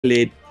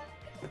lid.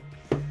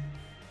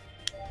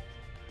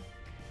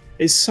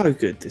 It's so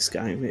good, this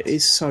game. It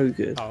is so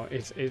good. Oh,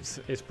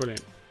 it's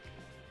brilliant.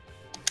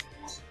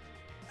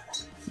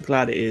 I'm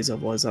glad it is,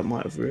 otherwise that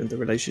might have ruined the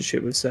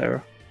relationship with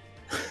Sarah.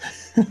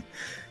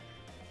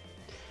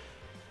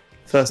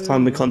 First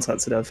time we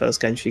contacted her, first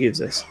game she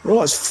gives us.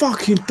 Oh, it's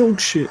fucking dog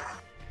shit.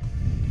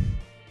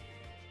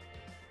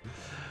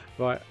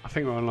 Right, I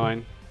think we're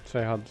online.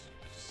 Say hi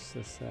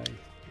to say.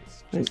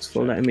 Thanks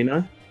for letting me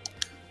know.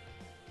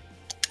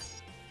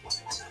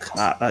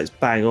 That's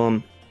bang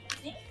on.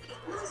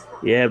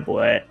 Yeah,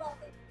 boy.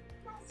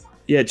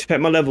 Yeah, check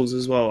my levels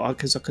as well,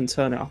 because I can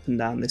turn it up and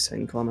down this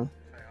end, Connor.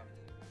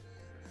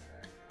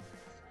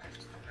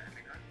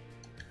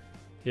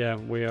 Yeah,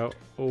 we are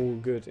all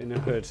good in the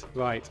hood.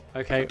 Right,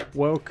 okay,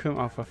 welcome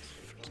off of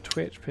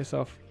Twitch, piss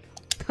off.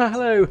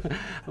 Hello,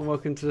 and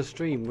welcome to the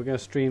stream. We're going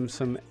to stream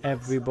some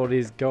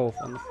Everybody's Golf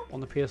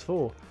on the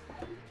PS4.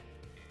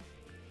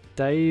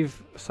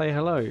 Dave, say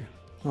hello.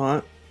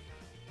 Alright.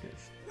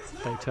 It's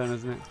Dave Turner,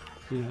 isn't it?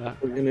 You know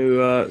that. We're going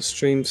to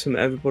stream some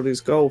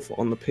Everybody's Golf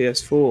on the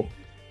PS4.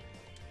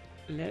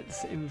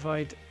 Let's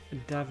invite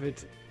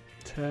David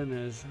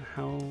Turners.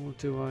 How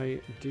do I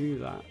do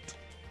that?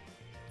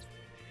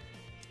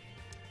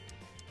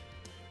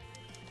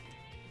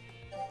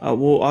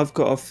 Well, I've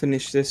got to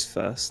finish this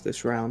first,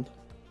 this round.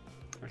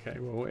 Okay,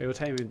 well, it will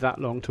take me that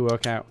long to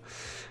work out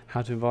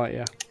how to invite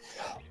you.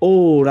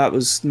 Oh, that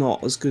was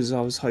not as good as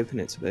I was hoping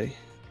it to be.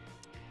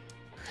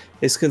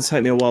 It's going to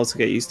take me a while to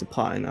get used to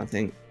putting, I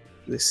think.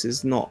 This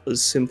is not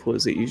as simple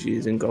as it usually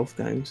is in golf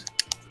games.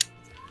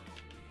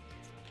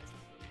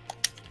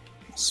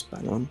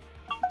 Bang on.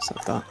 Let's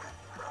have that.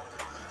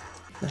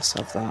 Let's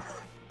have that.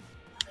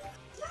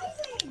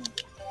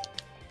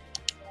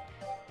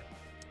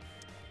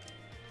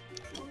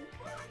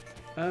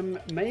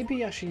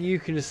 Maybe actually you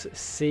can just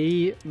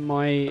see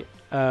my.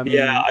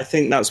 Yeah, I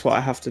think that's what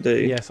I have to do.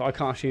 Yeah, so I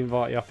can't actually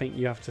invite you. I think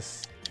you have to.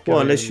 Well,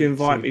 unless you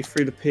invite me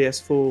through the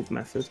PS4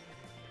 method.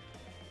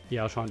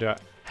 Yeah, I'll try and do it.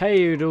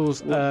 Hey,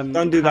 Oodles.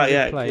 Don't do that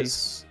yet,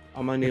 because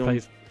I'm only on.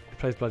 It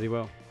plays bloody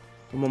well.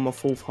 I'm on my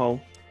fourth hole.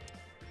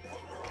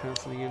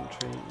 Cancelling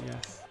entry,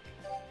 yes.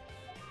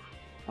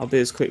 I'll be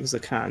as quick as I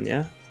can,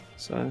 yeah?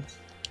 So.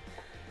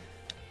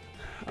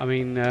 I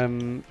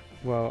mean,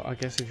 well, I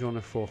guess if you're on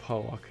a fourth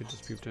hole, I could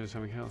just be doing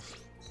something else.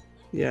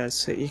 Yeah,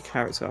 set your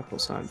character up or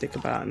something. Dick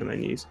about in the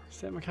menus.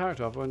 Set my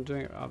character up. I'm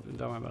doing it.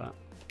 Don't worry about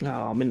that. No,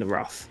 I'm in the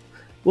rough.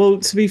 Well,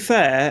 to be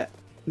fair,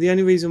 the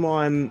only reason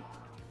why I'm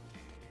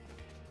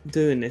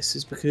doing this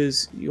is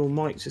because your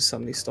mic just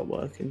suddenly stopped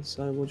working.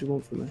 So, what do you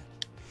want from me?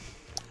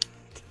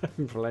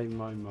 Don't blame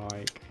my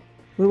mic.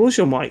 Where was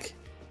your mic?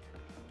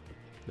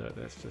 Look,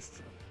 that's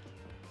just.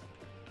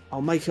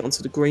 I'll make it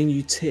onto the green,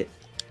 you tit.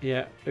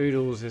 Yeah,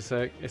 Oodles is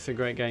it's a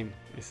great game.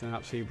 It's an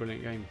absolutely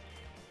brilliant game.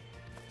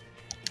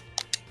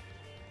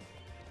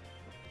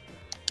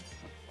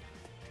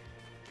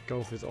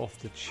 Golf is off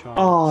the charts.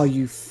 Oh,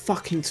 you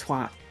fucking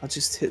twat! I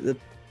just hit the.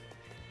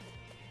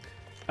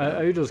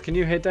 Oodles, can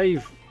you hear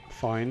Dave?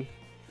 Fine.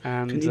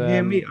 And can you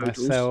hear me,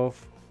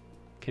 myself?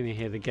 Can you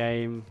hear the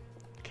game?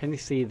 Can you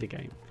see the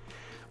game?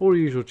 All the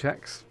usual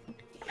checks.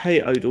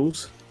 Hey,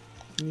 Oodles.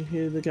 Can you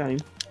hear the game?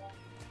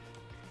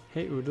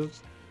 Hey,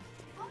 Oodles.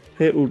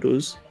 Hey,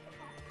 Oodles.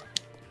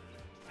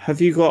 Have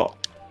you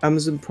got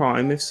Amazon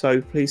Prime? If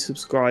so, please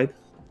subscribe.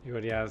 He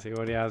already has. He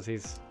already has.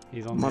 He's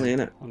on money in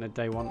it on the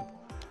day one.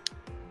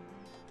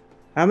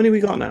 How many we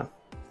got now?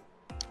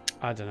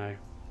 I don't know.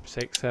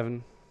 6,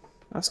 7.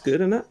 That's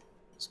good, isn't it?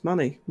 It's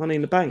money. Money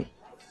in the bank.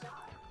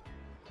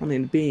 Money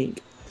in the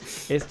bank.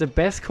 It's the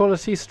best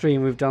quality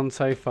stream we've done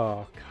so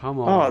far. Come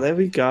on. Oh, there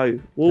we go.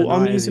 Well,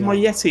 I'm using my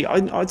Yeti.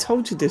 I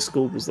told you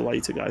Discord was the way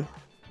to go.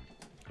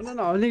 No,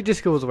 I knew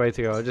Discord was the way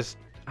to go.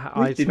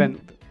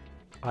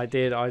 I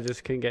did. I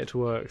just couldn't get it to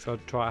work, so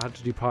I had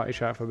to do party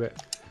chat for a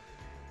bit.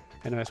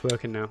 Anyway, it's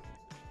working now.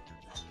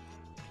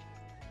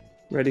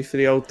 Ready for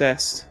the old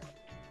desk.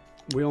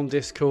 We on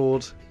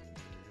Discord.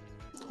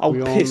 Oh,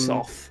 piss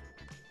off.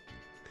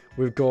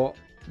 We've got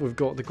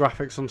the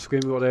graphics on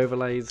screen. We've got the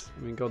overlays.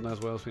 I mean, God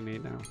knows what else we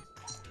need now.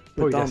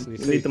 We're done. We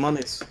need the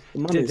monies.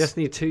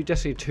 Destiny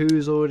 2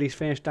 is already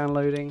finished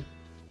downloading.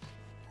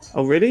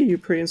 Oh, really? You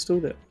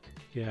pre-installed it?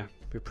 Yeah,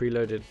 we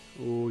preloaded.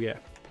 Oh, yeah.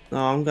 No,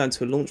 I'm going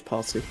to a launch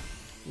party.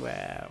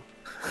 Wow.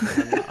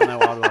 I know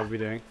what I'll be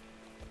doing.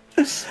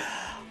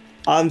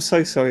 I'm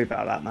so sorry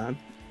about that, man.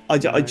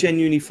 I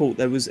genuinely thought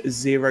there was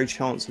zero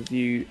chance of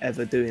you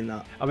ever doing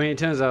that. I mean, it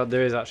turns out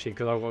there is actually,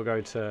 because I've got to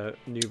go to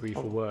Newbury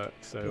for work.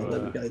 So well, there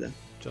we go then.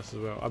 Just as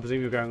well. I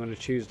presume you're going on a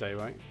Tuesday,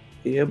 right?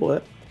 Yeah,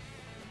 boy.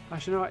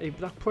 Actually, no,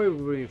 that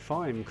probably would be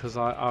fine because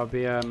I'll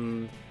be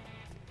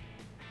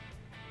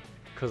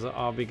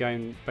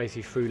going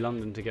basically through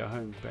London to get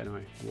home. But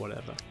anyway,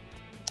 whatever.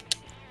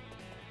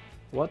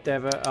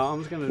 I'm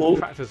just going to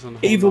practice on.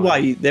 Either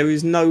way, there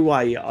is no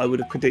way I would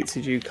have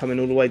predicted you coming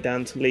all the way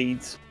down to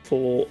Leeds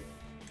for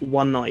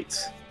one night.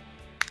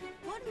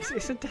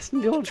 It's a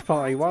Destiny launch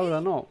party. Why would I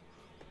not?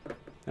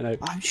 I know.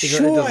 I'm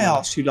sure I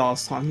asked you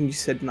last time and you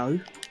said no.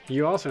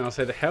 You asked me, and I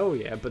said hell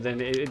yeah, but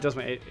then it does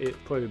make it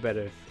probably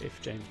better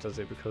if James does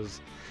it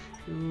because,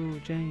 ooh,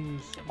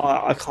 James.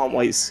 I can't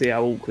wait to see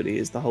how awkward he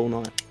is the whole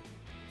night.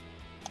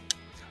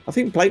 I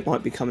think Blake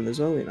might be coming as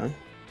well, you know.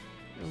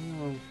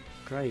 Oh,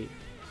 great.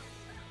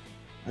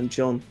 And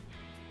John.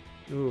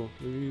 Ooh,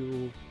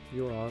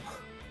 you're hard.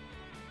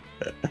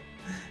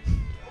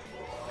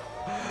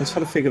 I'm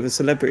trying to think of a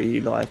celebrity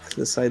you like.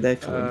 Let's say they're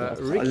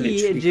coming.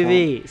 Ricky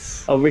Gervais.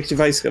 Oh, Ricky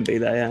Gervais is going to be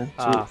there,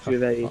 yeah.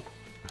 Gervais.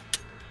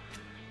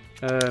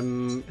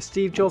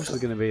 Steve Jobs is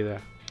going to be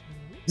there.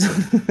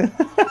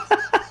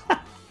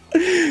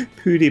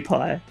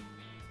 PewDiePie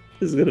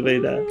is going to be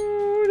there.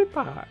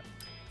 PewDiePie.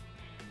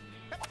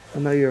 I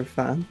know you're a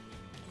fan.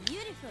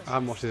 I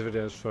haven't watched his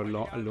videos for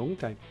a long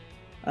time.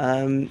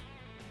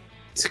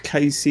 It's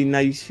Casey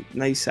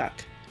Neistat.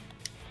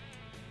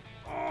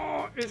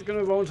 Oh, it's going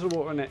to roll into the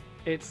water, isn't it?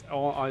 It's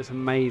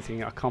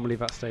amazing. I can't believe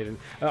that stayed in.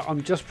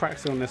 I'm just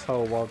practicing on this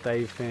hole while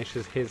Dave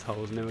finishes his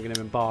holes, and then we're going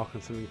to embark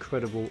on some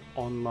incredible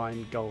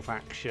online golf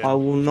action. I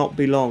will not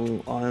be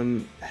long.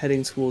 I'm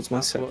heading towards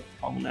my second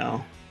hole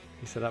now.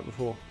 He said that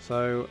before.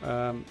 So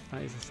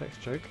that is a sex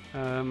joke.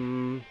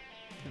 Let's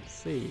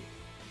see.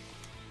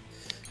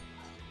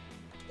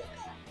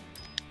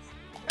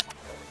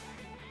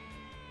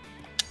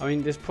 I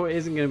mean, this point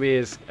isn't going to be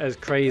as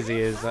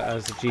crazy as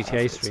the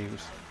GTA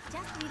streams.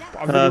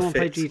 But I really want to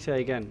play GTA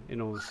again,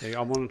 in all honesty.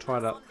 I want to try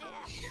that.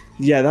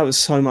 Yeah, that was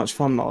so much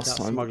fun last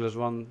time. Smuggler's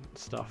Run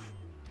stuff.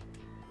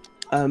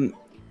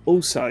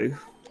 Also,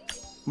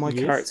 my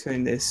character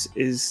in this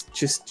is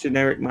just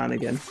generic man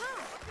again.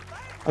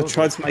 I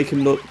tried to make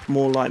him look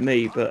more like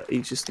me, but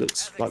he just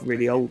looks like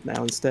really old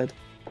now instead.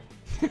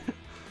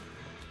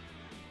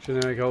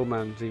 Generic old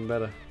man is even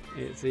better.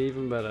 It's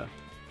even better.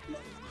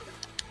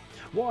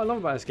 What I love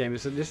about this game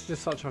is that this is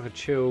just such like a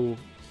chill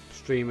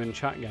stream and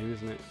chat game,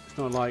 isn't it? It's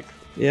not like...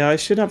 Yeah, I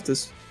should have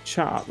this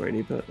chat up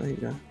really, but there you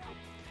go.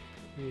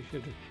 You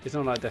should. It's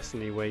not like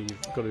Destiny where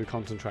you've got to be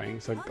concentrating,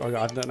 so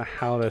I don't know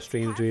how their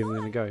streams are even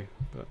going to go.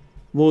 But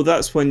well,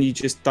 that's when you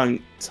just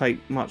don't take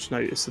much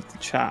notice of the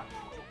chat.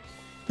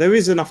 There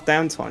is enough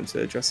downtime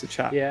to address the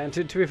chat. Yeah, and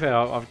to be fair,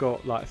 I've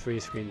got like 3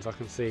 screens. I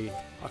can see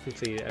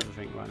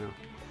everything right now.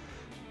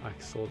 I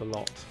saw the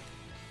lot.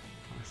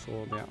 I saw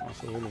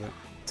all of it.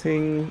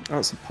 Ting,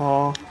 that's a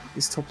par.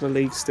 He's top of the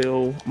league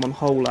still. I'm on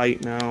hole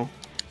 8 now.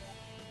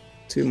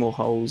 2 more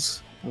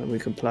holes, and then we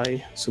can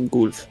play some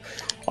golf.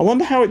 I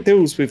wonder how it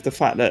deals with the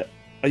fact that,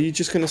 are you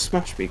just going to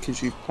smash me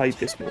because you've played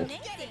this more?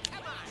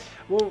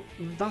 Well,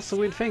 that's the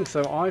weird thing.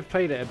 So I've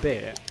played it a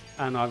bit,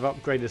 and I've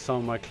upgraded some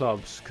of my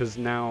clubs, because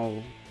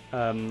now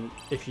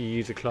if you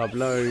use a club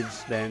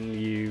loads, then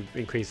you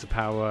increase the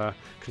power,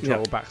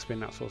 control, backspin,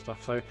 that sort of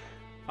stuff. So,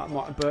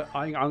 but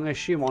I'm going to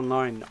assume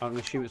online, I'm going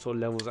to assume it sort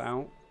of levels it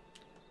out.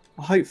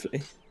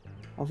 Hopefully.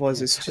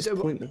 Otherwise it's just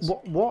pointless.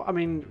 What I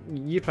mean,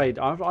 you played,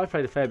 I've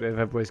played a fair bit of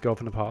Everybody's Golf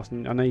in the past,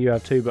 and I know you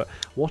have too, but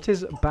what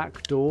is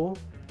backdoor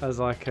as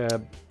like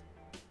an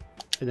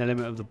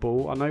element of the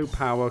ball? I know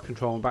power,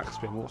 control and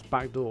backspin. What's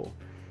backdoor?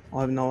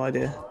 I have no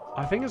idea.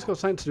 I think it's got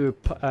something to do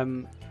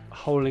with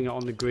holding it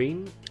on the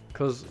green,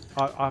 because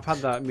I've had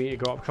that meter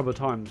go up a couple of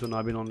times when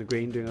I've been on the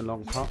green doing a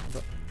long putt.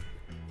 But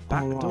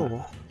backdoor?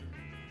 Right.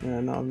 Yeah,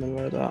 no, I've never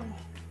heard that.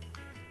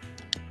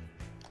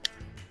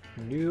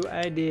 New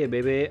idea,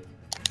 baby.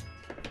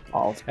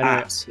 I've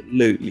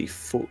absolutely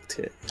fucked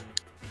it.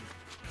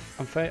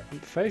 I'm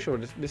fairly sure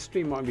this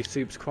stream might be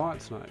super quiet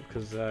tonight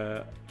because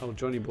old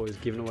Johnny Boy is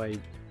giving away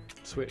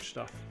Switch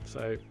stuff.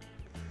 So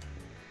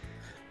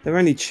they're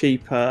only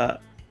cheaper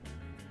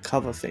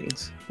cover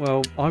things.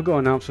 Well, I've got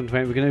an announcement to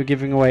make. We're going to be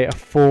giving away a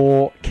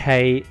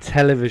 4K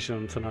television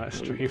on tonight's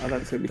stream. I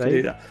don't think we can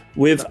do that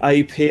with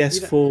a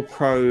PS4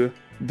 Pro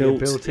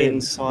built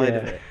inside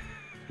of it.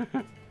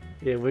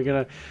 Yeah, we're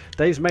gonna.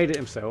 Dave's made it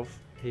himself.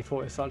 He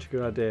thought it's such a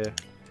good idea.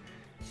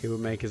 He would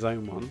make his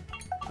own one.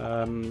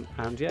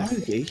 And yeah,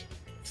 Bogey,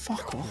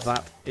 fuck off.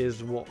 That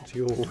is what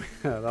you'll.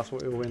 That's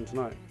what you'll win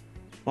tonight.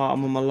 Right,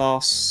 I'm on my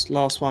last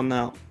one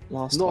now.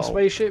 Not a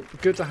spaceship.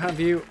 Good to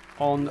have you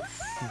on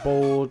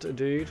board,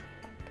 dude.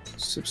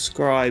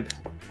 Subscribe.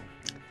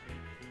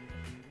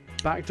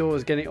 Backdoor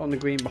is getting it on the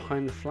green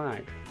behind the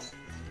flag.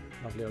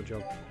 Lovely old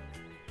job.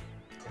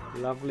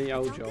 Lovely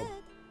old job.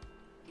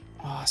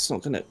 Oh, it's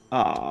not gonna.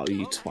 Oh,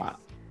 you twat.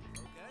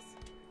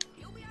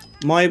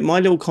 My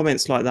little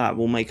comments like that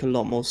will make a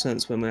lot more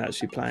sense when we're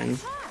actually playing.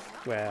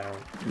 Well,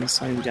 in the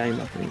same game,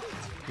 I think.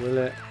 Will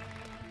it?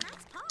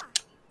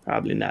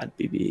 Probably not,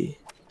 BB.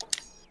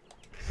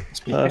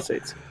 It's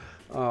perfect.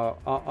 Oh,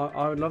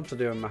 I would love to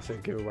do a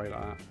massive giveaway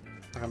like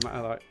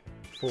that. Like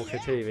 4K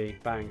TV,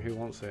 bang, who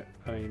wants it?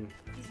 I mean,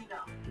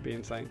 it'd be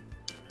insane.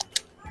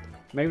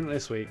 Maybe not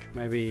this week,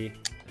 maybe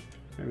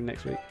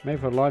next week,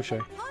 maybe for a live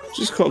show.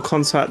 Just got to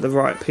contact the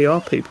right PR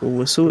people,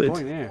 we're sorted.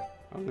 Good point, yeah.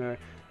 I'm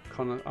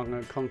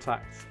gonna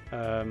contact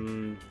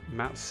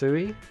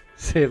Matsui,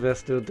 see if they're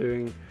still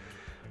doing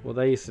what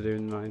they used to do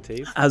in the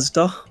 90s.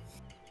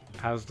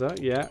 Asda,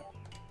 yeah.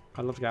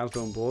 I'd love to get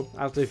Asda on board.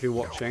 Asda, if you're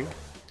watching,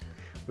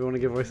 we want to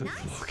give away some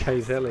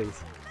 4K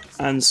tellies.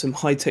 And some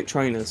high-tech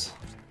trainers.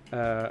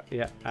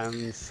 Yeah,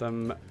 and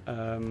some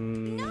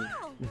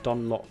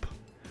Dunlop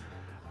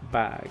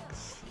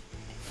bags.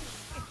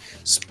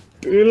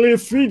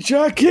 Spiffy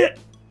jacket.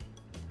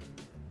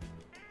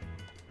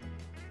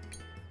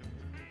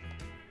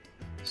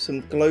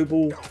 Some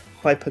global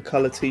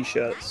hypercolor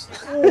t-shirts.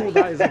 Oh,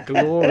 that is a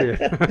glorious.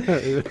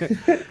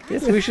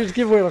 Yes, we should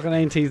give away like an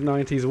 80s,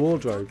 90s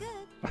wardrobe.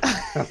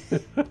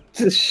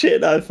 The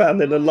shit I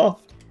found in the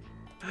loft.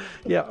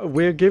 Yeah,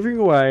 we're giving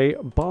away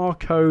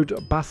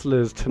barcode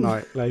battles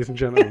tonight, ladies and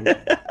gentlemen.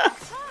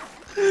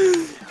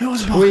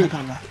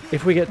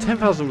 If we get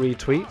 10,000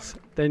 retweets,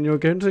 then you're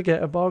going to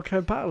get a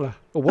barcode battler.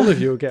 Or one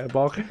of you will get a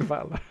barcode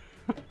battler.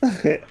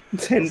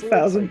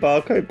 10,000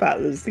 barcode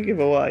battlers to give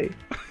away.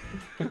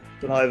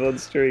 Live on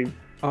stream.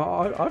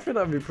 I think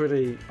that would be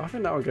pretty. I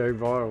think that would go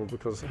viral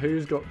because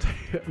who's got?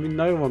 I mean,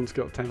 no one's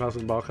got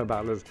 10,000 barcode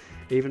battlers,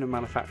 even the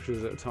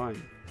manufacturers at a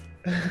time.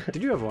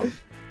 Did you have one?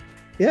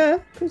 Yeah,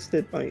 of course I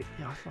did, mate.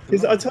 Yeah,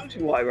 Because I told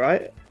you why,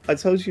 right? I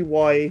told you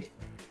why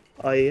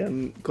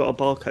I got a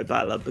barcode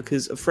battler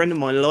because a friend of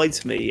mine lied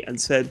to me and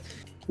said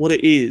what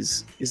it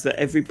is that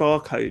every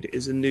barcode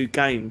is a new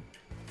game,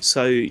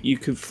 so you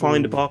could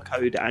find a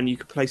barcode and you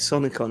could play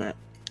Sonic on it.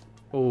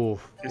 Oh,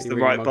 it's the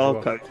right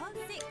barcode.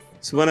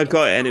 So when I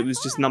got it and it was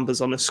just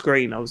numbers on a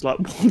screen, I was like,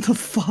 what the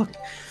fuck?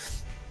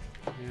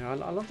 Yeah,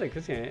 I loved it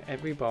because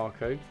every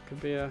barcode could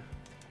be a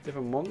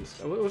different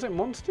monster. Was it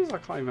monsters? I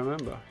can't even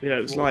remember. Yeah,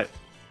 it was like,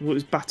 what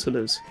was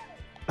battlers?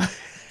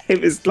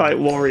 It was like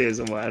warriors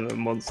and whatever,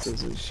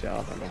 monsters and shit.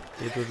 I don't know.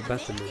 It was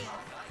battlers.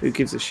 Who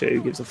gives a shit?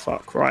 Who gives a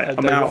fuck? Right, I'm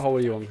Dave, out. what hole are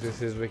you on?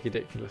 This is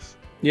ridiculous.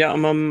 Yeah,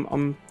 I'm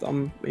in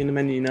the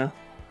menu now.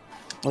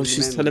 I was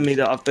just telling me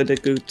that I've done a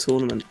good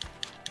tournament.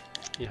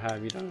 You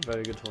have. You've done a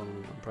very good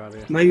tournament. I'm proud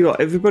of you. Maybe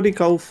what? Everybody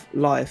golf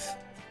life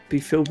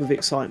be filled with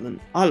excitement.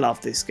 I love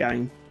this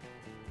game.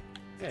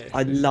 Yeah,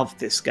 I love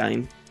this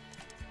game.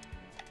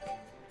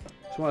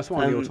 It's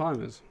one of your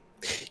timers.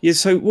 Yeah,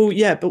 so, well,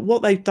 yeah, but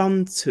what they've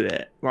done to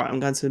it... Right, I'm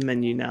going to the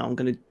menu now. I'm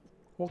going to...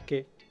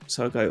 Okay.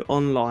 So I go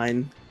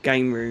online,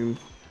 game room,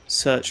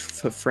 search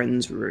for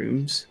friends'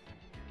 rooms.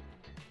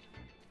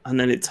 And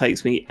then it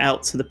takes me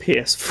out to the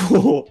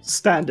PS4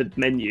 standard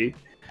menu.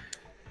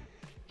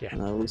 Yeah.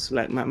 And I will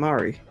select Matt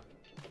Murray.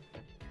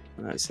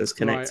 And it says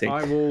connecting.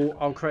 Right,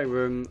 I'll create a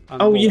room.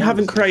 Oh, you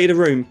haven't created a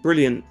room.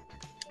 Brilliant.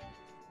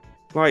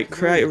 Right,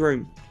 create a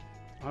room.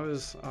 I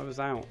was out.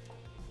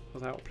 I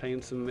was out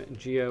playing some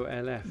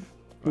GOLF. Right.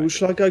 Well,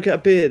 shall I go get a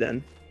beer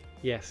then?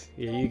 Yes.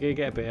 Yeah, you go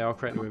get a beer. I'll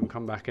create the room,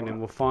 come back, and then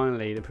we'll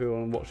finally, the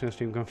people watching the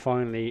stream can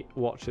finally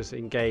watch us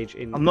engage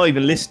in... I'm not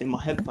even listening.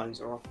 My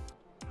headphones are off.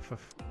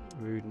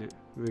 Rude, innit?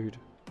 Rude.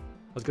 I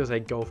was going to say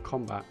golf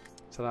combat.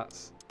 So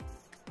that's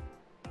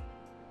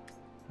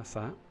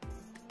that.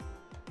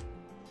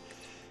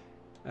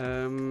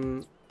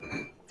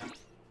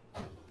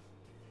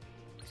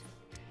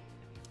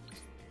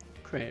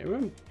 Create a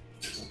room.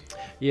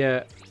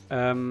 Yeah.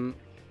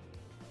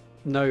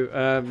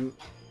 No.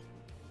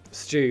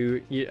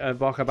 Stu,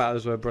 barcode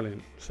battles were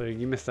brilliant. So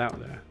you missed out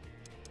there.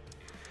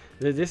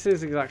 This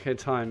is exactly a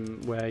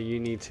time where you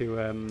need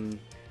to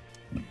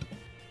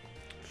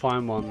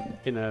find one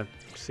in a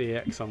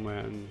CX somewhere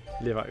and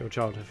live out your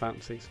childhood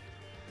fantasies.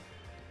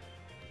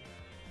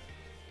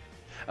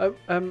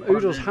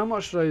 Oodles, how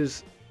much are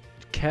those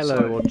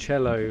Kello or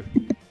Cello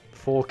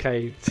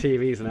 4K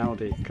TVs and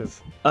Aldi?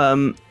 Because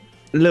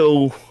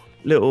little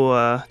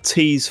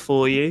tease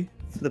for you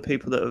for the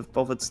people that have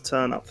bothered to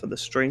turn up for the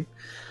stream.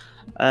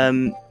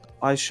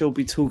 I shall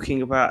be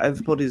talking about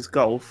Everybody's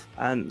Golf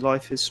and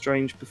Life is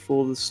Strange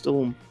Before the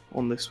Storm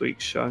on this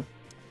week's show.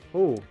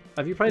 Oh,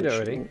 have you played it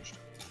already?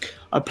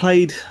 I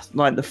played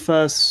like the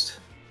first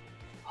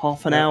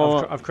half an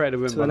hour. I've created a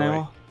room to an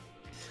hour.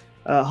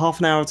 Half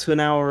an hour to an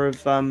hour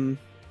of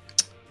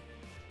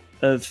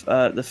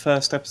the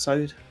first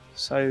episode.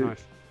 So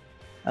nice.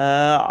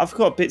 I've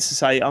got bits to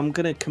say. I'm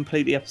gonna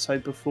complete the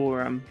episode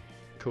before.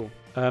 Cool.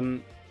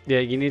 Yeah,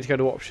 you need to go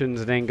to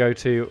options and then go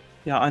to.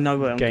 Yeah, I know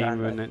where I'm game going.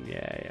 Room and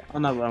yeah. I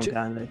know where I'm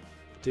going. Lee.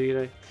 Do you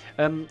know?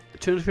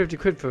 250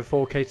 quid for a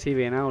 4K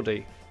TV and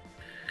Aldi.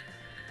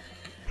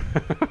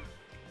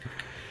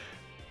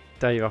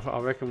 Dave, I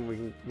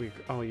reckon we.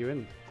 Oh, you're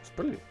in. It's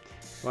brilliant.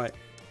 Right,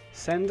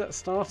 send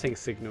starting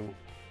signal.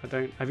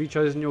 Have you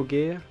chosen your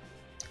gear?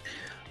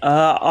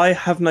 I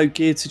have no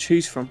gear to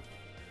choose from.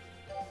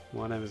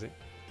 What name is it?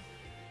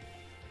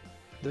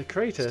 The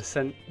creator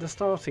sent the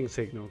starting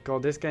signal.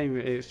 God, this game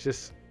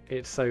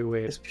it's so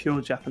weird. It's pure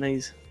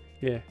Japanese.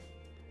 Yeah.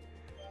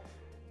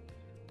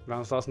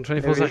 Round starts in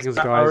 24 seconds,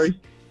 guys. Murray.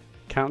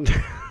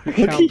 Countdown.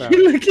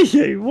 Look at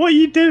you. What are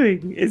you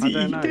doing? Is you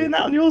doing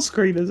that on your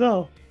screen as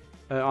well?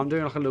 I'm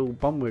doing like a little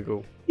bum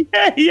wiggle.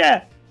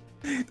 Yeah.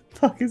 The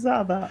fuck is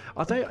that about?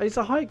 Is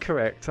the height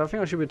correct? I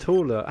think I should be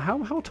taller. How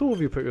tall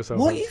have you put yourself?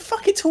 What are you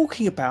fucking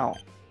talking about,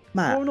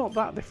 Matt? Well, not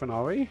that different,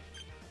 are we?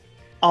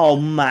 Oh,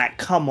 Matt,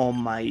 come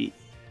on, mate.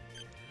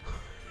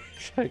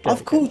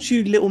 I've called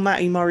you Little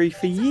Matty Murray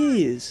for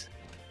years.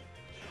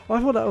 I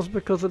thought that was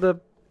because of the.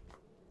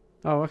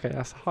 Oh, okay,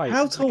 that's height.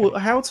 How tall? Okay.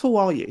 How tall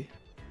are you?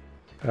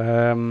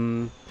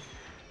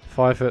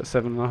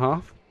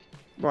 5'7.5".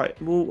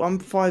 Right. Well, I'm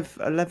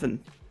 5'11",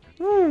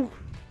 Oh.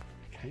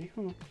 Okay.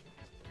 Oh.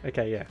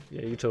 Okay. Yeah.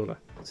 Yeah. You're taller.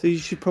 so you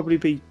should probably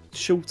be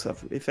shorter,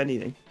 if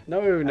anything.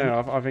 No.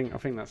 No. I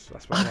think that's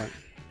about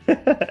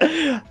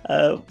right.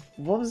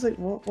 What was it?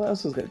 What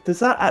else was it? Does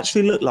that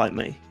actually look like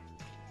me,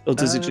 or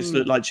does it just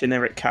look like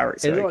generic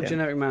character? It's not a again?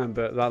 generic man,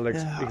 but that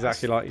looks Yeah,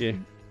 exactly like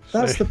you.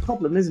 That's So, the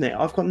problem, isn't it?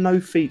 I've got no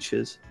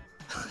features.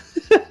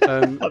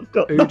 I've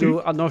got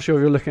Oodle, I'm not sure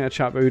if you're looking at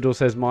chat, but Oodle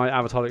says my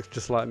avatar looks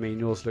just like me and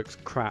yours looks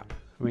crap.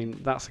 I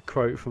mean, that's a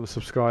quote from a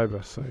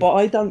subscriber. So. But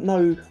I don't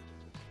know.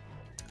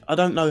 I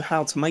don't know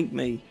how to make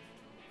me.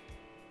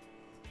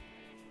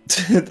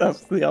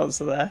 That's the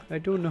answer there. I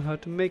don't know how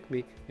to make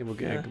me. Yeah, we'll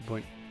get a good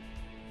point.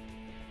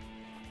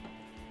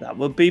 That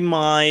would be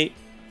my.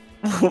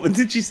 What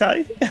did you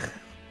say?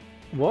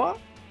 What?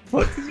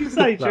 What did you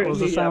say? That was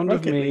the sound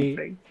of me.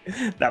 Thing?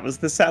 That was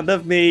the sound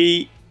of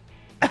me.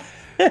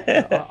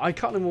 I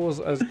cut them all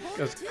as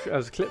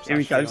clips. Here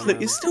he goes. Look,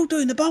 you're still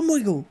doing the bum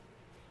wiggle.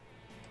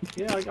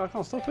 Yeah, I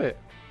can't stop it.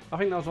 I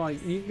think that was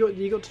like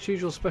you got to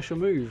choose your special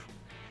move.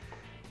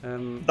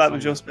 That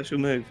was your special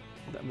move.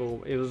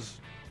 Well, it was.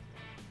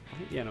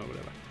 Yeah, no,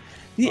 whatever.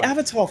 The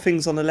avatar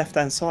things on the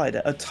left-hand side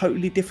are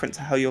totally different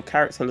to how your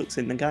character looks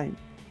in the game.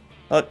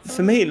 Like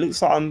for me, it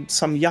looks like I'm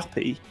some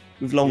yuppie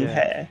with long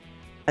hair,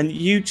 and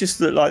you just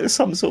look like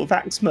some sort of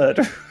axe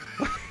murderer.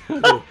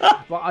 Well,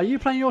 are you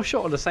playing your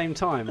shot at the same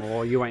time,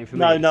 or are you waiting for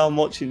me? No, I'm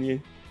watching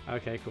you.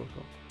 Okay, cool.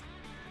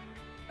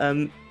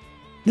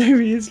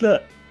 There he is.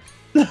 Look.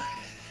 Look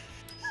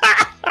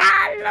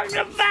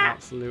at that.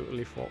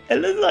 Absolutely fucked. It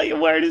looks like you're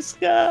wearing a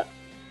skirt.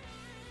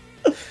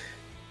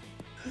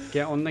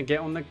 Get on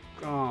the.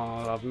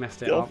 Oh, I've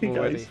messed it Off up he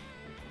already. goes.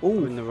 I'm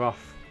Ooh, in the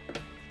rough.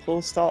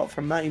 poor start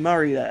from Matty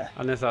Murray there.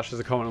 Unless that's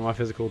just a comment on my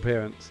physical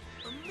appearance.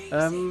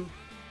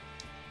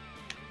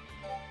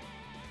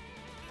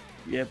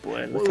 Yeah,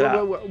 boy, look at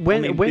that.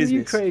 When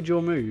you created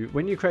your move,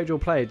 when you created your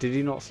player, did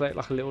you not select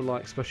like a little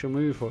like special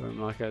move for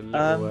him, like a little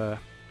No,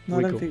 I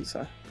wiggle? don't think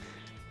so.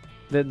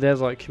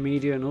 There's like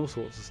comedian and all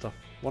sorts of stuff.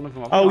 One of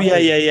them. Oh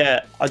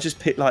yeah. I just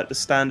picked like the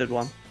standard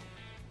one,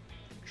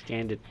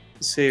 Standard.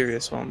 the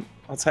serious one.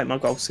 I'll take my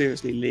golf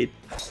seriously, lid.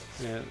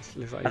 Yeah, it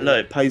looks like. And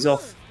look, it pays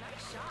off.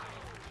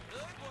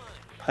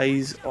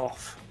 Pays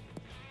off.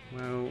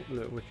 Well,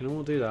 look, we can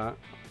all do that.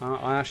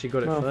 I actually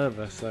got it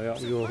further, so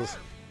up yours.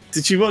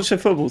 Did you watch the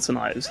football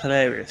tonight? It was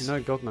hilarious.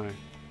 No, God no.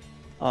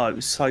 Oh, it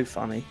was so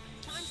funny.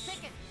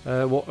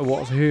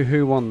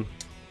 Who won?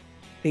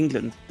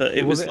 England, but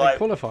it was was it like a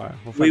qualifier?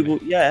 Or we friendly?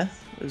 will. Yeah,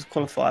 it was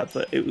qualifier,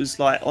 but it was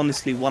like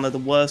honestly one of the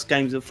worst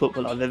games of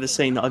football I've ever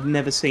seen. I've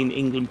never seen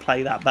England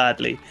play that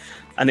badly,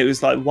 and it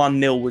was like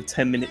 1-0 with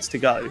 10 minutes to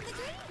go,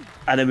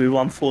 and then we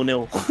won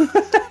 4-0.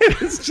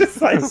 It was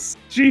just like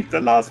stupid.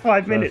 The last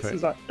 5 minutes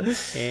was like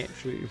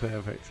absolutely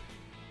perfect.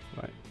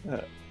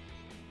 Right.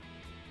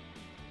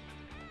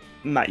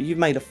 Matt, you've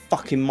made a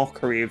fucking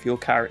mockery of your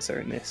character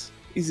in this.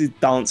 He's just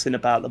dancing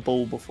about the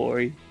ball before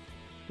he.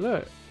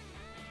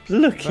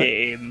 Look at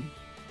him.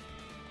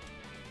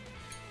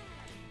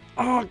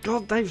 Oh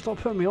God, Dave, stop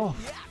putting me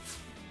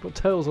off. Got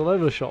tails all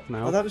over the shop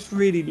now. Oh, that was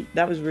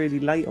really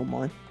late on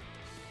mine.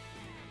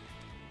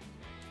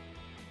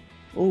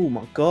 Oh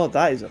my God,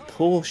 that is a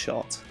poor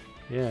shot.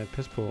 Yeah,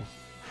 piss poor.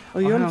 Oh,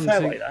 you're on the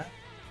fairway there.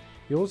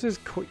 Yours is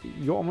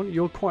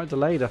you're quite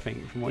delayed, I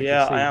think, from what you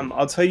Yeah, can see. I am.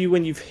 I'll tell you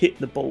when you've hit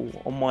the ball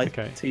on my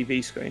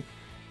TV screen.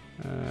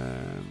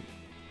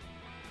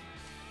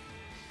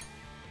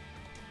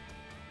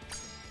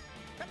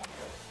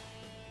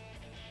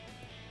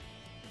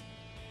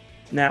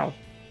 Now.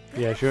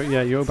 Yeah,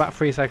 you're about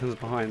 3 seconds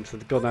behind, so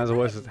God knows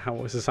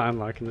how it sound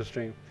like in the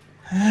stream.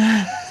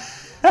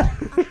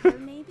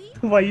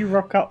 The way you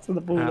rock up to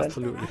the ball.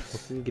 Absolutely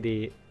fucking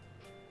giddy.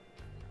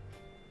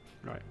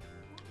 Right.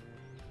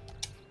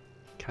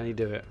 Can you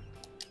do it?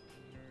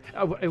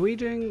 Oh, are we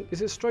doing?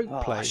 Is it stroke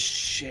play? Oh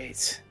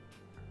shit!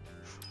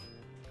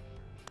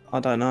 I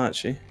don't know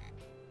actually.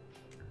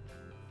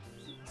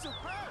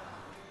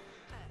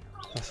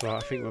 That's right. I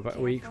think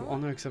we're equal. Oh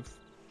no, except.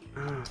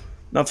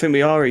 No, I think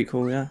we are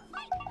equal. Yeah.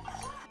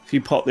 If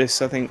you pot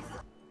this, I think.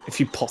 If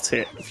you pot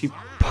it, if you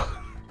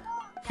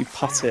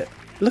putt it.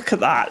 Look at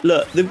that.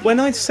 Look, when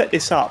I set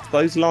this up,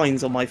 those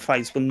lines on my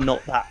face were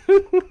not that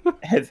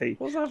heavy.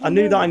 I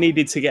knew that I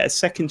needed to get a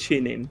second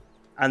chin in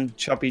and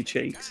chubby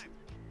cheeks.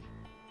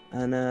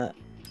 And then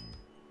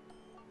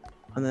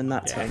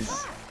that turned.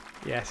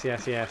 Yes.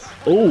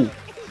 Oh,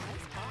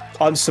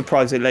 I'm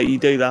surprised it let you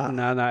do that.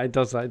 No, it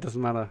does that. It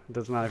doesn't matter. It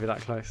doesn't matter if you're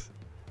that close.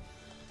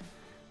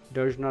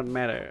 Does not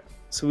matter.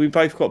 So we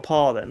both got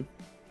par then.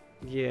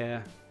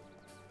 Yeah.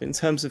 In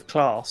terms of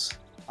class,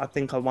 I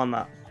think I won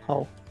that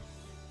hole.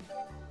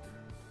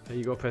 So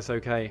you got to press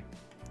OK.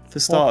 For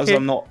starters,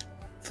 I'm not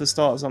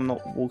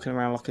walking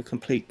around like a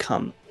complete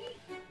cunt.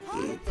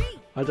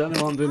 I don't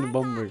know why I'm doing the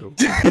bomb wriggle.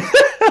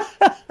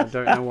 I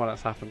don't know why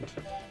that's happened.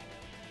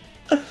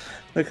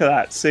 Look at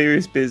that,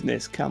 serious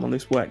business. Come on,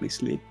 let's whack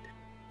this lid.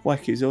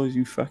 Whack his eyes,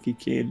 you fucking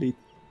kid lid.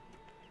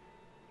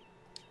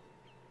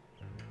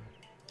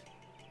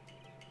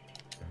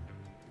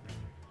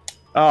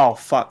 Oh,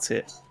 fucked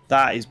it.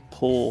 That is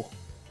poor.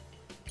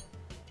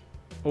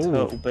 Ooh.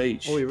 Turtle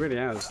Beach. Oh, he really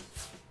has.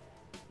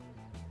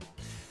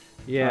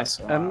 Yeah. That's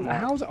all right,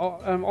 How's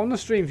on the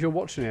stream? If you're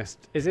watching this,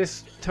 is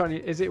this Tony?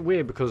 Is it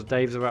weird because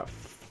Dave's about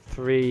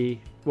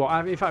 3? Well,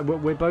 in fact,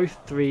 we're both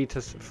 3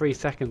 to 3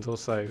 seconds or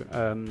so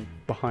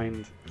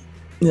behind.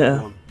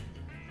 Yeah.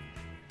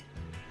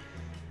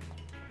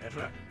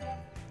 Everyone.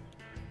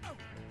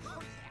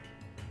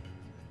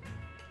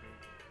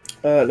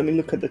 Let me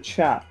look at the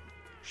chat.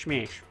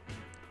 Smash.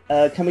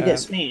 Can we get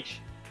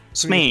Smash?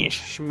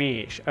 Smash.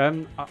 Smash.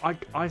 I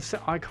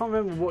can't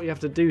remember what you have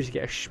to do to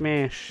get a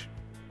smash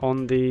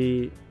on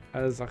the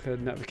as like a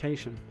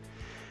notification.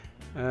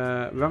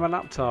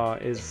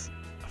 Ramalaptar is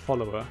a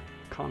follower.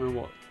 Can't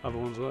remember what other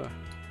ones were.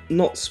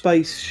 Not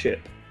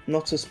spaceship.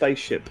 Not a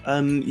spaceship.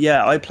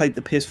 Yeah, I played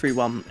the PS3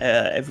 one,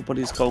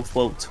 Everybody's Golf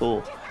World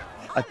Tour.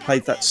 I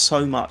played that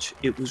so much,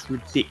 it was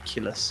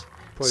ridiculous.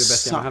 Probably the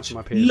best game I have for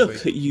my PS3.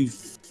 Look at you,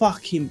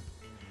 fucking.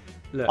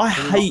 Look, I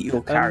hate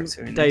your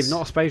character in Dave, this.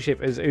 not a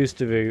spaceship, is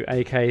Oostervu,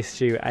 aka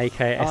Stu,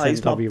 aka SNW. Oh,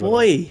 he's my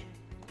boy.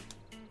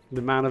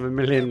 The man of a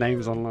million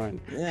names online.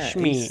 Yeah,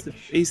 he's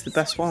the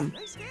best one.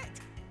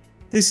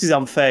 This is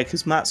unfair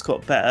because Matt's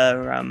got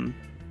better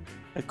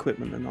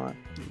equipment than I.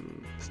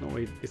 It's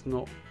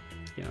not.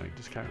 You know,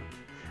 just carry on.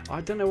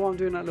 I don't know why I'm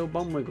doing that little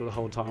bum wiggle the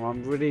whole time.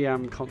 I'm really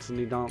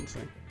constantly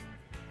dancing.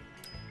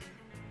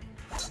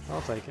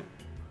 I'll take it.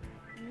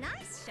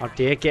 I'll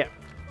take it.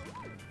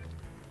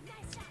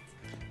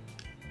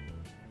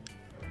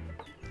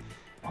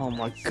 Oh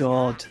my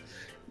god.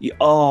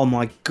 Oh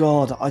my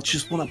god. I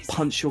just want to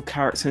punch your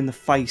character in the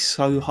face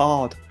so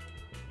hard.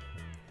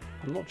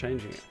 I'm not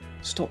changing it.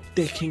 Stop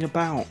dicking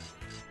about.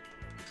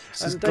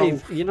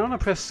 Dave, you know when I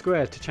press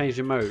square to change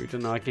the mode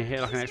and I can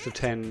hit like an extra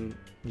 10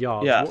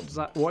 yards? Yeah.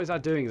 What is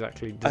that doing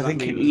exactly? I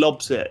think it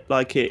lobs it.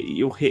 Like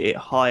you'll hit it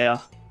higher.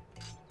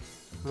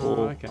 Oh,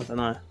 Or, okay. I don't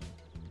know.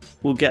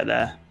 We'll get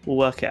there. We'll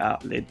work it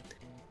out, Lid.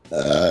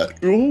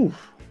 Ooh.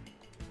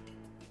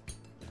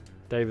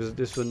 Dave,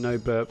 this was a no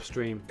burp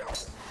stream.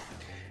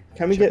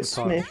 Can we Check get the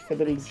time. Smith for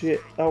the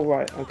legit? Oh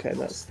right, okay,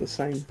 that's the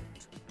same.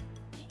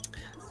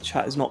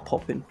 Chat is not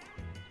popping.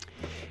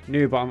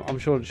 No, but I'm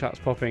sure the chat's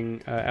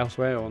popping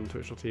elsewhere on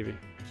Twitch.tv.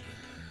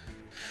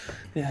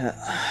 Yeah,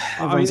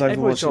 I mean, everyone's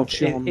Overwatch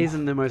overwatching John. it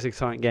isn't the most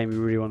exciting game you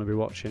really want to be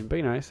watching, but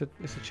you know, it's a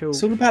chill.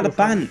 It's all about the chill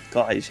fun. band,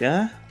 guys.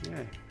 Yeah.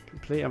 Yeah,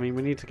 complete. I mean,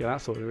 we need to get that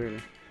sorted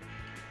really.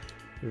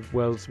 With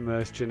world's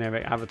most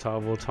generic avatar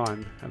of all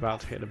time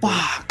about to hit the ball.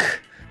 Fuck.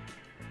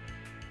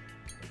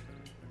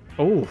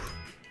 Oh,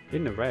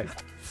 in the red.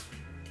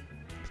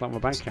 It's like my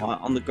bank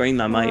account. On the green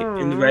though, mate.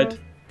 In the red.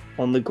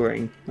 On the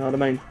green. Know what I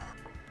mean?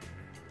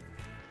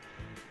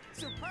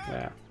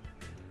 Yeah.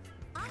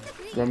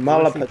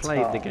 Ramallah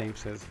Played the game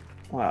says.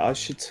 Right, I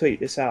should tweet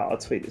this out. I'll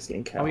tweet this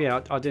link out. Oh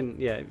yeah, I didn't.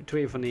 Yeah,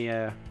 tweet from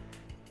the.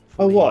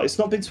 Oh what? It's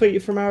not been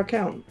tweeted from our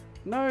account.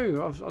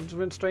 No, I just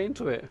went straight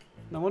into it.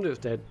 No wonder it's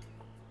dead.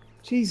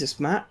 Jesus,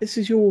 Matt, this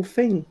is your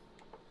thing.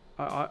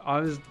 I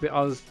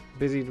was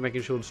busy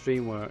making sure the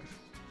stream works.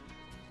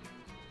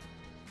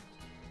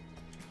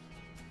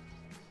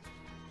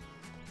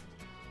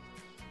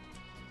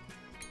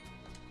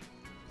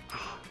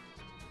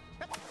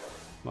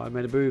 Well, I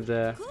made a move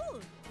there. Oh,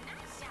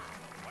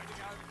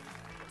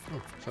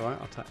 it's alright,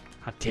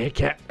 I'll take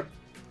it.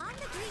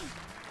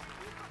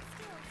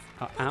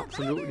 I'll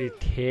absolutely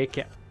take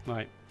it.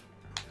 Right.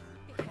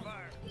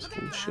 That's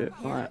bullshit.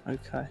 Right,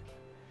 okay.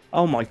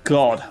 Oh my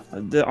god.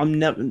 I'm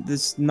never.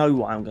 There's no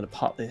way I'm going to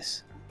putt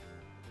this.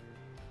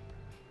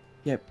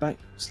 Yeah, back,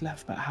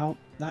 left, but how?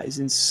 That is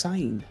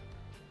insane.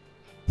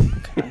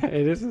 Okay.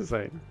 It is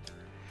insane.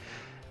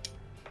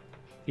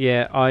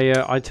 Yeah,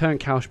 I turned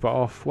Couchbot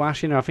off. Well,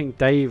 actually, no, I think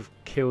Dave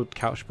killed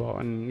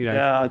Couchbot, and you know.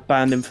 Yeah, I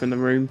banned him from the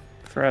room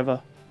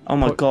forever. Oh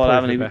my god, I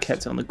haven't even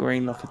kept it on the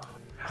green like a...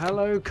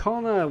 Hello,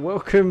 Connor.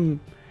 Welcome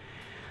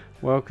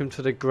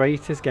to the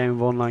greatest game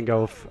of online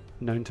golf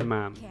known to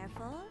man.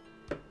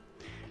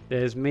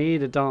 There's me,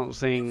 the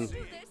dancing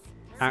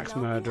axe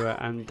murderer,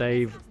 and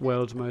Dave,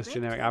 world's most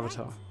generic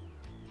avatar.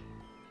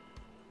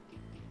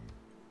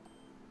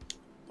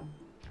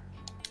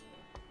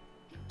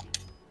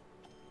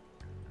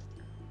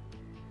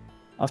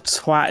 I've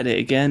twatted it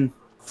again.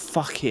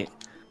 Fuck it.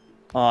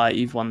 Alright,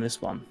 you've won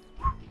this one.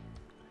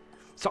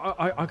 So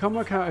I can't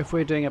work out if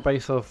we're doing it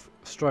based off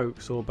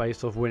strokes or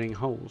based off winning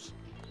holes.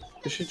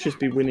 It should just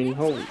be winning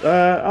holes.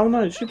 Oh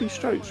no, it should be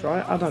strokes,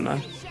 right? I don't know.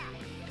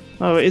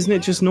 Oh, isn't it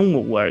just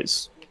normal where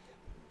it's...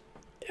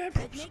 Yeah,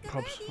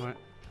 props, right.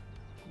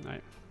 No.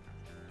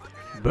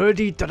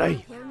 Birdie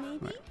today.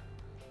 Right.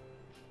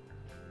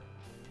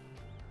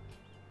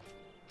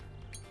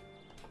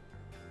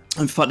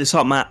 And fuck this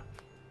up, Matt.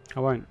 I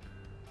won't.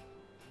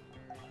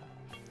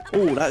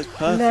 Oh, that is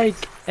perfect.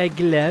 Like a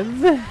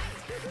glove.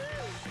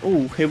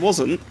 Oh, it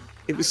wasn't.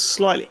 It was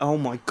slightly... Oh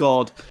my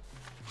god.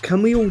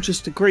 Can we all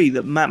just agree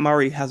that Matt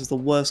Murray has the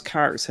worst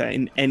character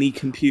in any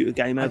computer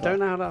game ever? I don't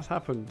know how that's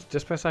happened.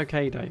 Just press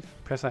OK, Dave.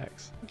 Press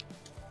X.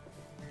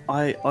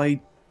 I've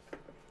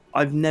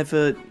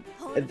never...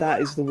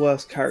 That is the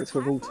worst character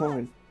of all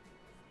time.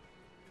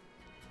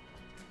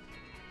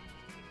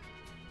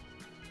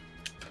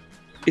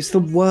 It's the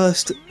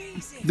worst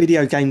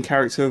video game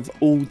character of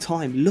all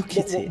time. Look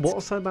at it.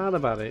 What's so bad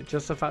about it?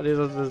 Just the fact that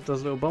it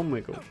does a little bum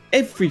wiggle.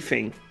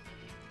 Everything.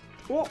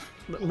 What?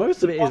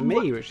 Most of it is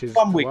me, which is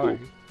bum wiggle.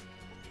 worrying.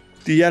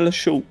 The yellow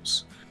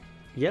shorts.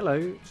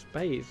 Yellow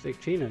spades, the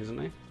chinos, isn't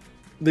they?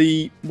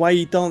 The way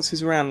he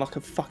dances around like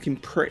a fucking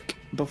prick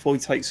before he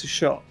takes a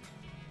shot.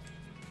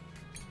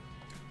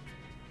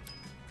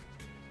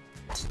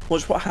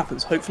 Watch what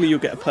happens. Hopefully you'll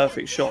get a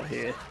perfect shot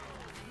here.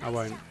 I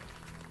won't.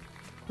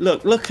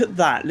 Look at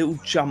that little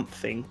jump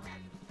thing.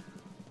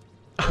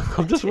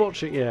 I'm just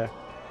watching, yeah.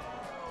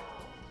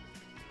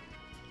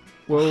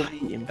 Well,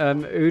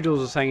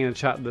 Oodles is saying in the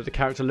chat that the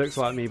character looks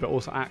like me, but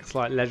also acts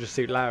like Leisure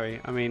Suit Larry.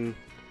 I mean,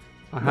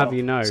 I have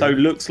you know. So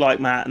looks like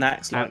Matt and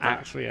acts like Matt.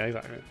 Actually, yeah,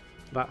 exactly.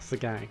 That's the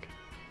gag.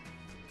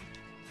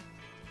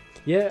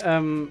 Yeah,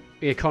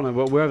 yeah, Connor.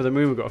 Well, wherever the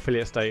moon we've got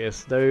affiliate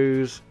status.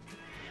 Those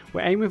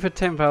we're aiming for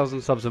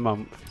 10,000 subs a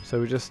month, so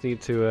we just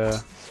need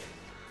to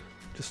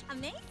just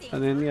Amazing.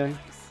 and then yeah,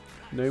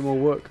 no more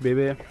work,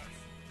 baby.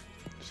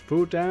 Just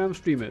full time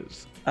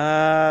streamers.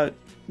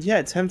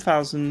 Yeah,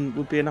 10,000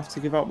 would be enough to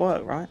give up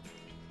work, right?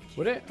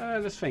 Would it?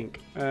 Let's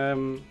think.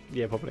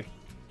 Yeah, probably.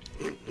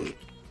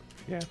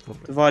 Yeah,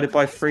 probably. Divided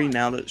by 3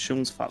 now that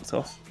Sean's fucked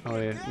off. Oh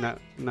yeah,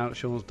 now that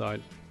Sean's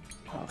died.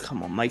 Oh,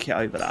 come on, make it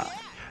over that.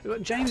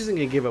 Look, James isn't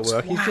going to give up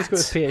work. He's just got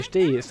his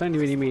PhD. It's only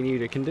really me and you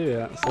that can do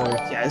that. So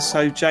Yeah,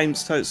 so James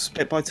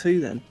split by 2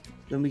 then.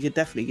 Then we could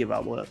definitely give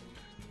up work.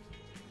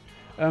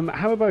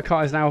 Haribo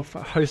Kart is now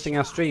hosting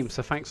our stream,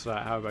 so thanks for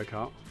that, Haribo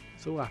Kart.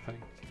 It's all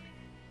happening.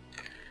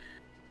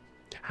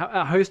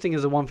 Hosting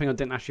is the one thing I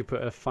didn't actually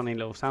put a funny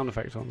little sound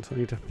effect on, so I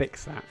need to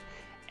fix that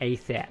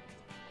ASAP.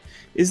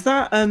 Is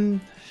that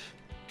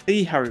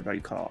the Haribo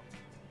Kart?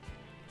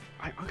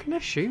 I can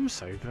assume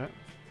so, but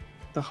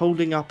The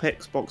holding up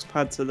Xbox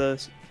pad to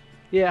the...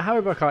 yeah,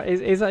 Haribo Kart.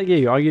 Is that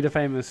you? Are you the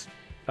famous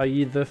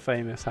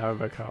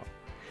Haribo Kart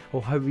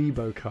or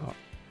Haribo Kart?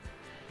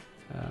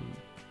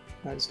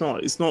 No, it's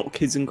not. It's not.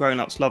 Kids and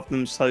grown-ups love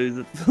them so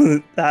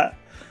that, that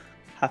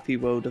happy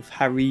world of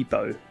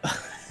Haribo.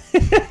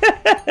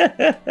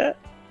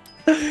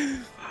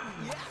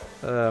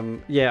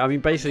 Yeah, I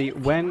mean, basically,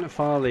 when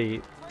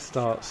Farley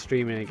starts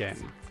streaming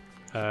again,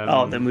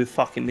 then we're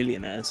fucking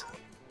millionaires.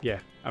 yeah,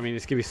 I mean,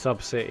 it's gonna be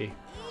Sub City.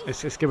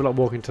 It's gonna be like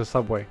walking to a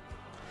subway.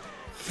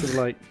 It's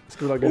gonna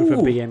be like going for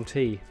Ooh.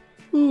 BMT.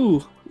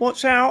 Ooh,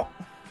 watch out!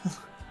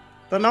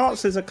 The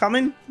Nazis are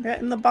coming.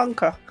 Get in the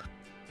bunker.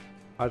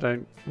 I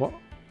don't what?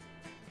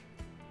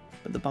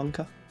 At the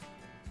bunker.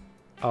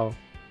 Oh,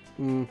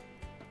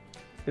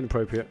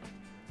 inappropriate,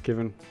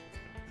 given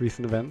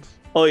recent events.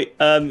 Oi,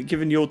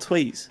 given your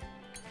tweets.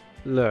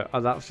 Look,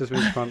 that's just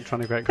me trying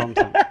to create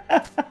content.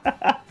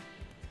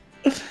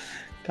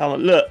 Come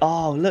on, look.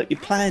 Oh, look, you're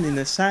playing in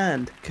the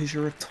sand because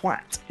you're a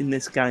twat in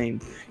this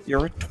game.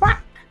 You're a twat.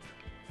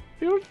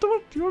 You're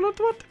not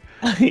what?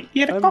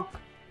 You're a cock.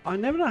 I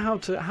never know how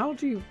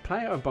do you play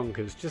out of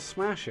bunkers? Just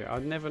smash it.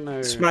 I'd never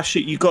know. Smash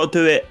it. You got to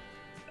do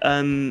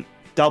it.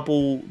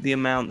 Double the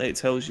amount that it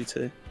tells you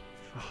to.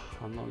 Oh,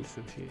 I'm not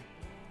listening to you.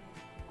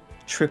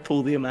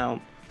 Triple the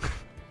amount.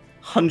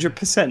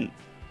 100%.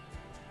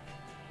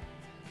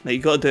 No, you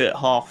got to do it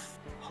half.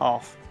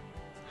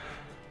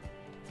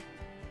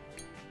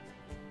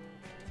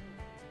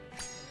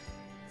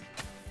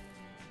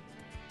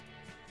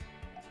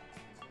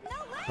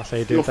 That's how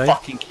you do You're it, Dave.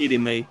 fucking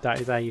kidding me. That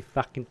is how you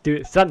fucking do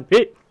it, son.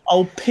 Hit.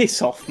 Oh,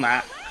 piss off,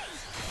 Matt.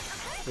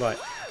 Right.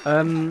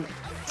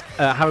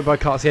 Haribo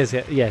Karts,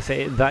 yes,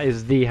 that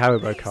is the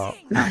Haribo Kart.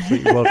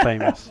 Absolutely world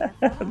famous.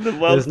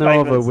 There's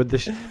no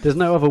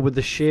other with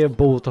the sheer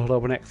balls to hold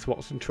up an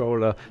Xbox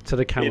controller to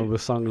the camera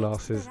with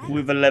sunglasses.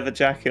 With a leather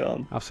jacket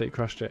on. Absolutely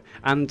crushed it.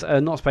 And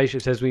Not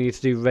Spaceship says we need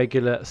to do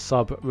regular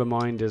sub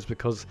reminders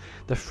because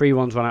the free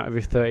ones run out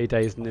every 30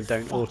 days and they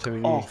don't auto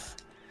renew. Off.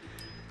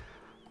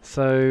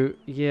 So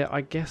yeah,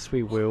 I guess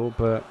we will,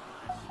 but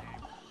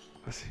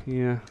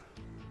yeah,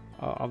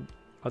 I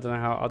don't know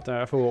how. I don't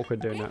know. I feel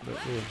awkward doing that, but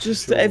yeah,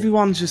 Just sure.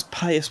 everyone just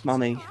pay us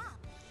money.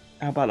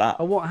 How about that?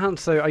 Oh, what hand?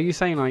 So are you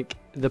saying like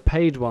the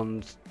paid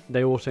ones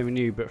they auto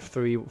renew, but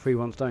free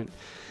ones don't?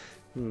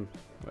 Well,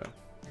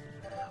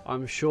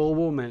 I'm sure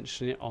we'll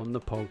mention it on the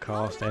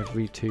podcast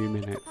every 2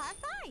 minutes.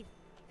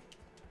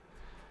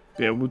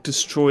 Yeah, we'll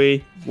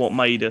destroy what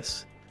made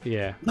us.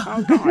 Yeah.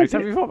 Oh guys,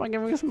 have you thought about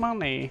giving us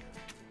money?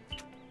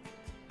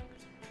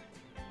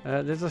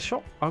 There's a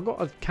shop. I've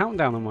got a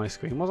countdown on my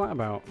screen. What's that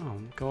about?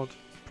 Oh god,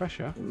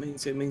 pressure.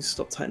 It means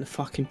stop taking the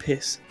fucking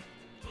piss.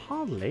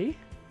 Hardly.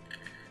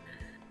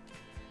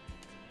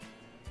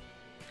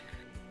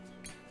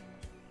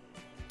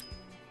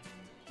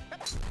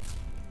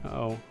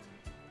 Uh-oh.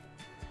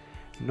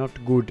 Not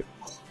good.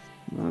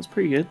 No, that's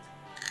pretty good.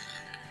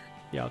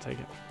 Yeah, I'll take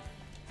it.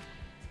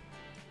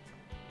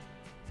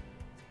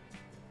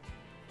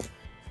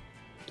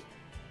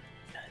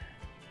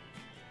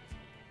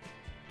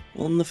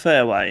 On the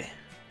fairway.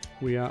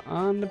 We are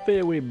on the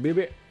fairway,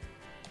 baby.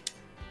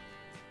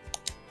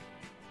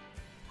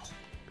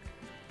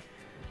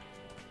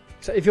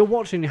 So if you're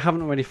watching and you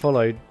haven't already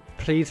followed,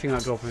 please think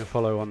about dropping a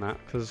follow on that,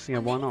 because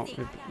why not?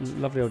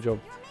 Lovely old job.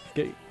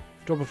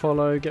 Drop a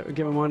follow. Get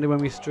reminded when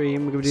we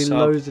stream. We're going to be doing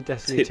loads of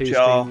Destiny 2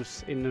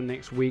 streams in the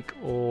next week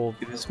or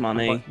give us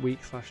money.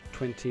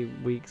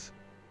 week/20 weeks.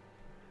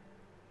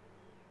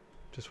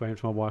 Just waiting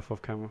for my wife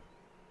off camera.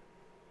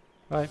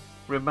 Right.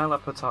 Rimala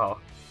Patar.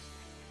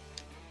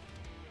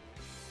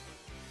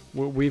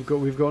 We've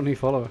got a new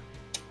follower.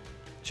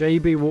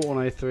 JB Watt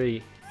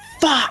 103.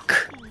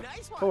 Fuck!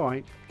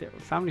 Alright,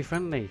 family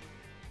friendly.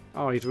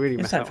 Oh, he's really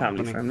messed up.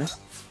 Family friendly?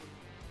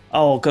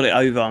 Oh, got it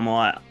over, I'm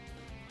alright.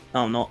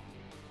 No, I'm not.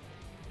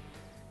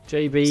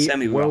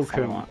 JB,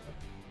 welcome. Right.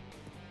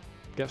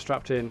 Get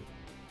strapped in.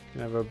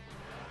 Have a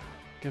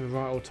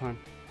right old time.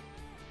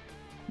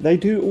 They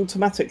do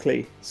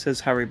automatically,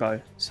 says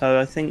Haribo. So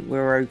I think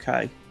we're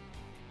okay.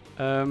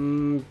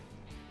 I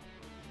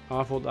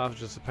thought that was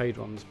just the paid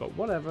ones, but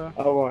whatever.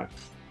 Oh, right.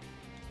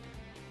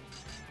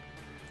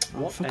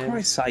 Oh, for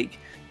Christ's sake,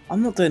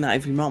 I'm not doing that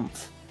every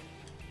month.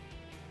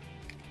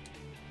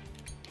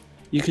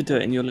 You could do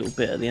it in your little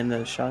bit at the end of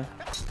the show.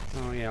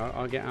 Oh yeah,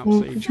 I'll get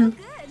absolutely...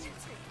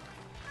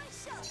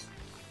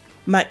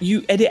 Matt,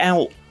 you edit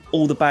out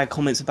all the bad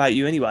comments about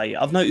you anyway.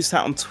 I've noticed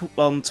that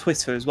on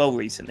Twitter as well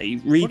recently.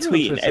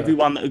 Retweeting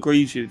everyone that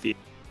agrees with you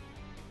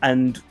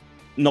and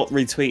not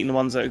retweeting the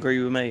ones that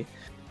agree with me.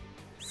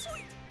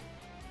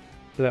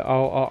 Look,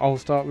 I'll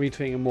start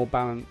retweeting a more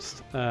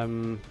balanced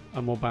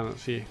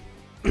view.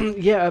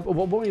 Yeah,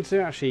 what we need to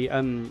do actually,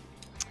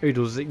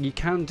 Oodles, you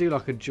can do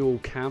like a dual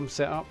cam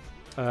setup,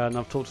 and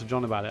I've talked to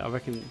John about it. I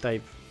reckon,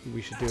 Dave,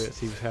 we should do it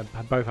so you have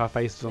both our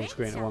faces on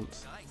screen at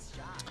once.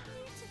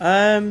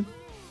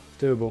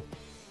 Doable,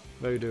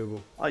 very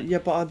doable. Yeah,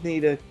 but I'd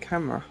need a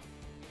camera.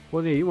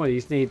 What do you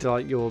just need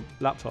like your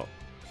laptop.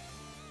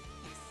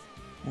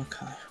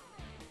 Okay.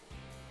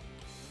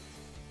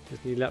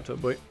 Just need laptop,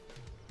 boy.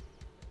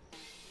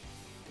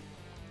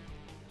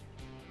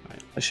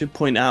 Right. I should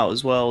point out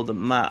as well that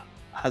Matt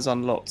has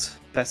unlocked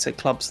better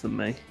clubs than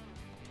me.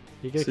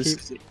 You go keep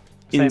saying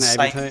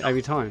that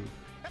every time.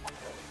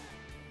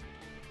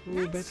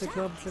 Ooh, better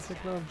clubs, better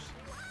clubs.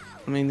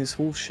 I mean, this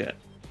whole shit.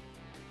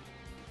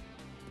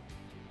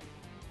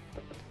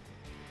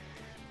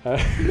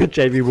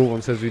 JB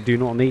Walton says we do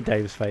not need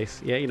Dave's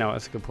face. Yeah,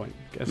 that's a good point.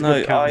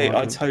 No,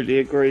 I totally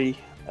agree.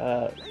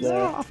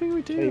 No, I think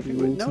we do.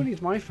 No one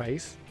needs my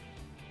face.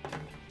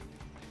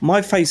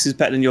 My face is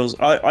better than yours.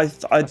 I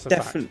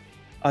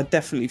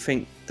definitely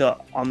think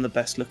that I'm the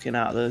best looking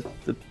out of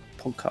the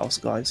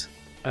podcast guys.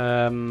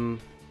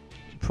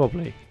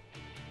 Probably.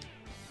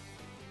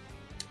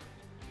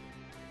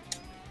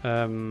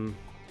 I mean,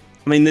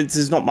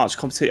 there's not much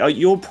competition.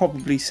 You're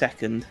probably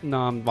second.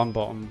 No, I'm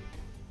bottom.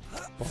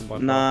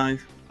 No,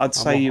 I'd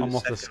say I'm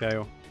off the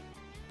scale.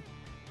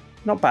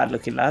 Not bad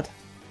looking, lad.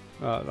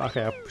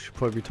 Okay, I should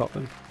probably be top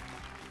then.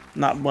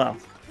 No, well,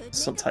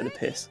 let's not take the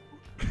piss.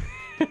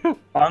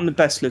 I'm the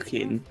best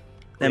looking,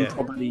 then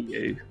probably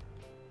you.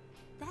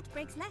 That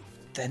breaks left.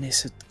 Then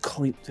it's a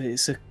coin.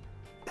 It's a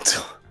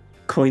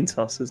coin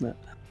toss, isn't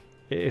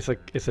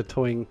it? It's a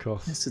toying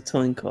toss. It's a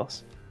toying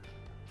toss.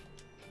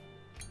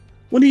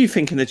 What do you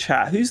think in the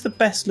chat? Who's the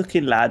best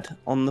looking lad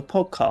on the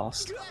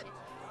podcast?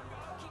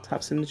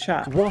 Taps in the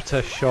chat. What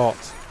a shot!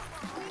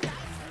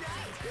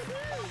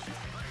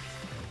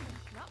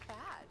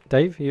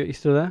 Dave, you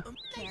still there?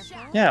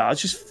 Yeah, I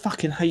just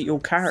fucking hate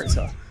your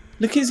character.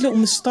 Look at his little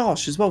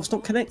moustache as well. It's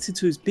not connected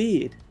to his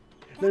beard.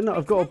 No,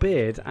 I've got a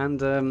beard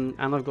and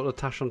I've got a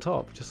tash on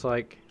top, just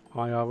like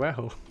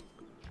IRL.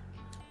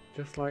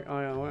 Just like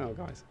IRL,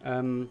 guys.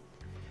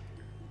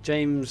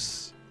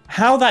 James.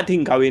 How that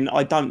didn't go in,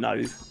 I don't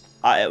know.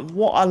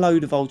 What a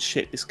load of old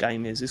shit this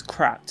game is. It's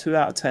crap. 2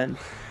 out of 10.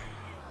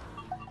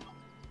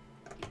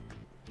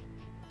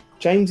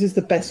 James is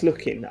the best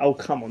looking. Oh,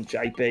 come on,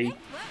 JB.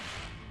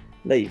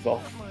 Leave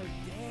off.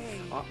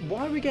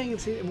 Why are we getting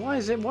into... Why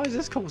is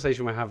this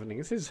conversation we're having?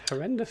 This is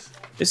horrendous.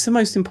 It's the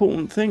most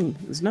important thing,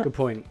 isn't it? Good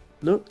point.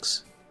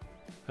 Looks.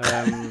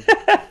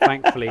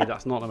 Thankfully,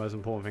 that's not the most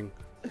important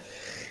thing.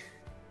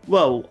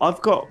 Well,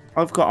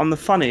 I'm the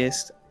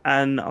funniest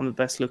and I'm the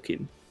best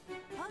looking.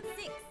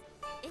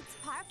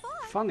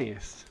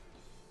 Funniest?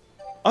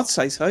 I'd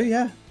say so,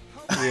 yeah.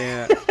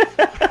 Yeah.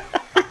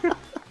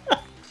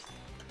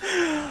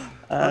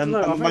 I don't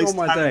know. I think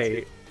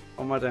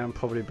on my day, I'm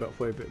probably a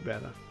bit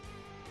better.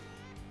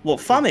 What,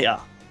 funnier?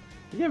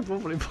 Yeah,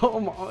 probably.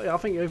 But I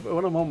think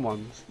when I'm on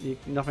ones,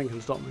 nothing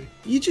can stop me.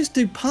 You just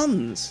do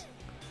puns.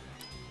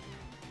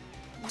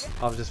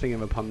 I was just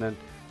thinking of a pun then.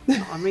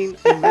 I mean,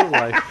 in real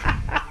life,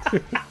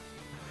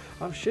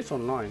 I'm shit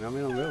online. I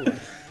mean, in real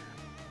life.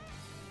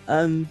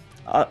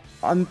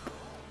 I'm.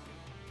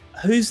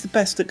 Who's the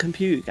best at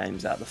computer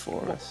games out of the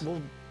four of us?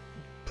 Well,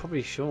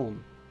 probably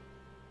Sean.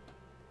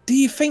 Do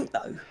you think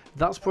though?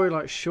 That's probably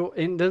like Sean.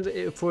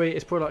 It's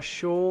probably like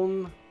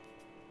Sean.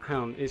 Hang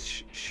on,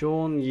 it's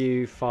Sean,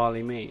 you,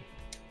 Farley, me.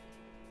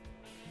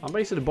 I'm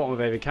basically at the bottom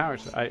of every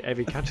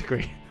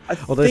category.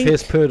 Although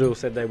Fierce Poodle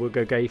said they would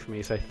go gay for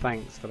me, so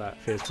thanks for that,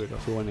 Fierce Poodle.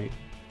 That's all I need.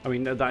 I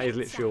mean, that is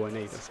literally all I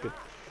need. That's good.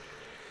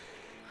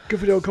 Good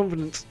for the old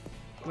confidence.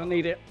 I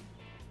need it.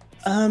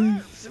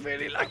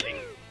 Severely lacking.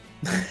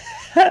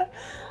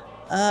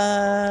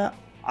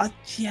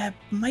 Yeah,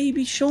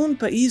 maybe Sean,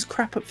 but he's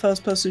crap at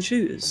first-person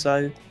shooters.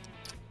 So,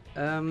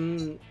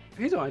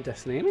 He's alright,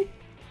 Destiny, isn't he?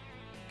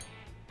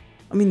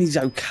 I mean, he's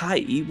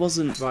okay. He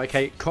wasn't. Right,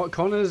 okay.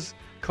 Connor's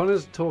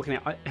talking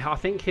it. I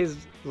think his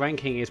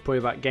ranking is probably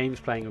about games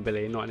playing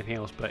ability, not anything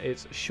else. But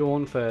it's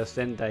Sean first,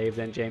 then Dave,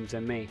 then James,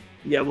 then me.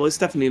 Yeah, well, it's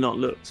definitely not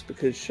looks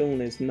because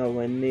Sean is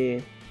nowhere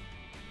near.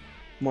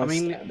 My I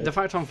mean, standard. the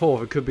fact I'm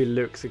fourth, it could be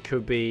looks, it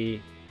could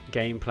be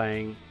game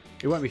playing.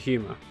 It won't be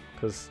humour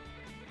because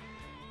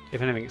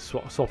if anything,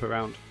 swap it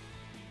round.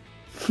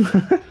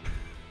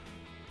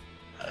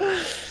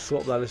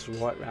 Swap that list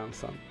right round,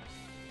 son.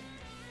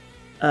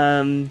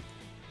 Trying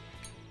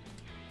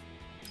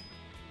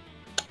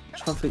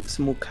to think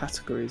some more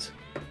categories.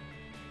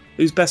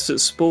 Who's best at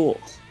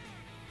sport?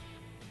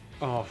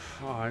 Oh,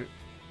 I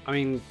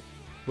mean,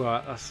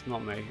 well, that's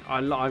not me. I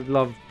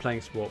love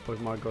playing sport,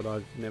 but my god,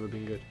 I've never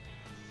been good.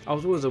 I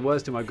was always the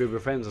worst in my group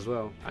of friends as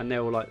well, and they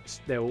were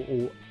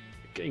all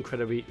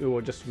incredibly,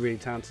 or just really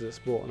talented at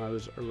sport, and I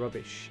was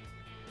rubbish.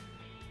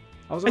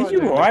 I was Are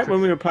you alright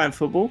when we were playing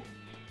football?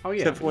 Oh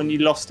yeah. Except for when you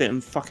lost it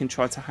and fucking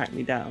tried to hack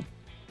me down.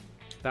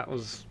 That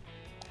was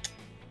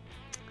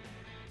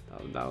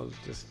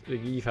just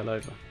you fell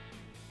over.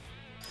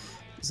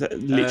 Is that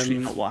literally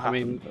not what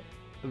happened?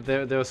 I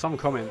mean, there are some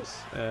comments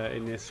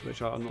in this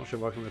which I'm not sure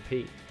if I can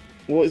repeat.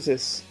 What is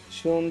this?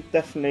 Sean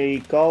definitely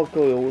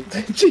gargoyle.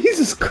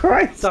 Jesus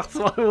Christ! That's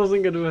why I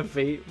wasn't going to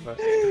repeat. But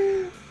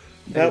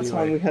That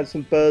time we had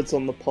some birds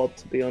on the pod,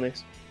 to be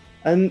honest.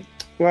 And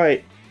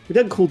right, we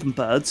don't call them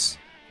birds,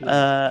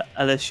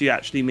 unless you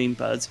actually mean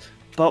birds.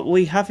 But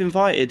we have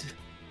invited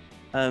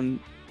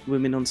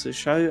women onto the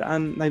show,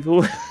 and they've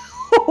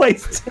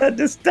always turned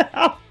us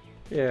down.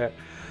 Yeah,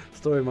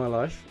 story of my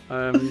life.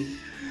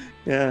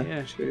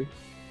 Yeah, true.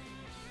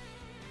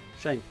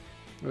 Shame,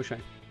 real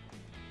shame.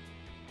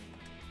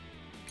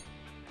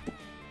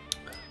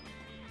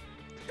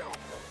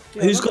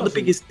 Yeah, Who's got the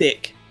biggest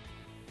dick?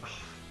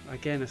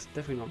 Again, it's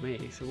definitely not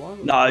me. So why?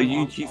 No,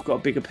 you've got a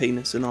bigger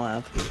penis than I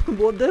have.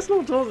 Well, let's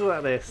not talk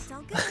about this.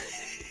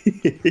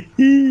 It's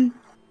all good.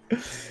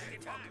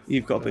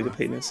 You've got a bigger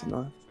penis than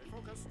I have.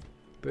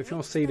 But if you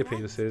want to see the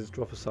penises,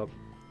 drop a sub.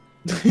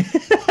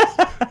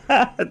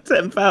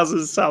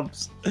 10,000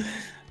 subs,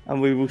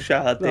 and we will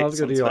shout our dicks. No, I was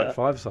going to do on like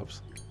Twitter. 5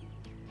 subs.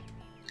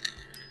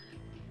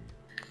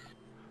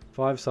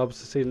 5 subs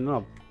to see the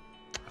knob.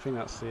 I think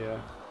that's the.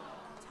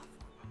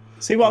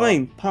 See what I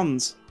mean?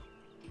 Puns.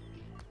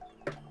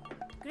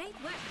 Great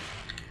work.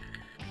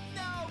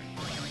 No.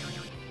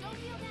 Don't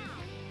feel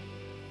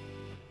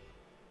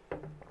down.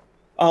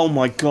 Oh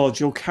my god,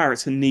 your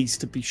character needs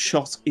to be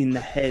shot in the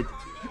head.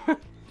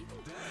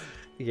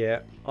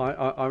 Yeah,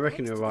 I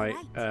reckon you're right.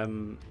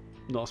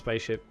 Not a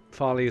spaceship.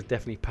 Farley is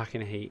definitely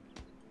packing heat.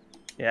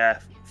 Yeah,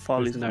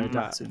 Farley's There's no a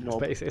doubt. massive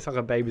knob. It's like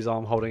a baby's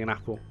arm holding an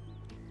apple.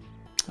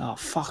 Oh,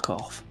 fuck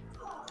off.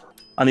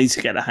 I need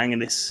to get the hang of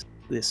this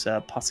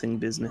putting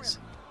business.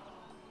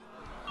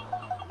 A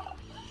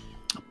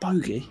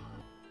bogey?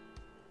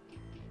 I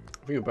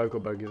think we're both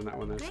got bogeys on that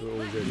one there, so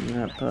we're all good.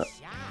 Yeah, but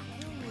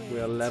We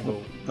are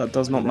level. that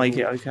does not make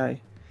it okay.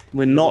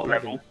 We're not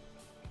level.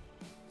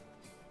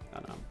 I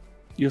know.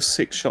 You're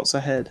 6 shots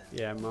ahead.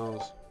 Yeah,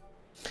 Miles.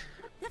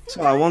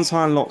 So once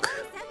I unlock,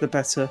 the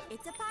better.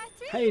 It's a par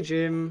 3. Hey,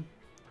 Jim.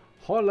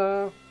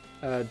 Holla.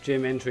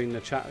 Jim entering the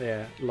chat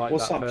there, like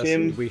What's that up,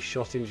 person Jim? we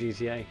shot in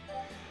GTA.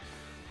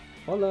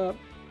 Holla.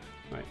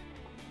 Right.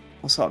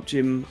 What's up,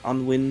 Jim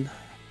Unwin?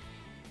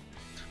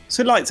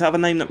 So I'd like to have a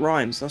name that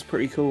rhymes. That's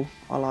pretty cool.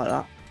 I like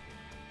that.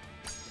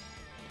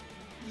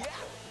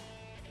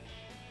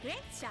 Great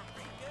shot.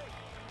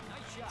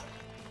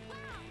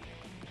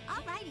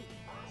 Alrighty.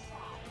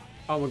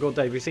 Oh my god,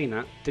 Dave, you seen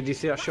that? Did you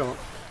see that shot?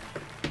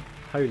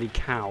 Holy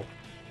cow.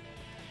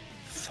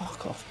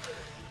 Fuck off.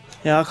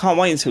 Yeah, I can't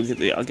wait until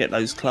I get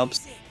those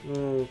clubs.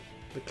 Oh,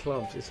 the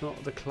clubs. It's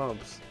not the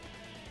clubs.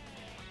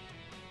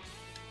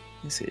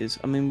 Yes, it is.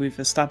 I mean, we've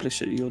established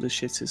that you're the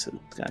shittest at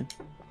the game.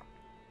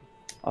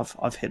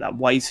 I've hit that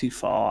way too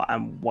far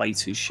and way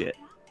too shit.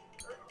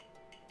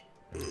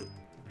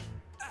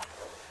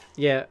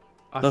 Yeah,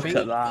 I Look think.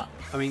 at that.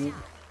 I mean,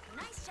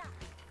 Nice shot.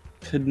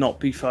 Could not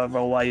be further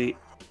away.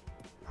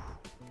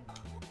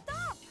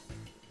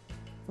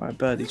 Right,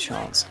 birdie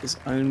chance is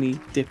only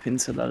dipping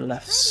to the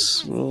left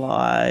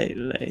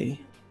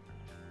slightly.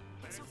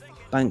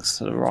 Banks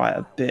to the right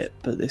a bit,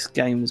 but this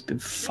game has been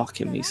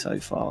fucking me so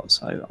far,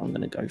 so I'm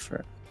going to go for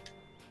it.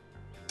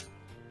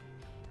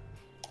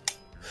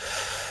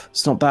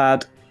 It's not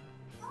bad.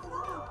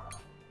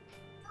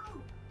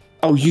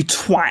 Oh, you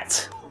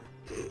twat!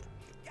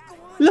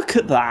 Look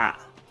at that!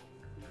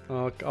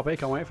 oh, I bet you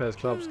can't wait for those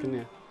clubs, can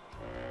you?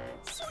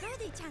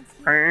 Birdie chance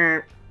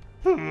here.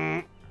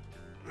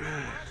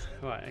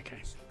 Right,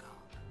 okay.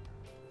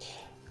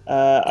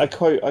 I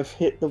quote, I've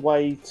hit the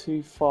way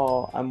too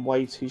far and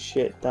way too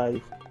shit,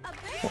 Dave.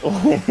 A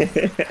birdie.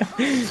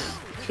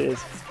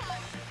 Cheers.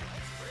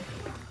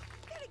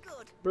 Very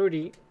good.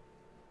 Brody.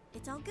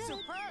 It's all good.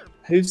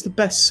 Who's the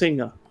best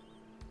singer?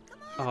 Come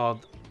Oh,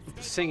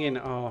 singing.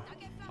 Oh,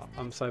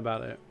 I'm so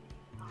bad at it.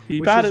 Are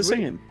you Which bad is at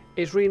singing?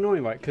 It's really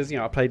annoying, right? Because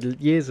I played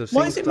years of.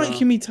 Why is it SingStar.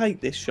 making me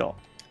take this shot?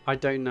 I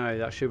don't know.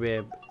 That should be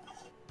a.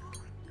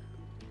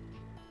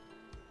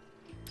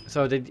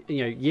 So I did,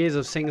 years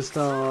of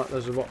SingStar.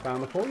 There's a rock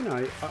band before.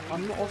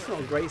 I'm also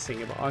not a great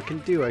singer, but I can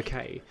do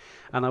okay.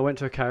 And I went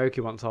to a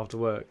karaoke once after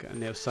work,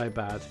 and it was so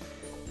bad.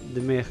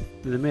 The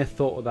mere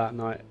thought of that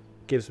night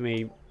gives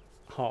me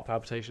heart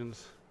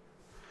palpitations.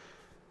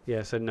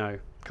 Yeah, so no,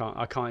 can't.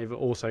 I can't even.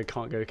 Also,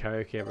 can't go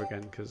karaoke ever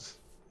again because.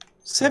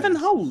 7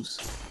 holes.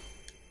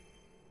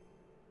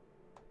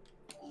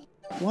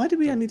 Why did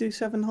we only do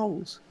 7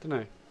 holes? Don't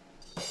know.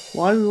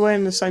 Why are we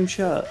wearing the same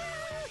shirt?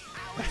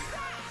 I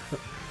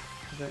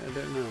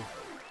don't know.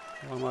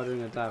 Why am I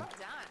doing a dab?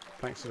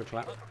 Thanks for the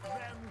clap.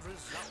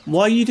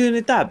 Why are you doing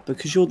a dab?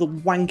 Because you're the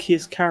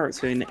wankiest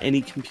character in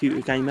any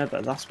computer game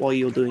ever. That's why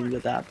you're doing the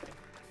dab.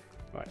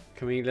 Right,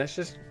 let's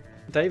just...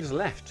 Dave's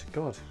left.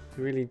 God,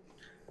 really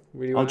I'll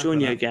went join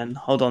after you that. again.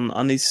 Hold on,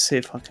 I need to see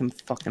if I can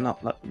fucking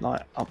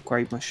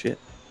upgrade my shit.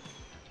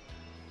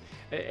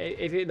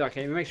 If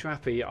it makes you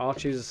happy, I'll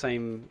choose the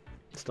same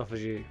stuff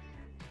as you.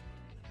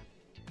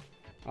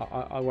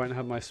 I won't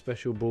have my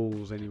special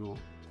balls anymore.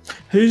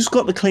 Who's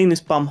got the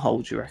cleanest bum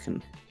hole, do you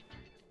reckon?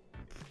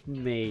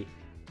 Me.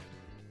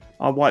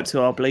 I wipe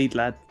till I bleed,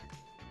 lad.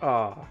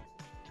 Ah.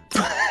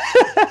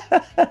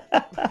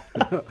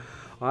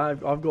 I've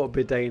got a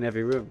bidet in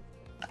every room.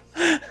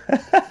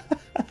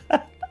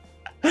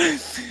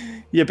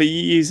 Yeah, but you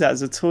use that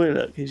as a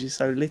toilet because you're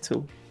so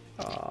little.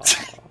 Ah.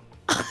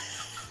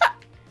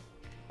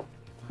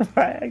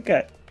 Right,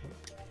 okay.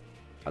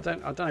 I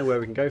don't know where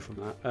we can go from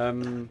that. I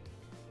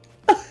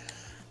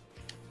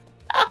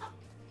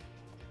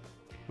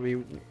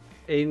mean,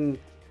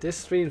 this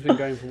stream's been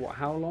going for what?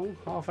 How long?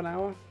 Half an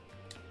hour.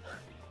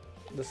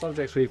 The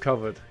subjects we've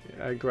covered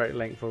at great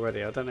length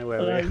already. I don't know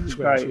where else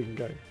we can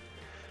go.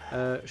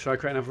 Should I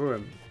create another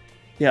room?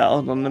 Yeah,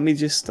 hold on. Let me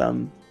just sort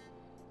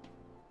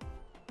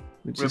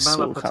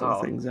Ramala a couple of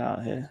Patel. things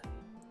out here.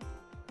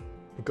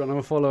 We've got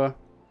another follower.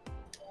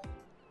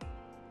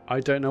 I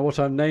don't know what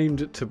I've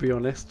named it, to be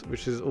honest,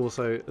 which is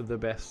also the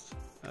best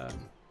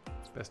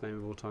name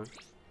of all time.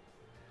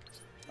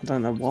 I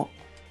don't know what.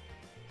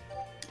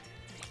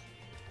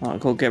 Right, I've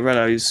got to get rid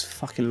of those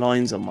fucking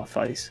lines on my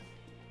face.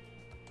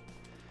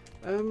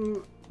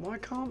 Why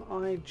can't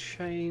I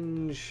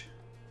change?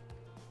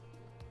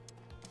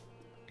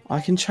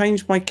 I can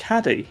change my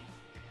caddy.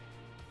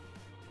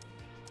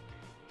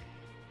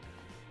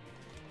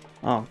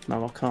 Oh,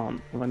 no, I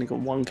can't. I've only got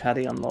one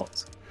caddy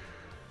unlocked.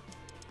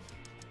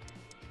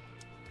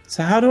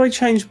 So how do I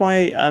change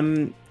my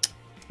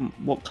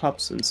what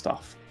clubs and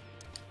stuff?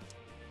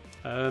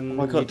 Have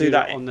I got You to do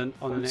that on the next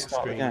start of the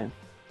screen. game?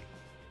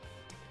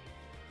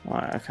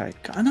 Right, okay.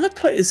 And I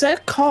play. Is there a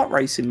kart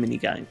racing mini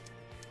game?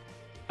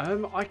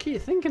 I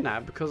keep thinking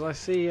that because I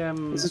see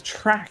There's a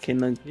track in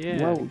the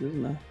Yeah. world,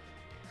 isn't there?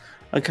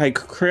 Okay,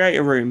 create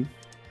a room.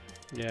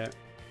 yeah.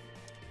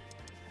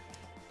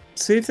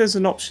 See if there's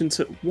an option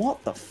to.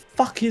 What the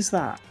fuck is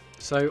that?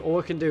 So all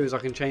I can do is I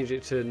can change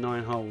it to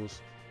 9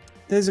 holes.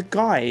 There's a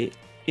guy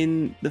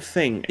in the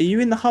thing. Are you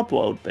in the hub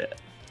world bit?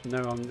 No,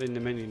 I'm in the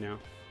menu now.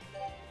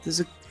 There's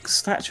a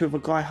statue of a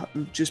guy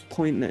just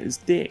pointing at his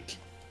dick.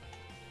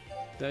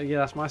 Yeah,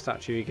 that's my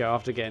statue you get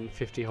after getting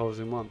 50 holes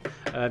in one.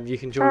 You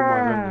can join my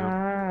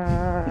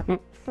room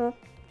now.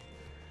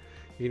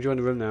 You can join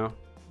the room now.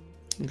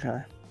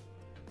 Okay.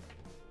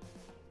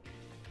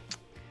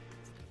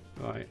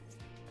 Right.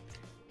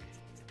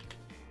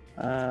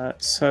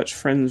 Search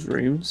friends'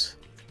 rooms.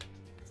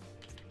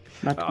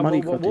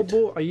 Money what cottage.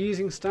 ball? Are you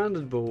using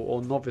standard ball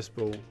or novice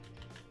ball?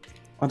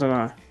 I don't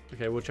know.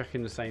 Okay, we'll check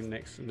in the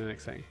next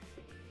thing.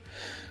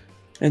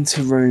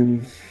 Enter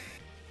room.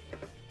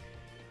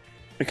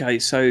 Okay,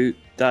 so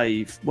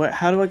Dave,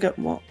 how do I get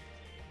what?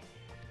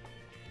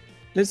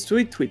 Let's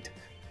tweet.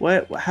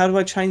 How do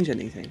I change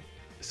anything?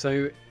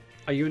 So,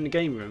 are you in the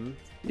game room?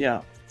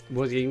 Yeah.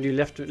 Well, you can do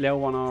left L1,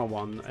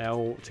 R1,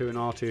 L2 and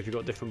R2 if you've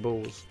got different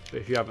balls. But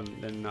if you haven't,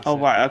 then that's Oh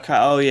it. right. Okay.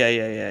 Oh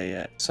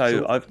yeah. So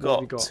So I've what have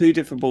you got got? 2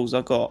 different balls.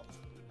 I've got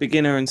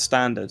beginner and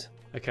standard.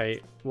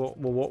 Okay,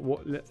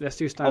 let's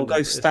do standard. I'll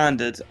go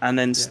standard and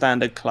then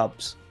standard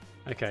clubs.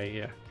 Okay,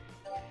 yeah.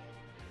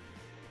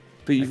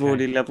 But you've Okay.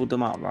 already leveled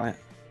them up, right?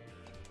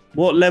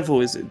 What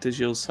level is it? Does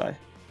yours say?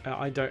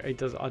 I don't know, it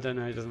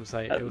doesn't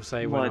say. It will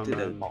say Well, when I did it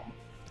at the I'm... bottom.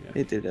 yeah.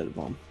 It did at the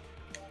bottom.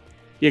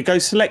 Yeah, go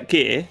select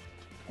gear,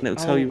 and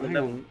it'll tell you what hang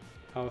level. on.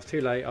 I was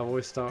too late. I've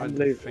always started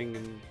the Unbelievable. thing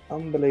and...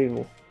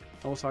 Unbelievable.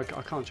 Also, I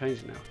can't change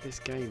it now. This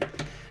game.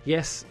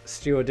 Yes,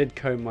 Stuart did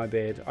comb my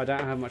beard. I don't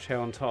have much hair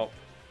on top.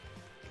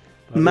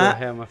 But I've got Matt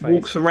hair on my face.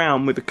 walks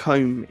around with a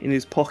comb in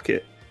his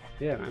pocket.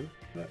 Yeah, man.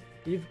 Look,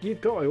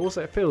 you've got it.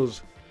 Also, it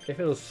feels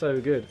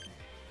so good.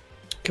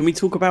 Can we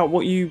talk about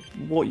what you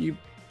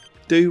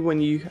do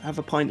when you have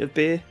a pint of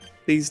beer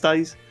these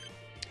days?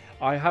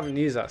 I haven't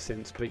used that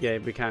since, but yeah,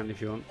 we can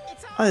if you want.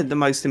 I had the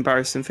most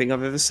embarrassing thing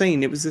I've ever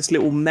seen. It was this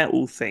little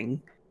metal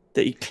thing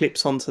that he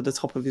clips onto the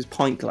top of his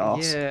pint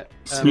glass Yeah.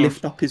 to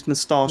lift up his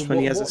moustache when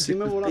he has a do you sip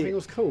remember of what that thing beer.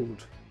 was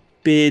called?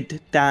 Beard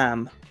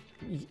dam.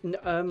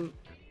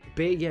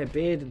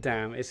 Beard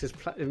dam. It's this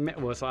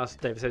well, so as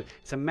David said,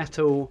 it's a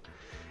metal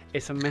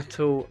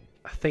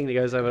thing that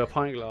goes over the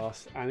pint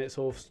glass, and it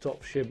sort of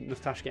stops your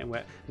moustache getting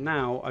wet.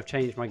 Now I've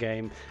changed my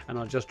game, and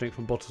I just drink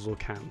from bottles or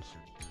cans.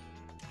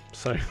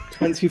 So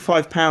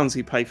 £25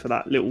 he paid for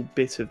that little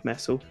bit of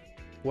metal.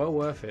 well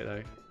worth it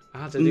though.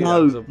 I had to do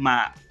No, that.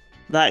 Matt,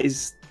 that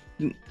is.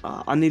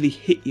 I nearly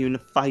hit you in the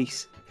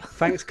face.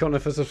 Thanks, Connor,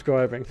 for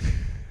subscribing.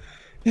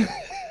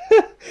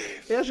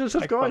 Yeah, should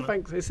subscribe.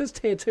 Thanks. It says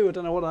tier 2. I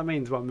don't know what that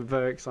means, but I'm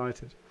very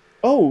excited.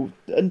 Oh,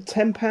 and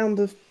 £10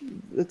 of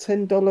a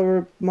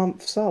 $10 a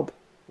month sub.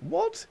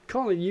 What?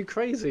 Connor, you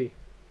crazy?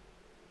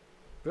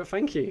 But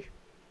thank you.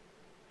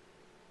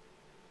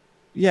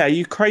 Yeah, are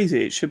you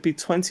crazy? It should be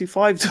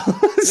 $25.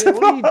 Yeah,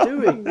 what are you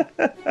doing?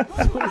 I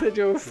thought that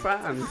you're a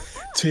fan.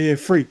 Tier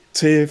 3,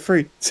 tier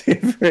 3, tier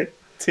 3,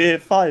 tier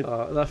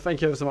 5.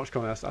 Thank you ever so much,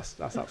 Connor. That's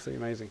absolutely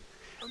amazing.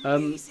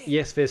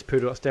 Yes, Fierce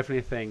Poodle, that's definitely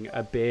a thing.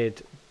 A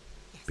beard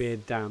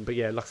down. But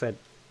yeah, like I said,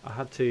 I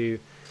had to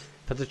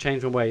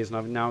change my ways, and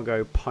I've now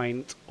go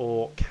pint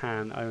or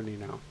can only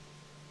now.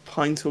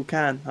 Pint or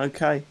can,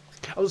 okay.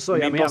 Oh,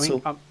 sorry,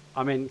 Bottle.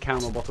 I mean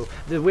can or bottle.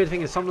 The weird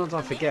thing is sometimes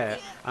I forget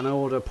and I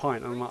order a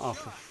pint and I'm like,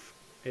 oh,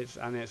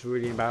 it's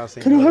really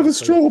embarrassing. Can I have a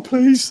straw,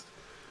 please?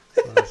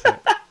 Oh, that's it.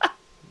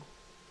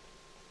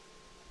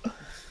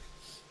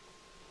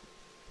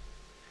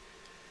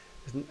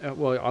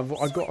 Well,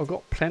 I've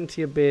got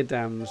plenty of beer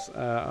dams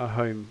at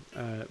home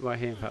right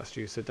here in Fat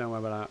Stew, so don't worry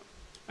about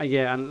that.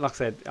 Yeah, and like I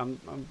said,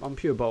 I'm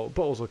pure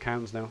bottles or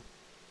cans now.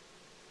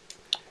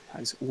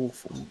 That is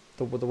awful.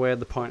 The way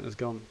the pint has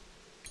gone.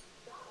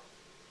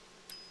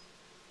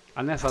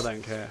 Unless I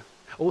don't care.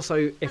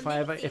 Also, if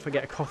I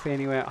get a coffee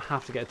anywhere, I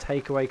have to get a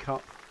takeaway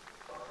cup.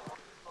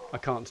 I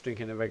can't drink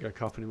in a regular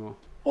cup anymore.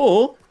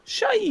 Or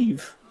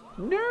shave.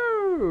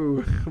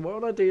 No! Why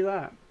would I do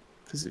that?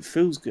 Because it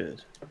feels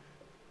good.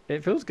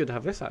 It feels good to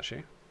have this,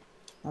 actually.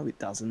 No, it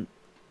doesn't.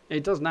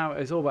 It does now.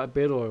 It's all about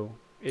beard oil.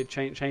 It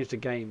changed the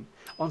game.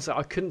 Honestly,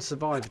 I couldn't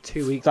survive for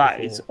 2 weeks That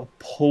before. is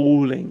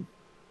appalling.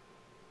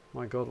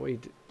 My God, what you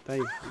do,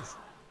 Dave?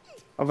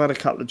 I've had a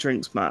couple of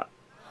drinks, Matt.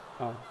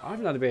 Oh, I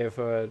haven't had a beer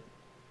for...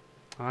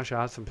 Actually,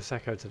 I had some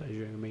Prosecco today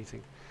during a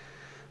meeting.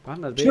 But I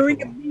haven't had a beer During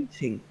for a a while.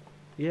 meeting?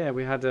 Yeah,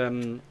 we had...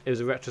 it was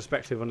a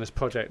retrospective on this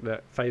project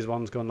that Phase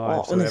 1's gone live.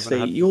 Oh, so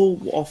honestly, your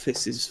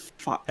office is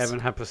fucked. Evan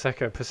had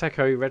Prosecco.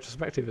 Prosecco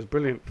retrospective is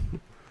brilliant.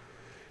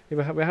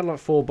 Yeah, we had like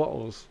 4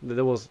 bottles.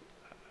 There was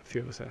a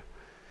few of us there.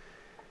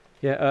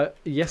 Yeah,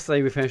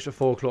 yesterday we finished at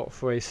 4 o'clock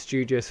for a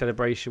studio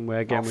celebration where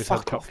again we've had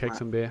fuck off, cupcakes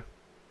man. and beer.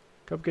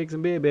 Cupcakes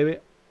and beer, baby.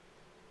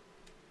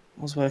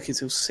 I was working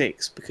till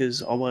 6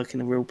 because I work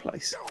in a real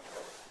place.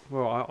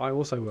 Well, I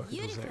also work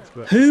until 6,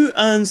 but Who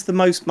earns the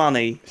most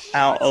money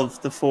out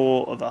of the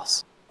 4 of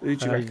us? Who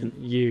do you reckon?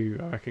 you,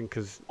 I reckon,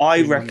 because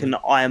I reckon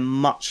I am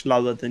much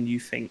lower than you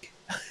think.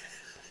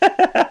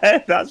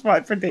 That's my I'm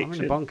in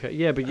prediction. a bunker.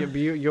 Yeah, but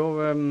you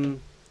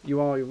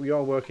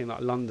are working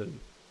like London,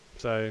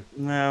 so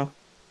No,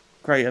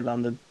 Greater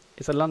London.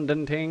 it's a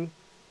London thing.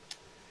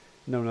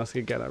 No one else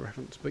could get that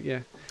reference, but yeah.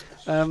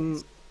 I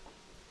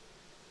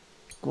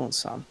Go on,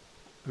 son.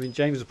 mean,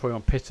 James is probably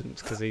on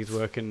pittance because he's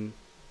working,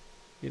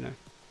 you know.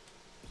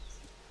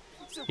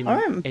 In I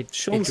am.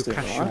 Sean's doing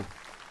education. alright.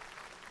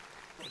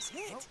 Nice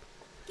hit.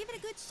 Give it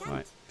a good shot.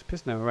 Right, it's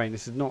pissing down with rain.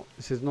 This is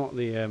not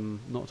the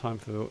not time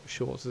for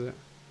shorts, is it?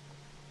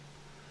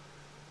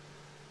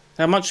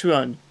 How much you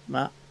earn,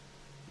 Matt?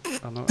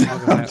 I'm not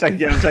gonna I'm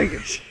taking.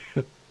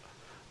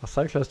 I'm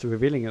so close to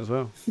revealing it as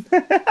well.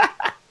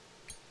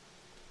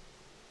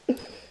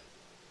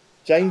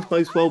 James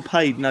most well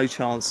paid, no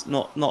chance.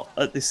 Not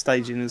at this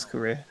stage in his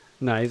career.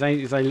 No, he's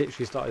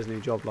literally started his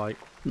new job like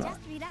No. Just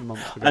read up.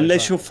 months ago.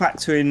 Unless so- you're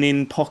factoring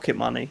in pocket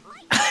money,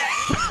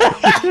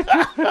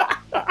 That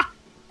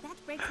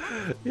breaks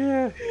my...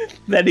 Yeah.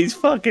 then he's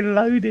fucking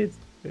loaded.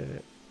 Yeah.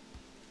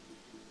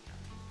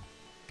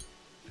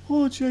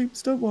 Oh,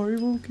 James, don't worry,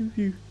 we'll give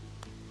you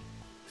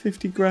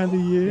 50 grand a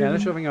year. Yeah,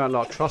 unless you're thinking about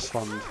like trust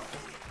fund.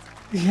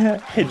 Yeah,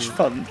 hedge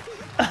fund.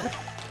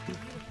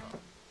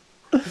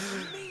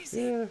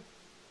 Yeah.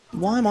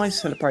 Why am I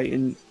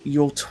celebrating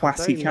your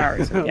twatty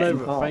character? No, getting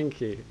but hard?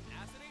 thank you.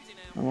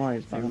 No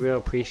worries, I man. really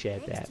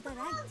appreciate that. To the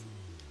right.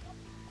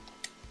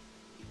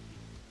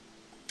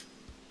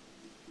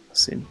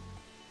 That's him.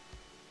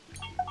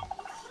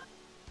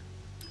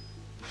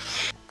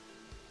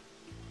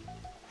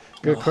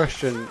 Good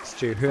question,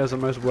 Stu. Who has the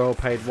most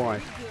well-paid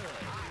wife?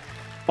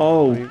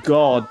 Oh, I mean-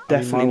 God, I mean, my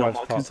definitely not. wife's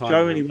Because part-time,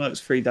 Joe but- only works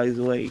 3 days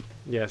a week.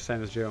 Yeah,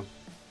 same as Jill.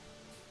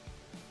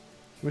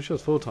 Which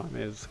was full-time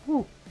is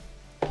whew,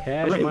 I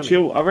cash reckon,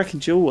 money. I reckon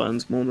Jill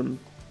earns more than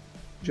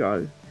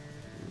Joe.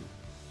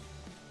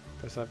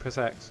 Press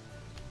X.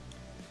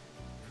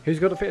 Who's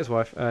got the fittest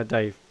wife?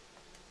 Dave.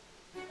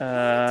 It's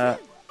a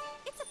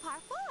par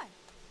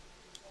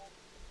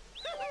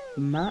 4.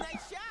 Matt?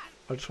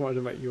 I just wanted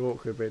to make you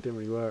awkward, but it didn't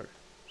really work.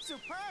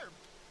 Superb.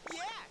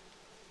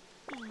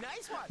 Yeah.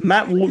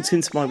 Matt walked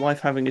into my wife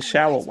having a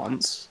shower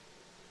once.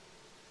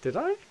 Did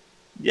I?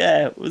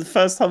 Yeah, it was the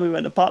first time we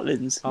went to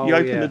Butlins. Oh, you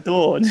opened yeah. the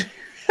door and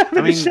having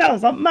I mean- a shower. I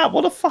was like, Matt,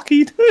 what the fuck are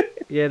you doing?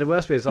 Yeah, the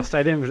worst bit is I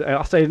stayed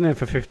in there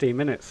for 15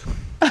 minutes.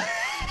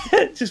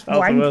 Just That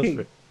was the worst wanking.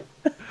 bit.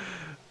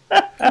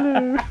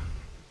 Hello.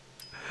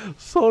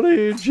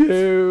 Sorry,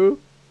 Joe.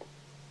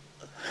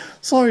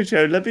 Sorry,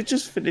 Joe, let me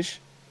just finish.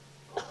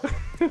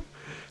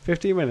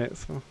 15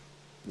 minutes.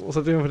 What's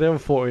I doing for the other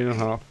 14 and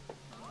a half?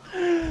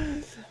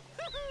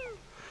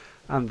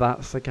 And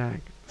that's the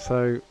gag.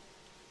 So,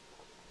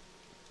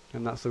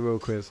 and that's the real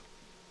quiz.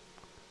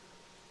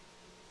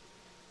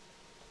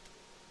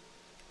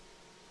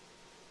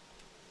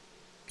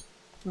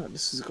 Well,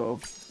 this is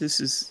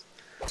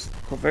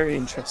got very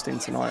interesting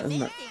tonight,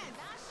 isn't it?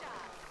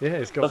 Yeah,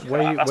 it's got Look at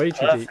that, that's way too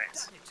deep.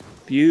 perfect.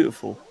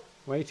 Beautiful.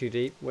 Way too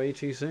deep, way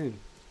too soon.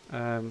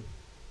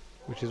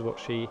 Which is what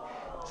she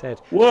said.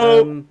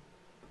 Whoa.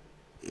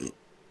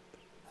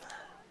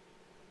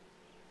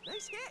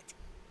 Nice hit.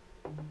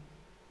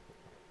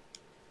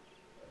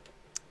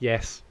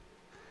 Yes.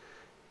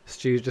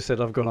 Stu just said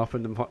I've gone up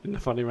in the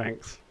funny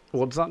ranks.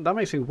 Well, does that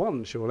makes me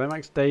 1, sure. That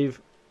makes Dave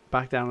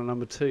back down at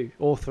number 2.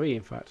 Or 3,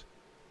 in fact.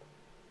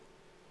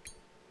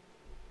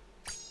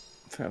 I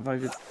think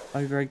I've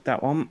over-egged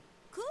that one.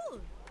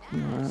 Cool.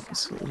 Alright,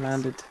 it's sort of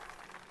landed.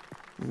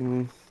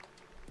 Mm.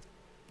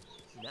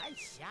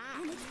 Nice shot.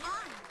 And it's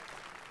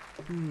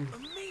on.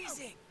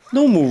 Amazing.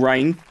 Normal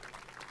rain.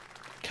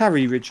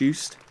 Carry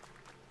reduced.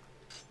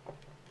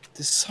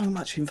 There's so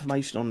much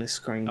information on this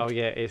screen. Oh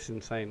yeah, it's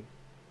insane.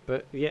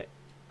 But yeah,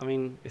 I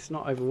mean, it's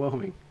not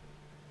overwhelming.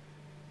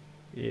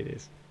 Yeah, it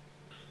is.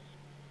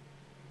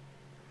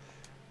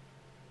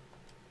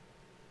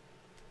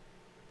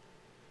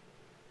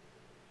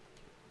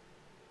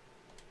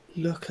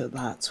 Look at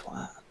that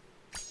twat.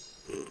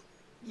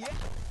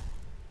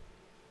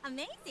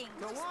 Amazing.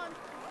 Go on.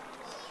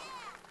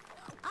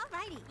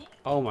 Alrighty.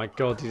 Oh my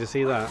god, did you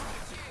see that?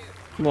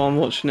 Well, I'm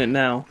watching it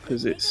now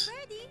because it's.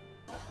 Birdie.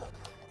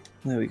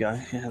 There we go.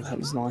 Yeah, that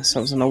was nice.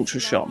 That was an ultra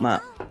shot,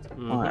 Matt.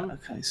 Right.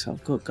 Okay, so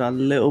I've got to go a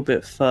little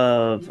bit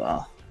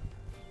further.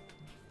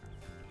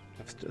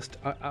 That's just.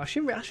 I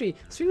shouldn't actually.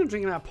 Speaking of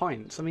drinking out of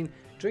pints, I mean,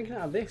 drinking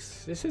out of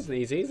this isn't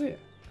easy, is it?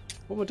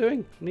 What am I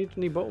doing? I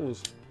need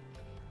bottles.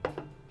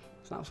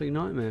 It's an absolute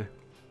nightmare.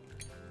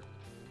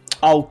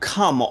 Oh,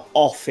 come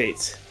off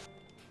it.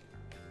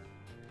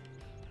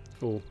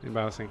 Oh,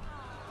 embarrassing.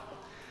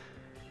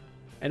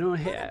 Anyone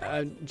hit?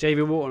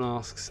 JB Wharton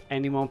asks,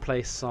 anyone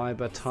play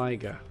Cyber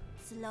Tiger?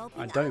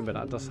 Sloping I don't, up. but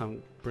that does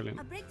sound brilliant.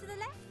 A break to the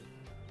left.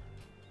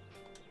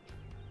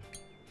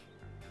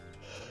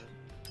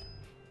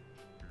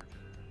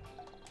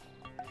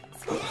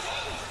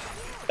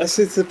 That's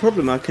the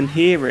problem. I can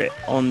hear it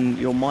on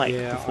your mic.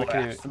 Yeah, before I can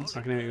it hear it. happens.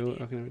 I can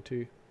hear it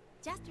too.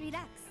 Just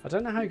relax. I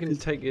don't know how you can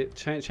take it,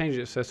 change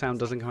it so sound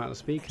doesn't come out of the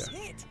speaker.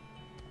 Hit.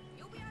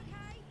 You'll be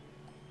okay.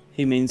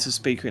 He means the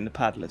speaker in the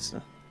pad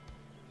listener.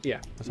 Yeah,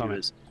 that's what I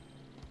meant.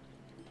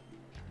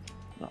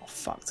 Oh,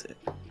 fucked it.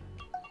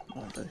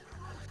 Oh, do.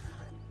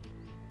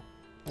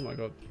 Oh my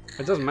god.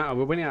 It doesn't matter.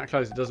 We're winning out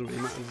close. It doesn't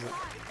really matter, does it?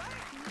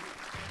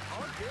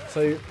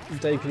 So,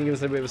 Dave, can you give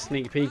us a bit of a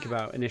sneak peek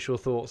about initial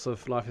thoughts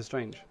of Life is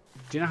Strange?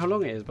 Do you know how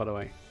long it is, by the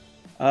way?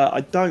 I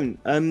don't.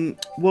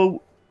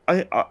 Well,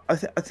 I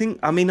think.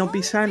 I mean, I'll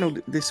be saying all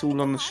this all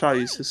on the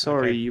show, so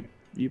sorry Okay.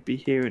 you'd be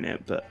hearing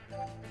it, but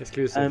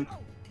Exclusive.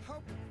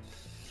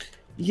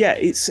 yeah,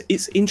 it's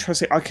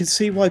interesting. I can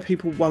see why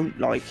people won't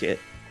like it.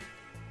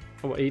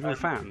 Oh, even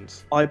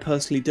fans? I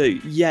personally do.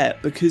 Yeah,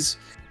 because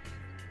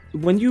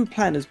when you were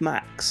playing as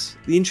Max,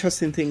 the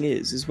interesting thing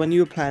is when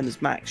you were playing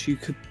as Max, you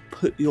could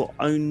put your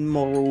own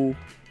moral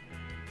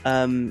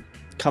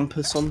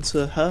compass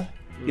onto her.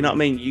 You know what I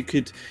mean? You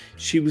could.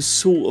 She was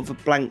sort of a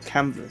blank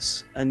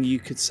canvas, and you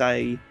could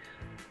say,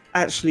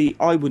 "Actually,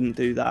 I wouldn't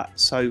do that."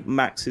 So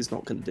Max is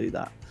not going to do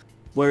that.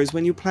 Whereas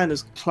when you're playing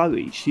as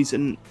Chloe, she's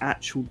an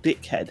actual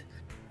dickhead.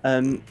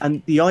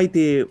 And the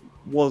idea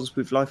was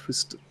with Life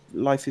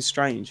is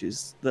Strange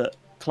is that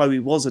Chloe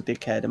was a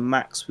dickhead, and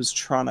Max was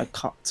trying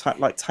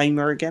to tame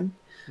her again.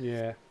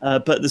 Yeah.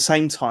 But at the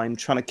same time,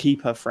 trying to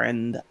keep her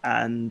friend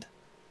and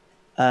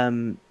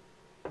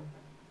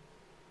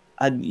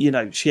you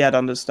know, she had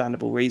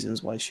understandable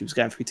reasons why she was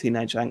going through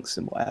teenage angst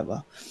and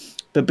whatever.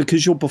 But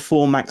because you're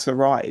before Max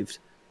arrived,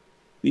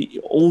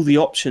 all the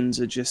options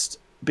are just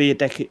be a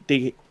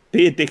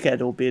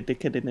dickhead or be a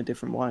dickhead in a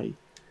different way.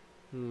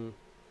 Hmm.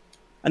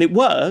 And it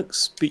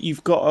works, but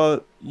you've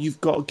got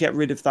to get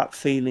rid of that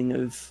feeling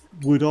of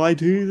would I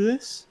do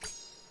this?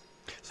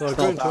 So I'm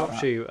going to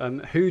interrupt you.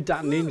 Who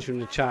Dat Ninja in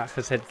the chat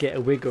has said get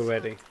a wig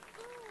already?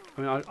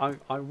 I mean,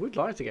 I would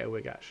like to get a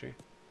wig actually.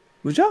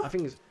 Would you? I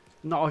think it's,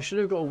 no, I should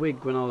have got a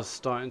wig when I was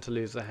starting to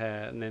lose the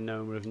hair, and then no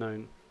one would have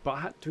known.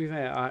 But to be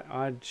fair,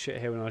 I had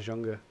shit hair when I was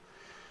younger,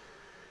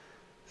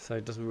 so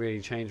it doesn't really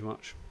change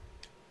much.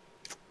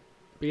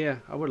 But yeah,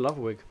 I would love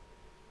a wig.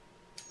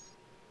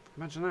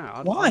 Imagine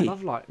that. Why? I'd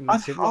love like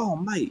massive. Oh,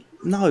 mate,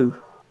 no.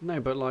 No,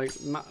 but like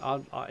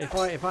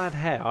if I had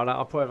hair, I'd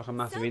probably have like a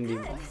massive indie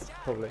one,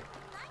 probably.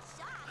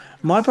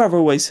 My brother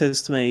always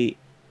says to me,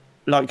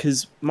 like,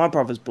 because my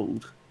brother's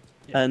bald,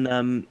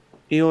 and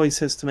he always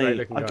says to me,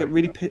 Great-looking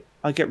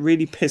I get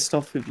really pissed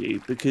off with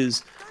you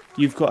because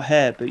you've got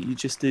hair, but you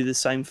just do the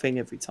same thing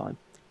every time.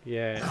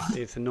 Yeah,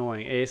 it's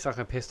annoying. It's like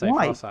a piss day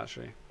Why? for us,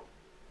 actually.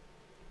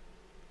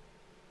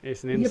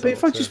 It's an Yeah, insult. but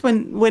if I just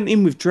went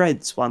in with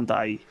dreads one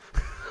day,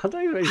 I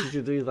don't even think you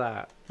should do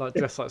that. Like,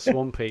 dress like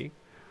Swampy.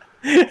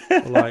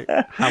 Or like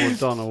Howard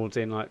Donald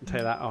in, like,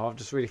 take that. Oh, I've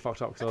just really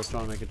fucked up because I was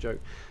trying to make a joke.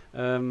 I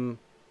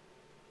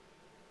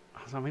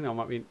think that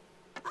might be.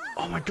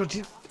 Oh my god,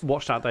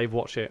 watch that, Dave.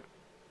 Watch it.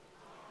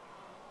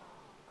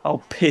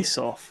 I'll piss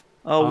off.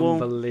 Oh,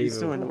 well, he's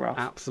still in the Unbelievable. rough.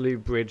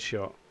 Absolute bridge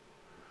shot.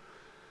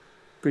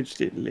 Bridge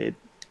didn't lid.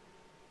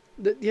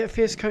 Yeah,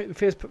 Fierce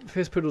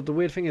Poodle, the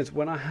weird thing is,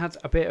 when I had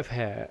a bit of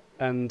hair,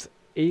 and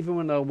even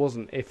when I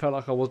wasn't, it felt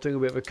like I was doing a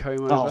bit of a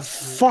comb over. Oh,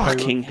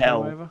 fucking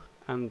hell. Comb over,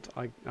 and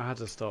I had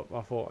to stop.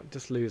 I thought,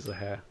 just lose the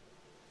hair.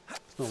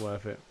 It's not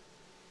worth it.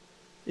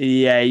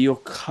 Yeah, your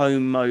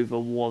comb over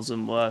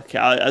wasn't working.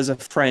 As a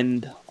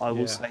friend, I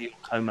will say your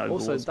comb over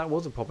Also, was. that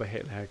was a proper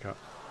hit haircut.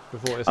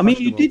 Before it's I mean,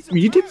 you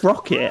did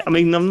rock it. I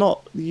mean, I'm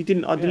not. You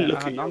didn't. I didn't look I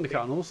at had an you,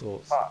 undercut and all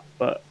sorts.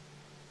 but.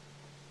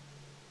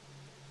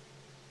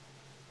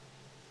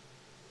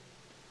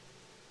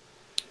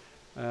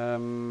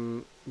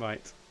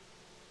 Right.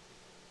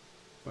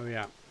 Where are we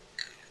at?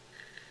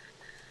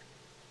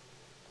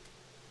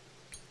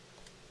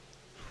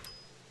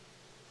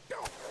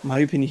 I'm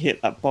hoping you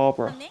hit that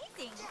Barbara. Amazing.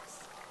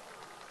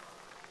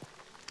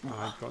 Oh,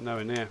 I've got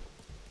nowhere near.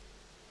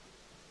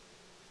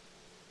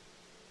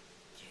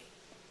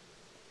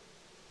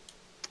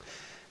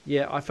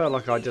 Yeah, I felt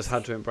like I just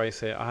had to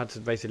embrace it. I had to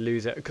basically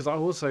lose it because I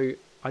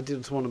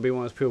didn't want to be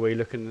one of those people where you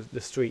look in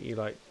the street and you're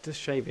like, just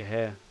shave your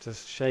hair,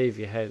 just shave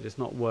your head. It's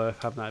not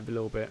worth having that a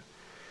little bit.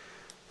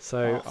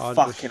 So Oh,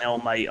 fucking hell,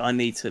 mate! I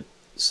need to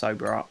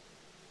sober up.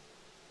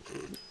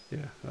 Yeah,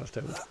 that's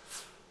terrible.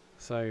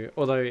 So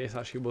although it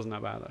actually wasn't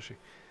that bad actually.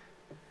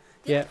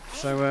 Yeah.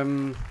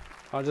 So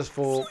I just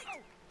thought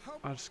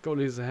I just got to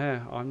lose the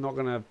hair. I'm not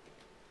gonna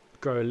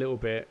grow a little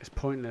bit. It's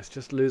pointless.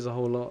 Just lose a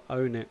whole lot.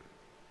 Own it.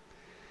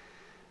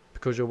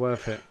 Because you're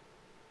worth it.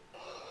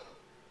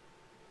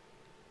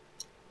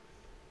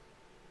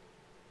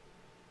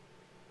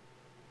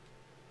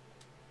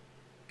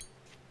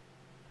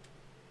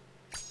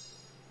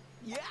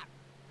 Yeah.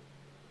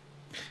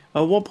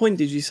 At what point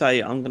did you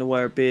say I'm going to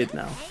wear a beard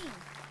now?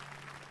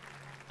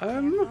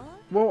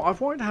 Well,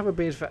 I've wanted to have a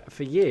beard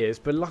for years,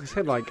 but like I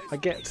said, like I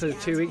get to the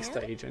 2 week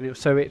stage and it was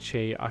so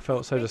itchy, I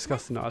felt so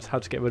disgusting that I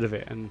had to get rid of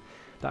it, and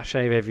that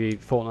shave every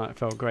fortnight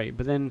felt great.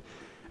 But then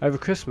over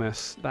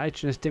Christmas, that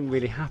itchiness didn't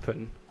really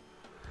happen,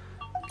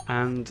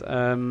 and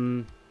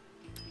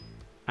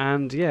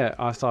yeah,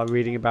 I started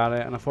reading about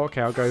it, and I thought,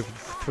 okay, I'll go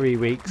for 3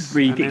 weeks.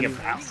 Reading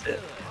about it.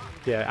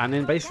 Yeah, and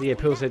then basically, yeah,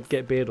 Pill said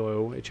get beard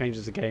oil. It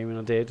changes the game, and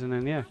I did, and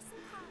then yeah,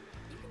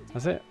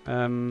 that's it.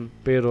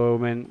 Beard oil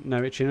meant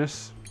no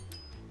itchiness.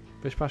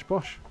 Bish bash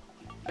bosh.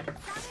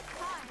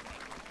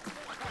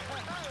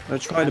 I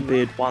tried a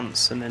beard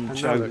once, and then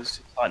Joe was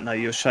like, "No,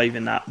 you're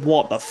shaving that.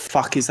 What the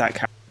fuck is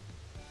that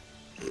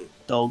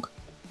dog?"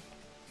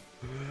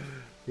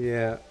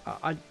 Yeah,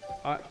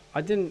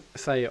 I didn't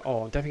say,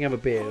 oh, definitely have a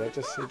beard. It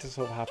just sort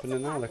of happened,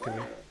 and now look at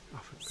me.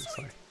 Oh,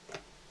 sorry.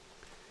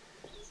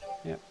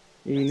 Yep.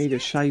 You need a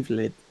shave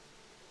lid.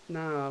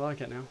 No, I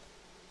like it now.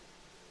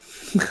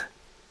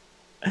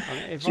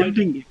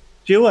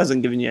 Jill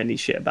hasn't given you any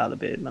shit about the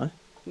beard, no?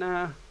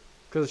 Nah,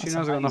 because she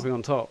knows I got nothing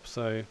on top,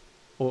 so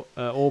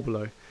or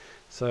below,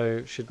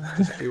 so should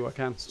just do what I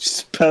can.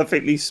 Just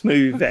perfectly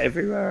smooth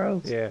everywhere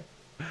else. Yeah,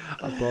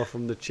 apart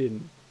from the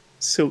chin.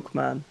 Silk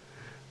man.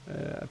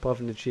 Apart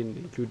from the chin,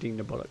 including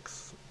the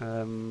buttocks.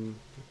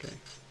 Okay.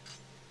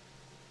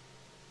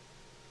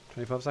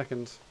 25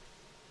 seconds.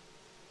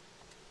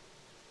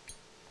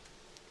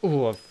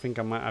 Oh, I think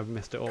I might have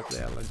messed it up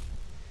there, Alan.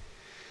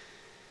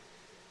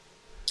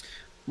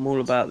 I'm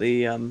all about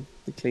the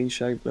clean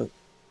shave look.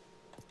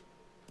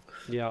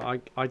 Yeah,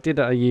 I did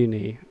it at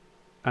uni,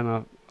 and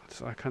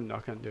I can't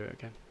do it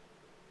again.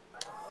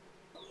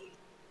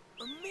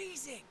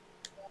 Amazing.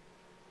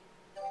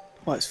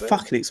 Well, it's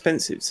fucking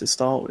expensive to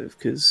start with,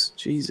 because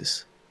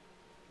Jesus.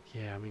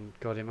 Yeah, I mean,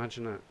 God,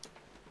 imagine that.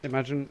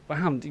 Imagine,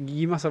 wow,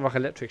 you must have like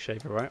electric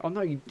shaver, right? Oh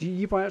no,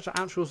 you buy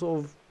actual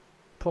sort of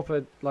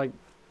proper like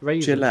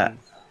razors. Gillette.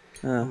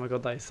 Oh my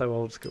God, that is so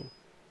old school.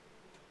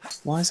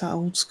 Why is that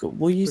old school?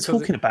 What are you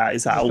talking about?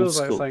 Is that old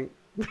school? Like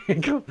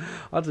God,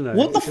 I don't know.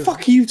 What the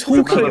fuck are you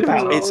talking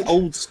about? It's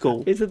old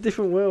school. It's a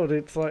different world.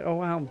 It's like, oh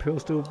wow,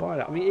 people still buy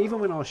that. I mean, even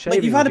when I was shaving,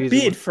 Mate, you've had a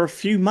beard for a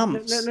few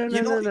months. No.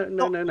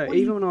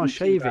 Even when I was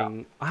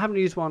shaving, I haven't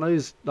used one of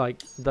those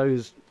like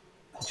those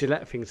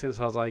Gillette things since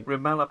I was like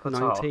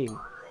 19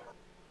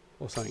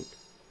 or something.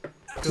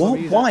 What?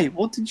 Why?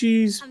 What did you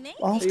use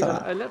after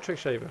that? Electric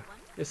shaver.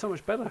 It's so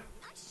much better.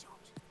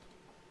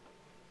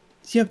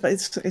 Yeah, but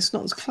it's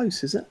not as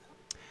close, is it?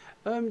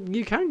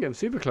 You can get them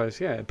super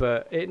close, yeah,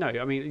 but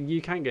I mean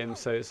you can get them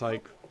so it's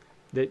like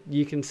that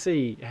you can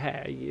see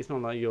hair. It's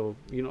not like you're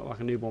not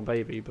like a newborn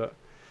baby, but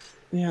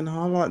Yeah,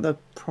 no, I like the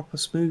proper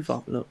smooth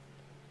up look.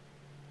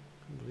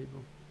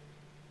 Unbelievable.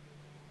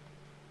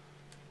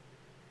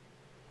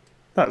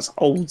 That's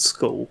old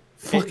school.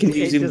 Fucking it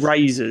using just-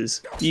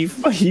 razors. You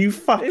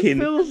fucking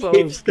feels old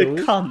hipster school.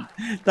 cunt.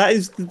 That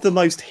is the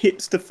most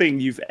hipster thing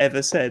you've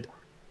ever said.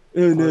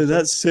 Oh no,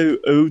 that's so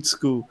old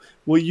school.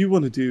 What you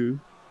want to do?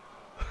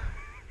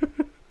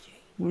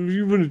 What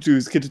you want to do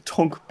is get a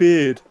tonk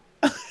beard,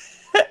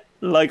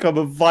 like I'm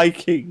a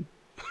Viking.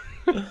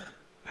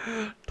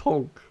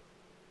 Tonk.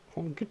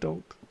 Honky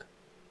tonk.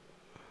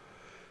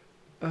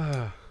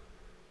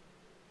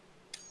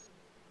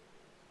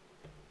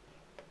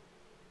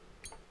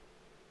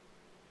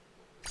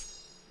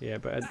 Yeah,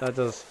 but that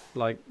does,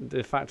 like,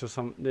 the fact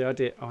of the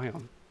idea, oh hang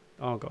on,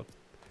 oh god.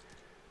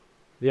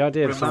 The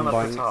idea of someone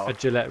buying a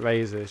Gillette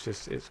razor is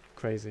just, it's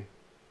crazy.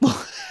 No,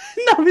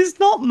 it's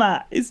not,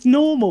 Matt. It's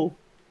normal.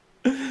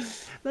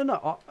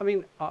 No, I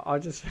mean, I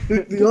just...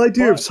 The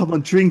idea of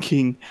someone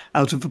drinking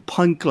out of a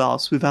pint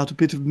glass without a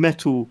bit of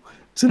metal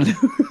to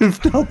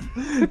lift up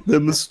their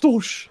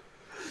moustache.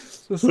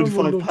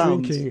 Someone not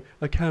 £25. drinking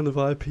a can of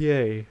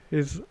IPA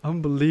is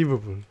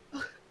unbelievable.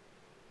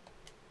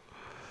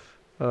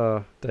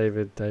 Oh,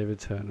 David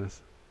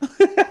Turners.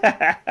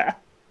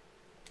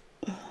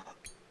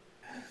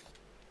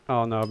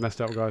 Oh no, I've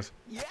messed up, guys.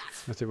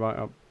 Messed it right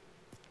up.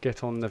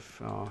 Get on the...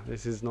 Oh,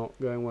 this is not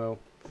going well.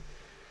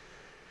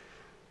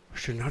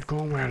 Should not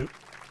go well.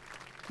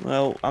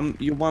 Well,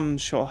 you're one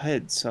shot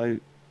ahead, so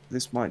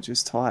this might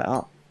just tie it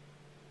up.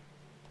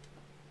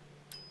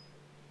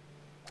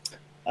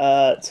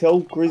 Till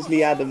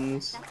Grizzly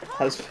Adams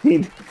has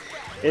been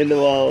in the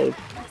world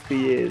for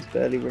years,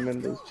 barely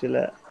remembers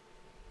Gillette.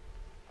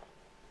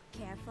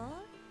 Careful.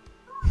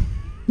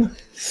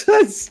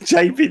 That's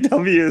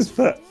JPW's,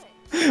 but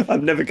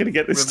I'm never going to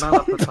get this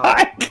time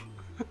back.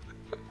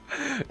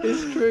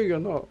 It's true or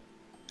not?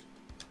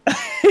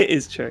 It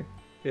is true.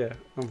 Yeah,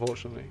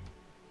 unfortunately.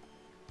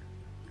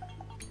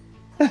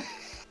 That's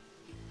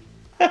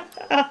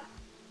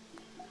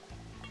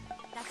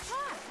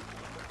hard.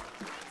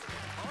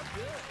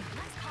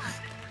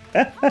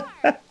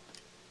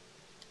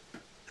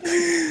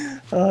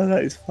 Oh,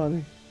 that is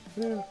funny.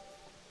 Yeah.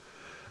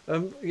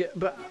 Yeah,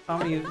 but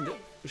I mean,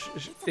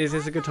 is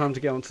this a good time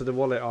to get onto the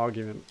wallet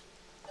argument?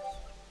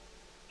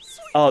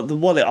 Oh, the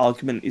wallet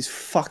argument is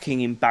fucking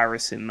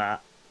embarrassing,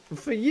 Matt.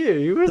 For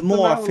you, The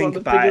more I think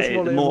about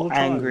it, the more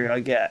angry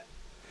I get.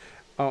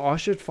 Oh, I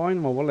should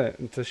find my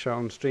wallet to show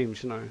on stream,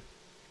 shouldn't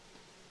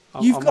I?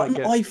 You've got an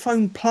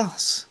iPhone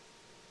Plus.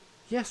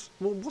 Yes.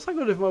 Well, what's that got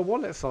to do with my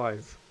wallet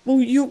size?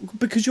 Well,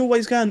 because you're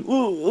always going,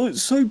 oh,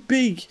 it's so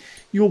big,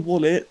 your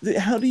wallet.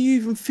 How do you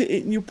even fit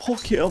it in your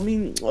pocket? I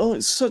mean, oh,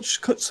 it's so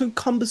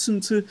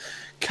cumbersome to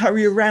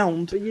carry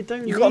around. But you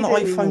don't You've need got an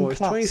it iPhone anymore. It's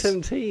Plus.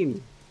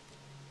 2017.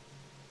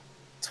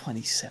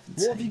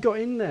 2017. What have you got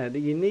in there that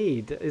you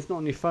need? It's not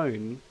on your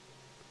phone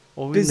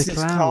or Business in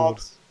the cloud.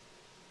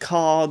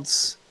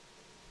 cards.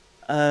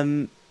 I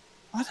don't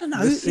know.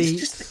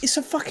 Receipts. It's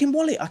a fucking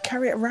wallet. I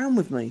carry it around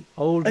with me.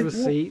 Old Like,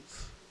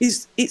 receipts.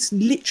 It's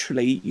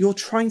literally you're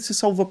trying to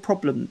solve a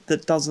problem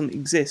that doesn't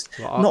exist.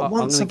 Well, Not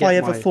once have I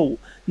ever thought.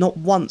 Not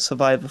once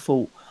have I ever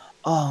thought.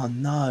 Oh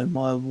no,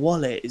 my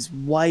wallet is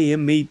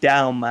weighing me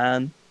down,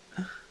 man.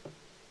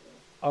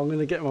 I'm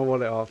gonna get my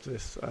wallet after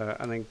this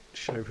and then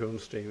show people on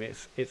stream.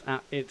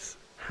 It's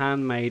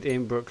handmade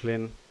in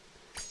Brooklyn.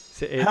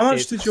 How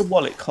much did your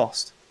wallet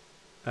cost?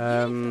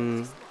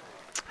 Well,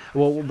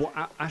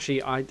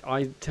 actually,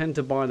 I tend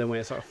to buy them when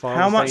it's like file.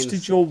 How much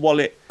did your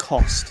wallet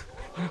cost?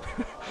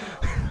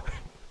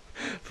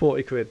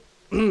 40 quid.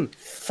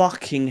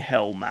 Fucking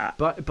hell, Matt.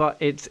 But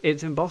it's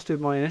embossed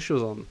with my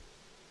initials on.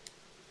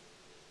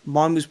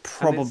 Mine was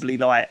probably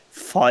like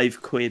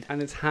 £5.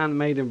 And it's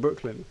handmade in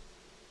Brooklyn.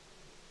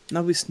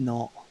 No, it's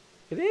not.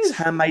 It is. It's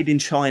handmade in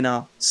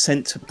China,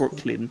 sent to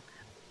Brooklyn,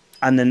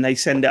 and then they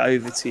send it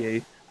over to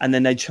you, and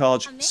then they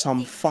charge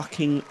some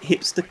fucking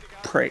hipster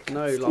prick.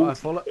 No,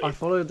 like I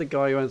followed the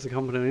guy who owns the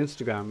company on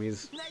Instagram.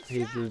 He's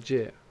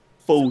legit.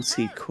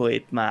 40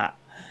 quid, Matt.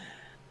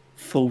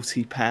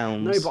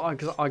 £40. No, but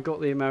because I got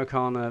the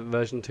Americana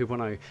version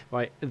 2.0.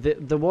 Right,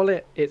 the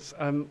wallet it's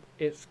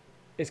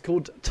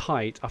called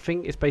Tight. I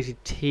think it's basically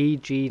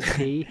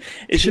TGT.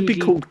 It should be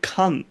called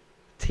Cunt.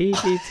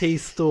 TGT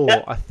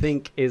Store, I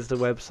think, is the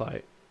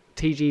website.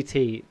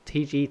 TGT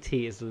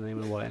is the name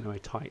of the wallet. Anyway,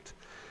 Tight.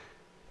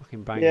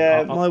 Fucking bang.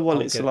 Yeah, my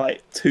wallets are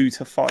like £2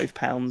 to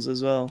 £5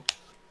 as well.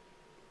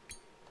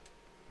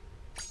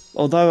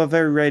 Although I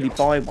very rarely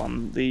buy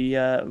one,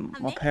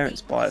 my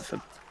parents buy it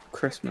for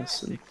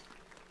Christmas. And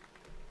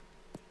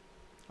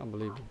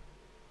unbelievable.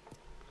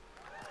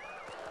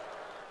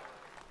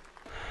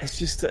 it's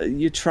just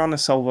you're trying to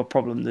solve a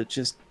problem that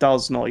just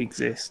does not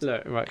exist.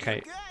 Look, right,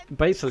 okay.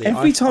 Basically,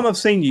 every time I've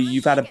seen you,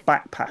 you've had a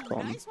backpack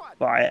on,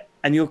 right?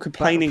 And you're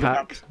complaining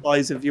about the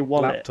size of your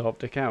wallet. Laptop,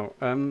 dick out.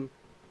 Well, no,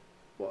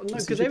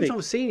 because every time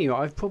I've seen you,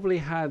 we've probably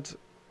been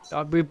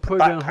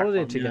on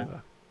holiday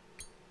together.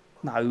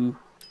 Yeah. No.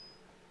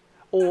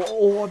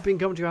 Or I've been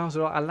coming to your house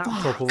with a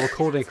laptop or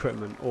recording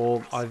equipment,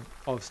 or I've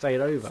stayed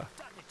over.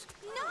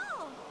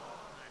 No.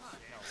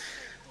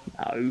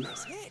 No.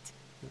 Nice hit.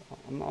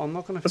 I'm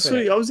not gonna I saw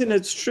fit. you, I was in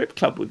a strip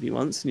club with you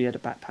once, and you had a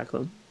backpack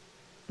on.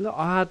 Look,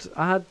 I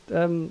had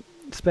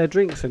spare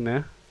drinks in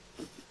there.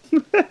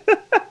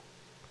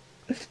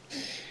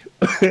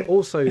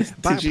 Also, Did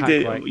backpack, you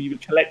do? right? You were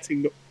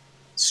collecting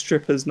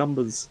strippers'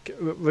 numbers.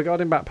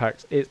 Regarding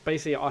backpacks, it's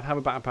basically I'd have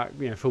a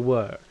backpack, for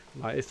work.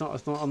 Like it's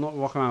not. I'm not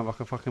walking around with like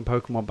a fucking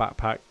Pokemon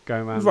backpack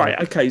going around. Right.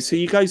 like- Okay. So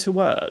you go to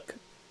work,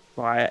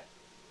 right?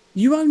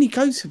 You only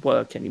go to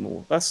work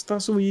anymore. That's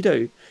all you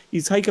do.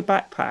 You take a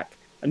backpack,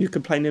 and you're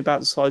complaining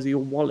about the size of your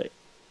wallet.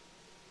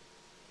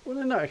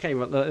 Well, no, okay,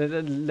 but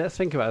let's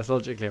think about this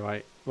logically,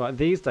 right? Right,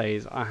 these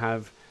days I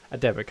have a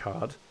debit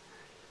card,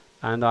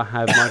 and I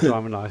have my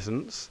driving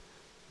license.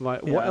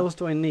 Right, what Yeah. else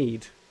do I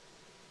need?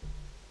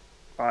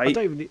 I Right.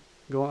 don't even need,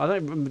 go on. I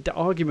don't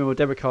argue with my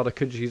debit card. I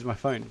could just use my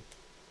phone.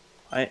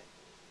 Right.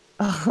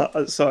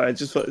 Sorry, I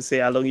just wanted to see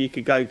how long you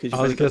could go because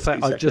I was going to say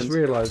I just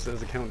realised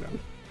there's a countdown.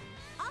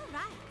 All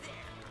right.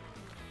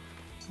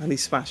 And he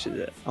smashes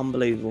it.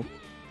 Unbelievable.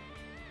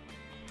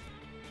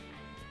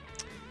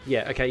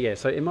 Yeah, okay, yeah.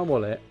 So in my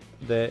wallet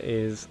there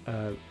is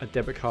a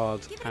debit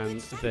card and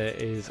there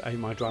is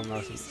my driving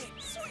license.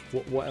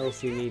 What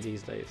else do you need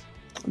these days?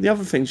 The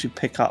other things you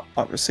pick up,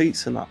 like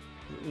receipts and that.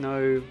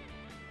 No,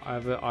 I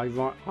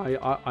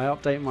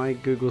update my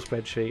Google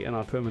spreadsheet and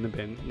I put them in the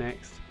bin.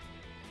 Next.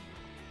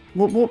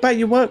 What about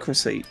your work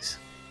receipts?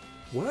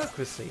 Work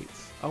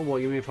receipts? Oh,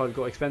 what, you mean if I've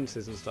got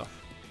expenses and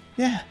stuff?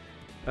 Yeah.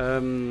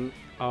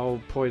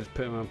 I'll probably just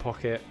put them in my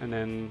pocket and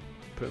then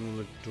put them on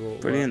the drawer.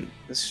 Brilliant.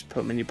 Let's just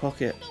put them in your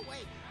pocket.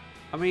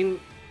 I mean,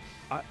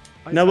 I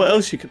Know what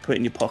else you could put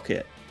in your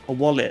pocket? A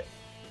wallet.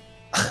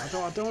 I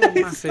don't want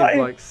a massive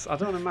like- I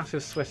don't want a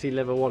massive sweaty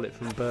leather wallet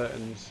from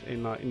Burton's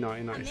in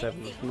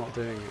 1997. I'm not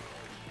doing it.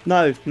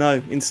 No.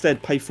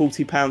 Instead, pay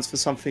 £40 for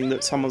something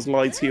that someone's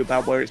lied to you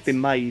about where it's been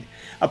made.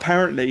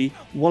 Apparently,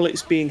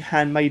 wallets being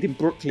handmade in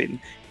Brooklyn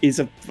is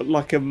an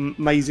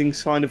amazing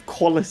sign of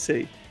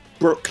quality.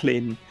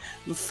 Brooklyn.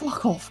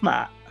 Fuck off,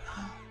 Matt.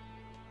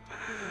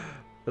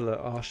 But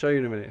look, I'll show you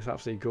in a minute. It's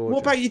absolutely gorgeous.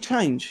 What about your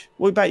change?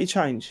 What about your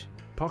change?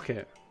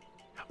 Pocket?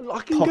 I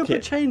can go put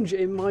Pocket. change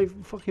in my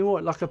fucking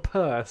wallet like a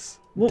purse.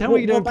 What, Tell me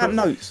what, you what don't about put-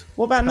 notes?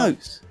 What about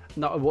notes?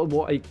 No,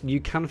 what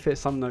you can fit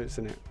some notes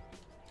in it.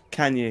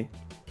 Can you?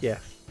 Yeah.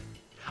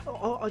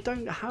 Oh, I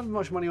don't have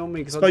much money on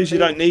me because Suppose you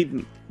don't need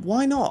them.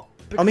 Why not?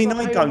 I mean,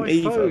 I don't my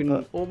either. phone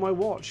But or my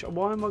watch.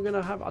 Why am I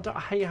gonna have? I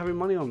hate having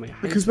money on me. I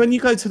hate- because when you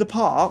go to the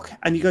park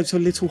and you go to a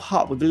little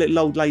hut with a little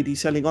old lady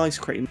selling ice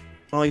cream,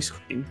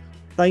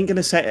 they ain't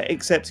gonna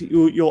accept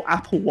your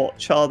Apple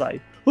Watch, are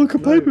they? I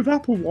can pay No. with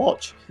Apple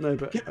Watch. no,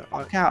 but Get the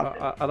fuck out.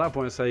 at that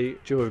point, I say,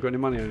 "Joe, have you got any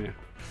money on you?"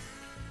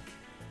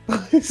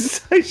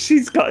 So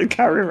she's got to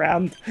carry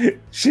around.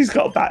 She's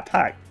got a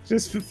backpack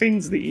just for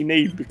things that you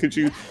need because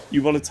you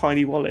want a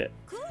tiny wallet.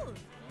 Cool.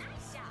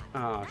 Shot.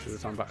 Ah, I should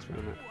have done backspin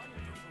on it.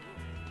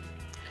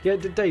 Yeah,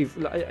 Dave,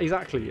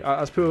 exactly.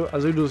 As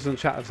Oodles in the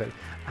chat have said,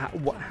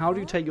 how do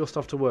you take your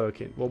stuff to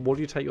work in? What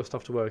do you take your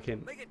stuff to work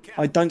in?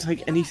 I don't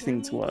take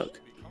anything to work.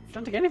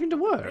 Don't take anything to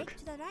work. Break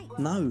to the right.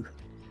 No.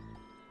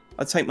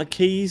 I take my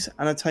keys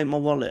and I take my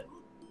wallet.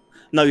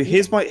 No,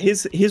 here's what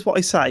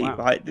I say. Wow.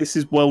 Right, this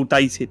is well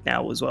dated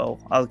now as well.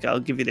 I'll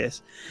give you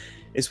this.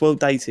 It's well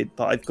dated,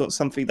 but I've got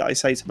something that I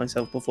say to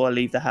myself before I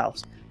leave the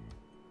house.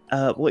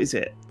 What is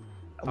it?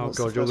 Oh What's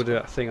the god, you're first gonna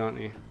do that thing,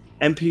 aren't you?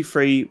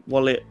 MP3,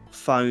 wallet,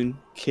 phone,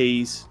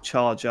 keys,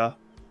 charger,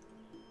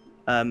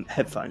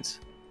 headphones.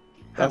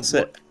 That's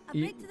it. A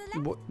break to the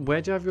left.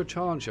 Where do you have your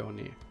charger on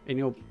you? In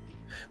your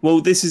Well,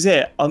 this is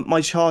it.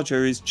 My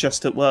charger is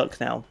just at work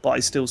now, but I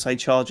still say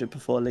charger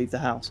before I leave the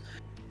house.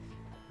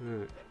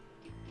 Right.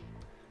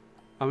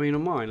 I mean,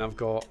 on mine, I've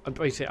got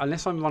basically,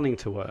 unless I'm running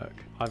to work,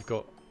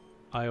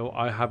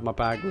 I have my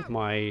bag with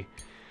my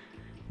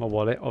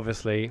wallet,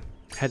 obviously,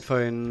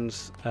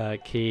 headphones,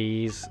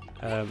 keys,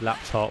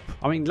 laptop.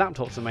 I mean,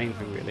 laptop's the main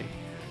thing, really.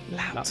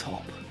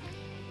 Laptop.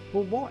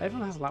 Well, what?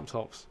 Everyone has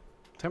laptops.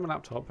 Take my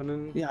laptop and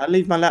then. Yeah, I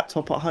leave my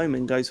laptop at home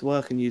and go to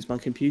work and use my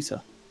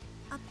computer.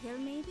 Up here,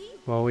 maybe.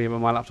 Well, yeah, but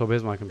my laptop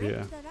is my Break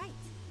computer. to the right.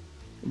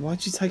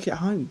 Why'd you take it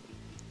home?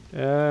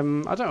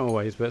 I don't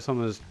always, but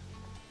sometimes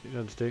you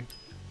just do.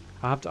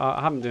 I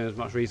haven't done as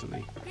much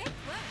recently. Great work.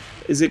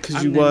 Is it because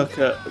And you then- work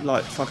at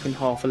like fucking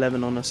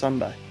 11:30 on a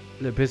Sunday?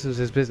 The business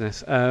is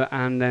business.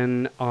 And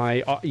then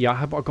I've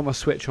got my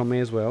Switch on me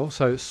as well.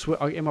 So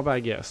in my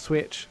bag, yeah,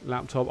 Switch,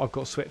 laptop. I've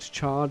got Switch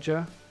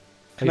charger.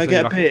 Can I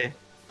get a beer?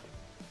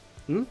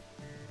 Hmm?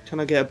 Can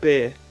I get a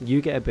beer?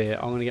 You get a beer.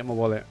 I'm gonna get my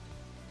wallet.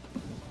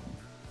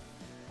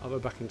 I'll go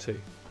back in 2.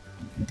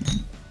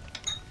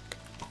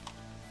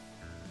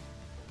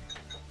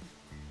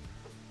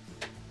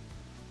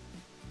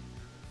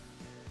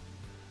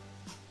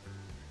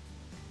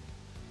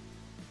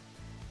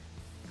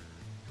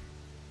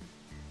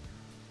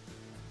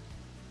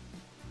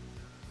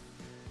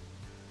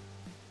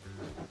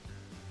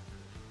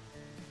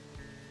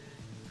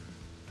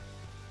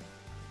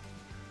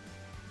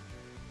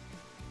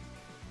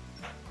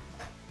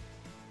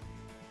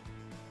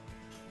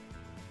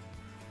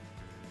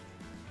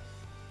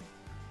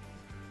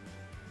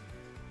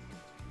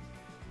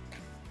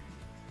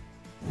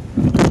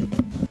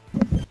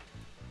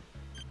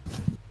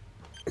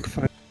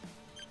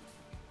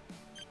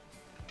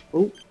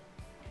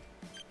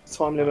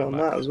 time limit on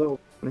that as well.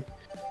 Ooh,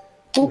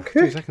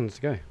 Okay. 2 seconds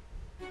to go.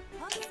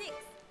 Hole 6.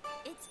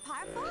 It's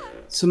par 4.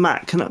 So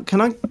Matt,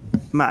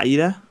 Matt, are you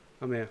there?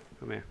 I'm here.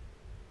 I'm here.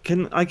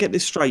 Can I get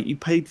this straight? You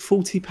paid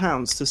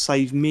 £40 to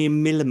save mere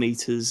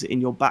millimeters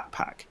in your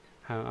backpack.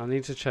 I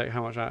need to check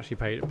how much I actually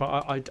paid,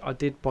 but I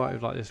did buy it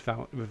with like this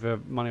with a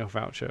money off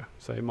voucher,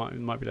 so it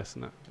might be less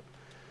than that.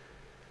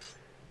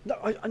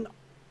 No,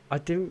 I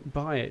didn't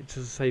buy it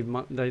to save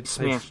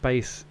save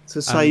space.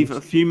 To save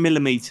a few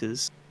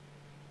millimeters.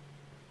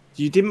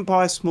 You didn't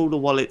buy a smaller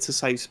wallet to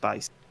save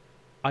space.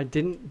 I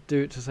didn't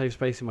do it to save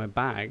space in my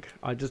bag.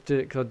 I just did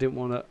it because I didn't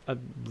want a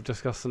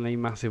disgustingly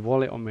massive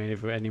wallet on me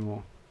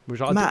anymore.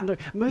 Which I Matt, didn't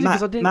know. Mostly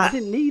because I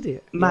didn't need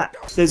it. Matt,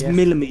 there's Yes.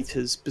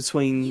 millimeters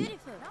between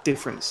Beautiful.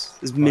 difference.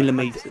 There's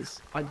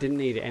millimeters. I didn't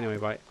need it anyway,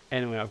 right?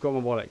 Anyway, I've got my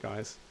wallet,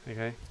 guys.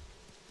 Okay.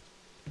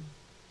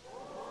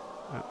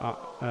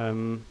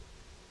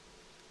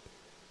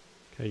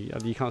 Okay,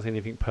 you can't see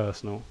anything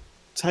personal.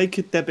 Take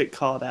a debit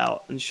card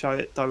out and show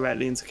it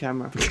directly into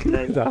camera.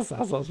 That's what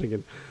I was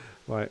thinking.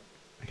 Right.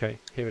 Okay,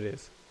 here it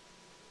is.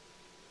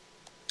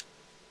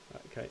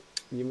 Okay,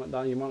 you might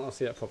not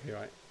see that properly,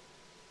 right?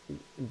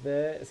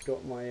 There, it's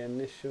got my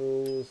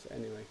initials.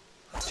 Anyway,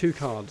 2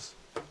 cards.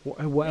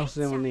 What else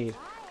does anyone need?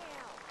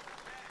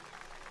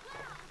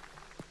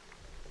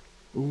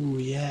 Oh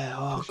yeah.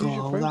 Oh Just use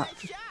god,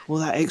 your all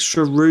that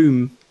extra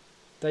room.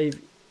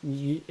 Dave,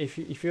 if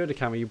you had a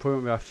camera, you probably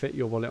won't be able to fit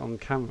your wallet on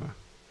camera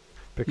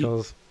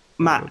because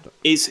Matt, What?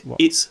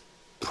 it's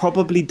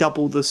probably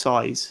double the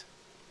size.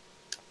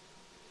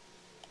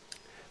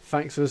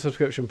 Thanks for the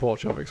subscription,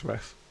 Port Shop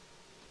Express.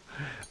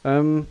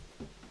 Look,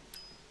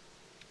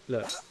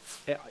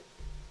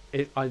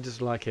 I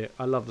just like it.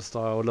 I love the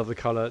style. I love the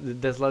colour.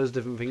 There's loads of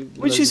different things.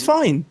 Which is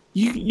fine.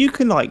 You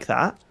can like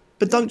that,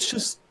 but don't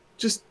just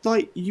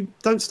like you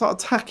don't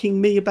start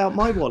attacking me about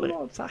my I'm wallet.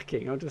 not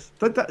attacking. I just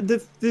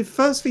The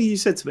first thing you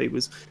said to me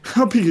was,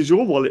 "How big is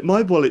your wallet?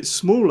 My wallet's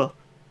smaller."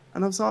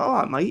 And I was like, "All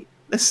right, mate.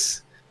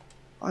 Let's."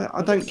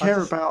 I don't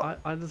care about.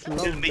 I just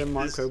love the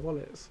millimeters. micro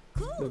wallets.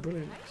 They're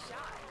brilliant.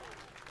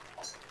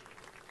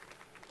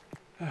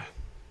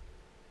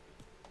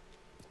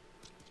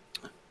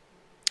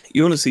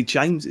 You want to see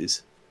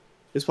James's?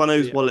 It's one of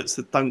those Yeah. wallets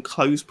that don't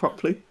close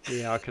properly.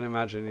 Yeah, I can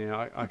imagine.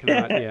 Yeah, I can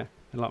imagine. Yeah,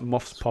 and like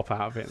moths pop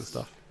out of it and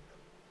stuff.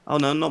 Oh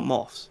no, not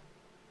moths.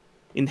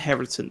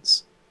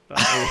 Inheritance.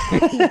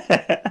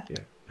 Yeah.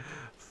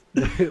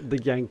 The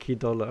Yankee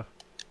dollar.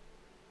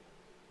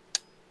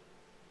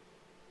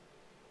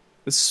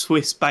 The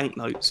Swiss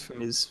banknotes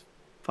from his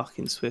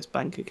fucking Swiss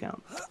bank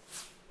account.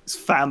 His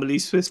family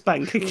Swiss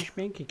bank account.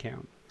 Bank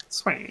account.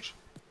 Swash.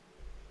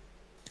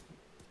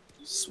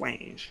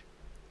 Swash.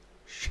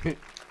 Shit.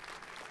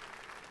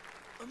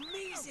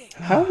 Amazing.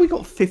 How have we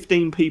got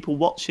 15 people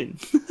watching?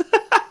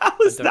 How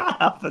does that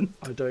happen?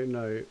 I don't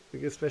know,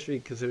 especially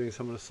considering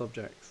some of the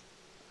subjects.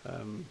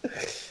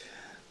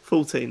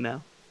 14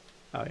 now.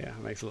 Oh yeah, it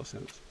makes a lot of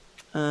sense.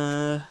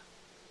 I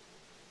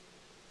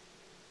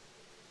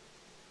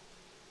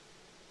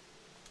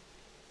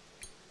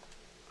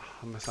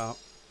mess up.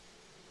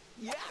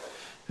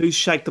 Who's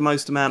shagged the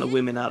most amount of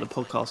women out of the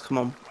podcast? Come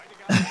on.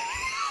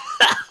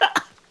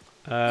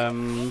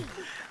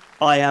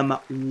 I am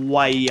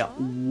way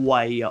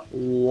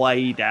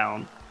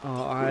down.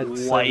 Oh, I had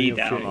so Way many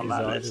down on opportunities.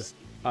 that I list.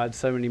 I had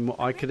so many more.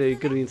 I could have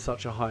been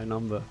such a high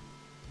number,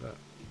 but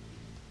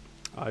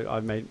I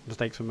made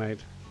mistakes were made.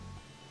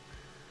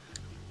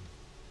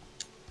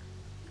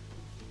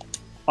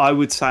 I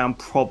would say I'm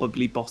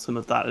probably bottom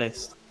of that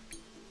list.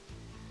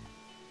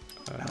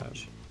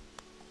 Ouch.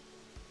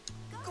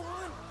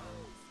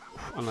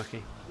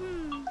 Unlucky.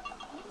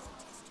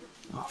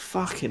 Oh,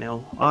 fucking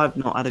hell. I've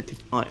not had a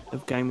good night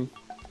of gaming.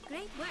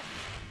 Great work.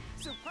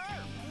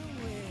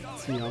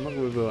 Yeah, I'm not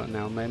going to do that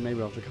now.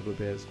 Maybe after a couple of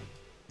beers.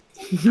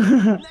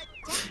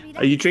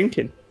 Are you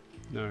drinking?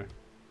 No,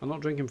 I'm not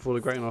drinking before the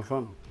Great Enough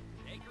Fun.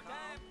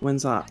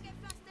 When's that?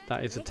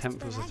 That is the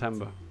 10th of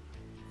September.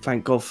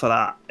 Thank God for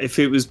that. If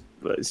it was,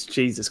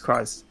 Jesus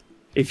Christ.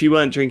 If you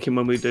weren't drinking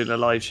when we do the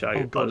live show,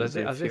 Oh God, I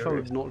as if I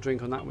would not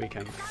drink on that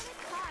weekend.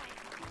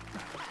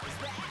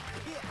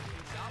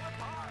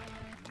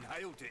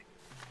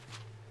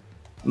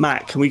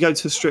 Matt, can we go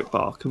to a strip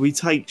bar? Can we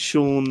take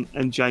Sean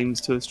and James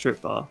to a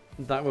strip bar?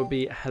 That would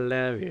be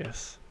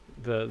hilarious,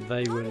 but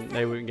they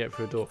wouldn't get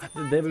through a door.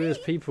 There is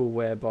people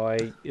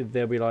whereby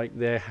they'll be like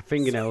their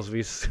fingernails will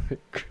be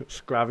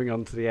scrabbing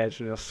onto the edge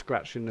and they're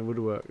scratching the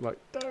woodwork. Like,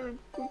 don't,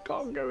 we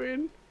can't go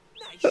in.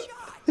 Nice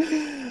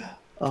shot.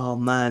 Oh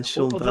man,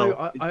 Sean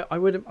Although Bell. I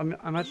would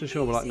imagine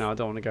Sean would be like, no, I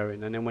don't want to go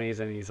in. And then when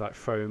he's in, he's like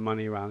throwing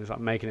money around. He's like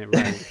making it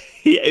rain.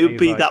 Yeah, it would He's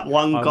be like, that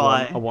one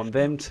guy. I want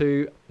them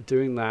to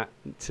doing that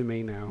to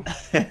me now.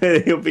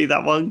 He'll be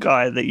that one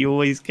guy that you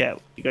always get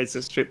when you go to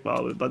a strip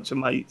bar with a bunch of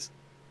mates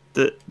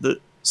that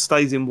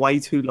stays in way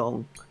too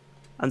long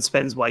and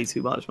spends way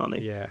too much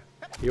money. Yeah,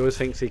 he always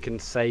thinks he can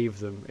save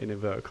them in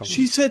inverted commas.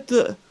 She said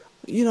that,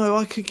 you know,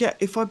 I could get,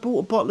 if I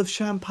bought a bottle of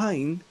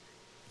champagne,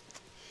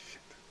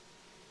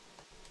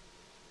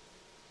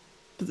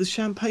 but the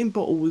champagne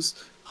bottle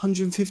was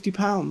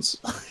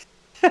 £150.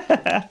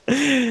 Yeah,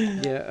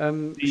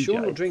 Sean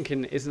DJ. not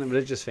drinking isn't a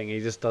religious thing. He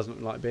just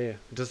doesn't like beer.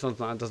 He just doesn't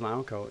like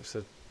alcohol. It's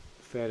a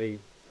fairly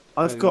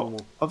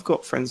normal. I've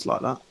got friends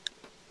like that.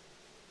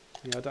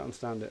 Yeah, I don't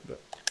understand it, but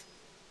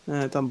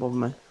Don't bother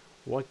me.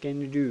 what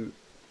can you do?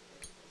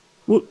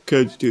 What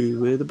could you do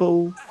with a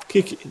ball?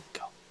 Kick it in the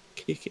goal.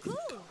 Kick it in the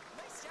goal.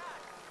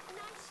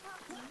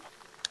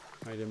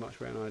 I did much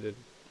better than I did.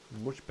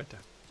 Much better.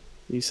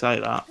 You say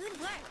that, Good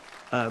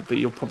work. but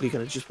you're probably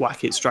going to just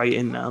whack it straight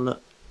in now.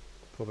 Look.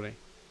 Probably.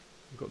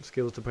 I've got the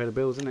skills to pay the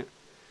bills, innit?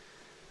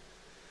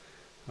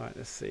 Right,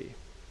 let's see.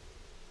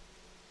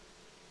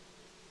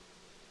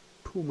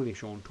 Too many,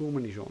 Sean. Too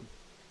many, Sean.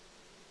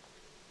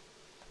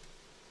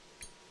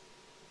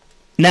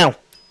 Now.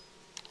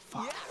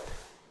 No,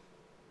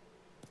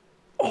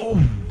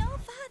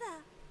 father.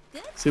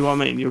 Good. See what I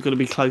mean? You're going to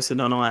be closer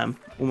than I am.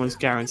 Almost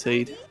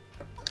guaranteed.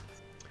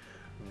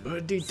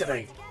 Birdie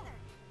today.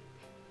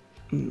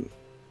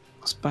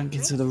 Let's bank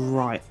it to the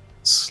right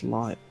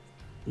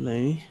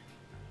slightly.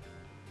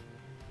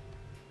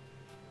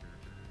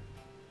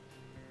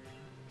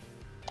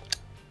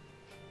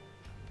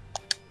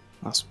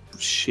 That's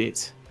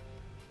shit.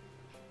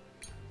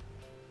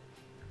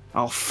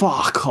 Oh,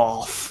 fuck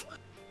off.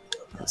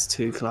 That's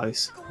too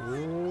close.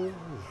 Ooh,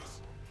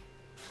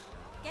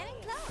 Getting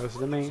close. closer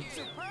to me.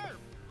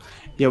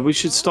 Yeah, we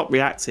should stop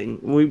reacting.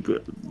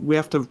 We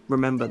have to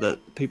remember that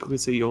people can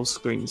see your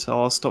screen,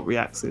 so I'll stop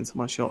reacting to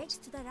my shots.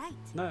 Right to the right.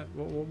 No,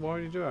 why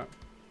do you do it?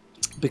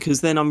 Because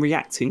then I'm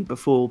reacting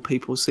before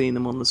people seeing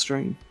them on the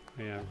stream.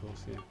 Yeah, of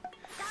course, yeah.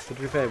 But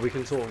to be fair, we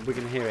can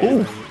hear it. Ooh.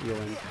 Anyway, your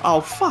end.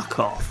 Oh, fuck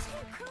off.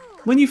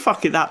 When you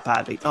fuck it that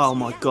badly, oh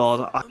my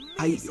god, I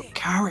hate your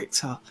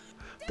character.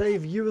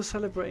 Dave, you were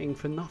celebrating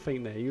for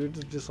nothing there. You were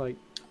just like,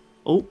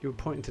 Oh, you were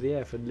pointing to the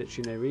air for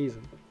literally no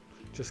reason,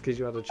 just because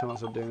you had a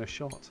chance of doing a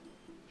shot.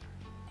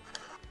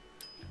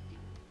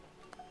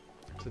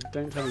 So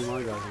don't tell me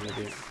my guy's an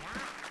idiot.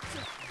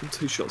 I'm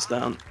 2 shots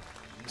down.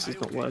 This is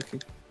not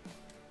working.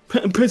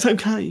 But it's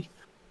okay.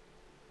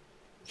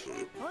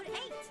 Or 8.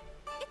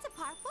 It's a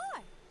par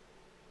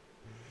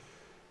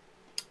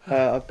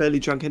 4. I've barely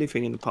drunk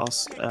anything in the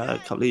past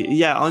couple of years.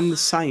 Yeah, I'm the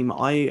same.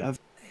 I have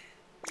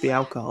the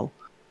alcohol.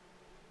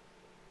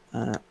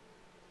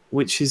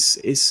 Which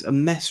is a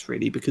mess,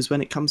 really, because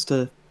when it comes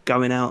to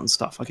going out and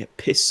stuff, I get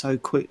pissed so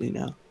quickly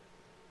now.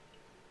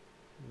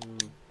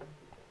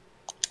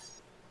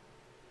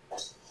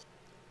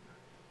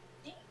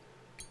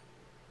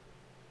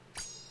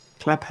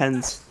 Clap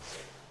hands.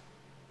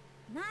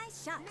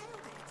 Nice shot.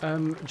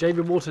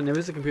 JB Walton, there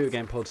is a computer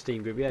game pod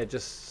Steam group. Yeah,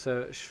 just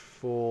search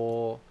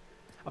for.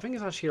 I think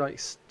it's actually like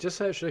just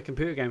search for a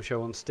computer game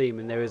show on Steam,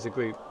 and there is a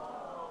group.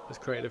 It was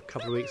created a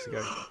couple of weeks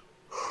ago.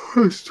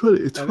 It's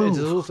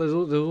 2012. There's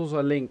also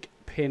a link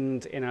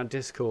pinned in our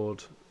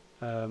Discord,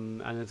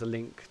 and there's a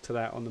link to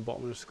that on the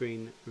bottom of the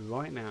screen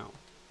right now.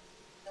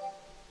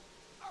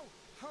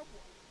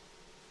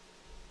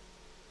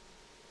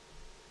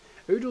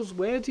 Oodles,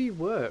 where do you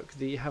work?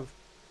 Do you have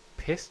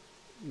piss?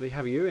 Do you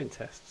have urine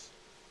tests?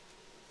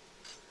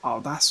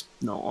 Oh, that's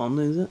not on,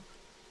 is it?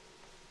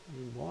 I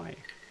mean, why?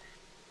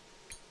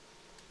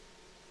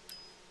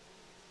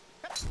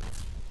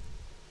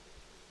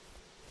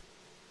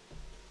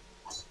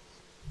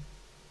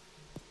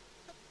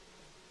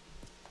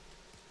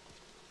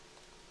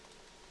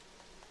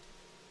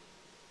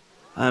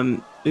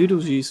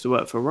 Oodles used to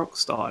work for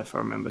Rockstar, if I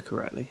remember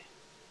correctly.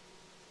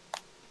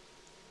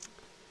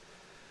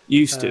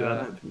 Used to, I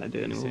don't think they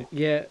do anymore.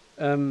 Yeah,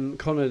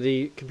 Connor,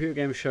 the computer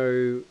game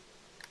show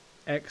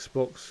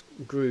Xbox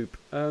group.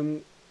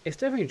 It's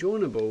definitely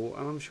joinable,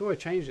 and I'm sure I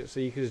changed it so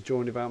you can just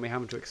join without me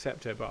having to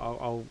accept it. But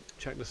I'll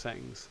check the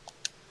settings.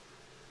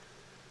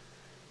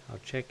 I'll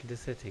check the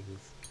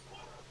settings.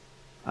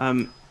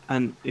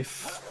 And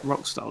if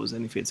Rockstar was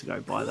anything to go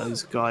by,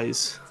 those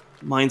guys,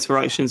 my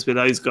interactions with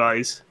those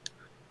guys,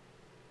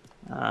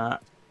 You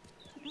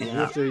yeah,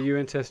 have to do a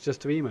urine test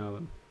just to email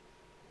them.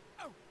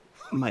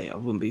 mate, I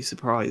wouldn't be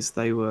surprised.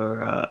 They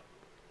were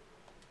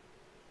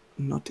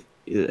not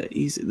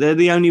easy. They're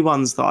the only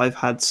ones that I've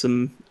had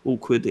some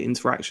awkward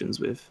interactions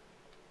with.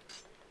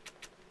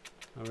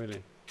 Oh,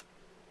 really?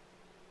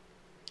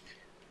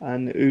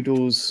 And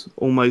Oodles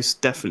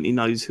almost definitely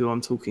knows who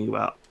I'm talking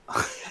about.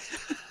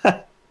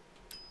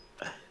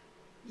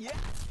 Yeah.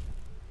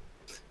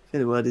 I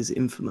think the word is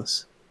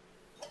infamous.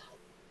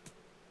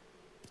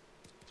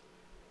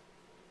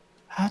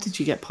 How did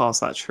you get past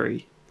that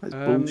tree? That's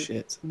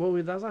bullshit. Well,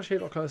 that's actually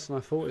a lot closer than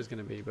I thought it was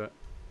going to be, but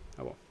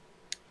oh well.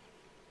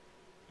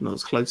 Not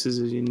as close as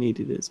you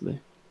needed it to be.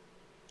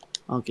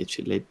 I'll get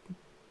you, lid.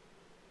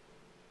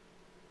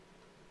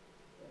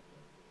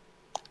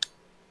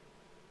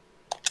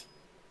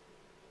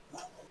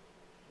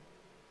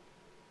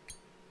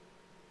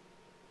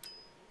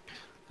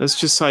 Let's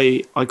just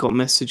say I got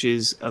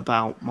messages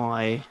about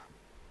my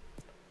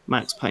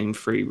Max Payne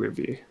 3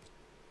 review.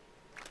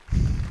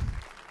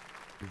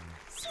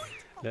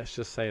 Let's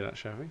just say that,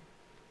 shall we?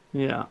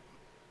 Yeah.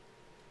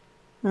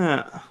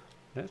 Yeah.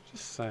 Let's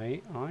just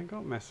say I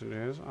got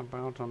messages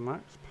about a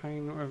Max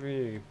Payne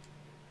review.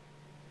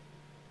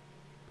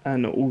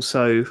 and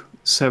also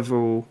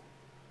several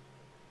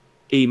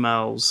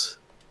emails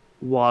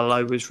while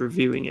I was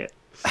reviewing it,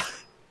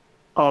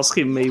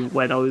 asking me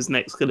when I was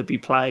next going to be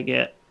playing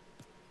it,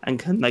 and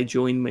can they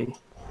join me?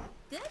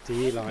 Good.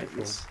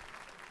 Delightful.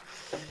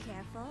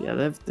 Careful.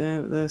 Yeah,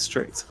 they're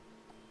strict.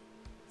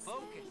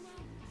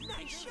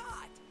 Nice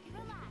shot.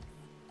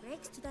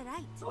 Brakes to the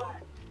right.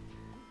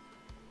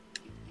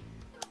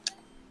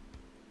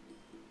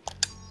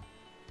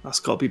 That's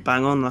got to be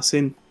bang on. That's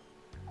in.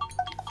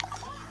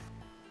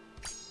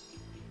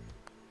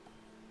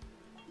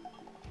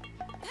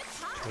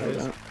 Take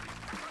that.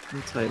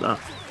 I'll take that. Well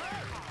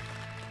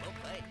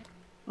played.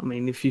 I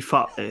mean, if you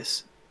fuck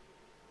this,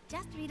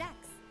 Just relax.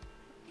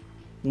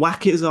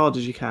 whack it as hard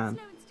as you can.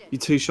 You're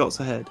 2 shots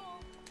ahead.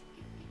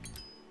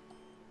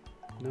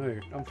 No,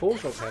 I'm 4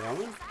 shots ahead,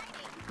 aren't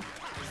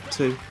I?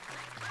 2.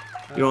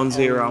 You're on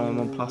 0, oh, I'm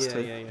on plus yeah,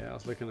 2. Yeah. I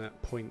was looking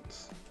at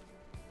points.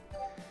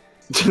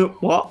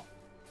 What?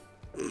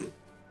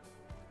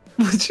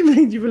 What do you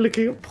mean you were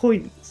looking at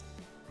points?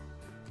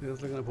 I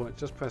was looking at points.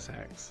 Just press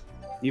X.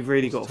 You've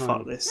really got What's to the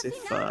fuck this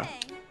if Good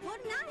night.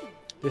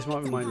 This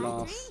might be my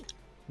last.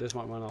 This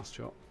might be my last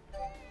shot.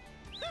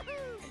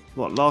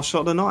 what, last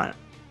shot of the night?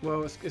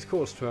 Well, it's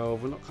quarter to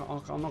 12.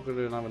 I'm not going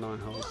to do another 9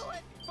 holes.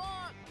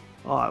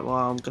 Alright, well,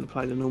 I'm going to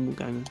play the normal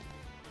game.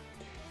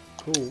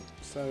 Cool.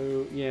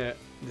 So yeah,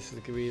 this is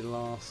going to be the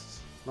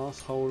last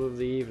hole of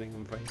the evening,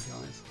 I'm afraid,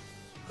 guys.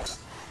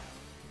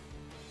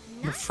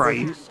 I'm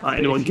afraid. Like,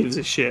 anyone gives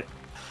a shit.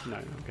 No,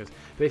 not good.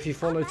 But if you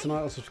follow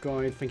tonight or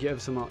subscribe, thank you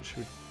ever so much.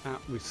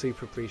 We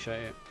super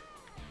appreciate it.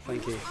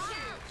 Thank you.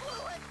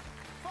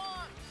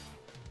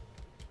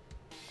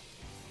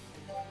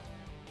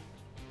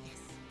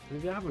 And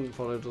if you haven't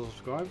followed or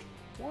subscribed,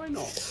 why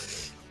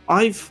not?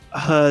 I've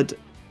heard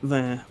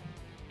there.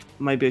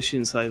 Maybe I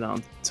shouldn't say that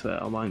on Twitter.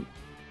 I won't.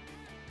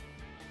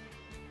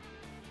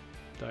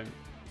 Don't.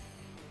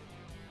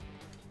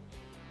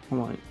 I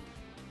won't.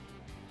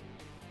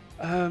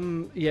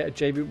 Yeah,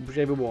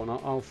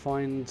 JB1. I'll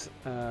find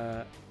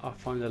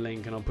the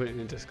link and I'll put it in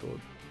the Discord.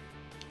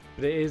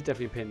 But it is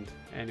definitely pinned.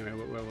 Anyway,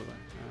 where was I?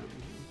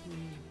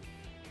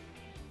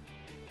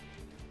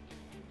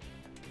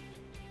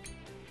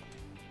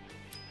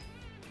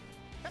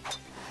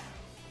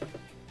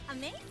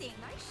 Amazing.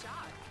 Nice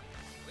shot.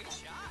 Quick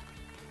shot.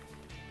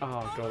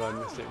 Oh god, I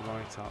missed it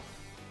right up.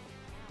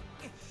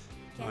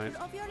 Right.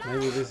 Careful of your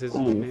Maybe life. this is.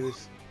 Ooh. Maybe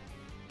this,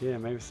 yeah,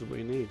 maybe this is what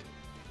you need.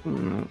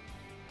 Mm.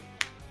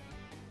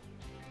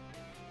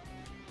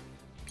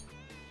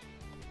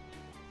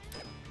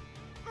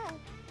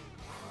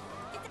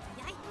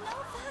 Yikes, no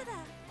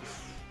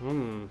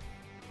further.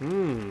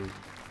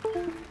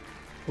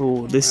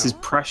 Oh, this is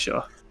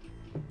pressure.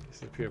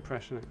 This is pure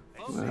pressure,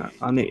 isn't it?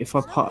 I need. If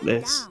I putt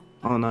this.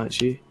 Oh no,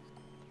 it's you.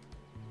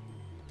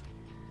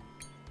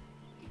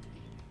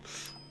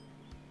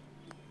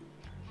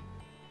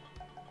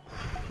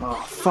 Oh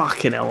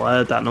fucking hell! I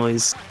heard that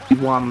noise. You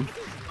won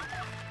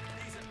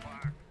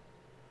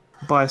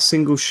by a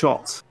single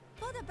shot.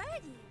 For the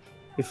birdie.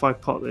 If I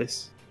pot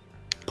this,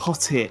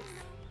 pot it.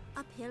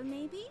 Uphill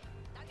maybe?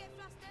 Don't get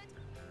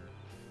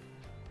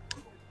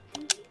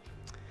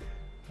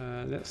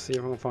flustered. Let's see if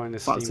I can find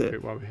this That's Steam it.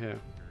 group while we're here.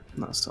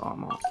 That's the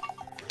arm up.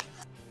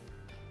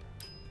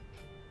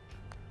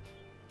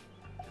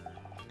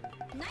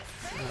 Nice.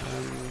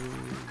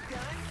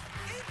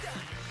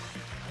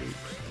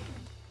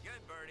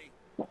 Good birdie.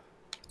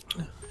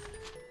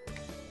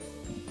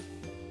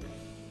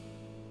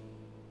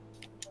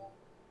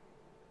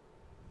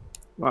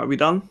 Right, are we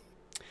done?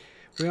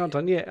 We are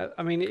done. Yeah,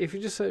 I mean, if you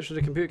just search for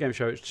the computer game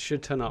show, it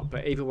should turn up.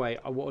 But either way,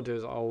 what I'll do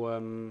is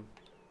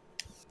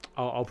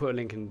I'll put a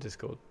link in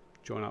Discord.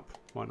 Join up.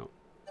 Why not?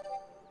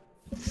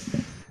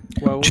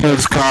 Well,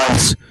 Cheers,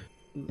 guys.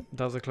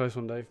 that was a close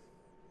one, Dave.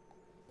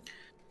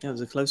 Yeah, it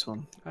was a close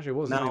one. Actually, it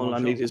was. Now all I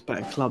need is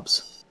better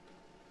clubs.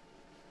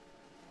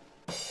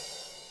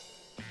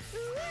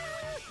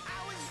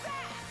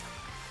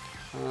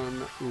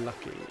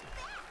 Unlucky.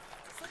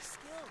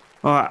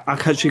 Alright, I'll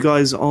catch you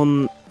guys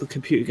on the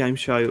computer game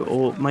show,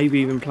 or maybe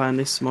even playing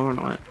this tomorrow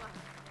night.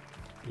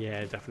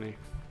 Yeah, definitely.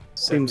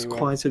 Seems Definitely will.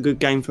 quite a good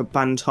game for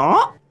Banter.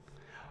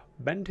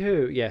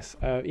 Bentu, yes.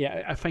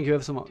 Thank you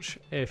ever so much.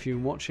 If you're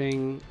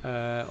watching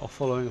or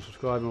following or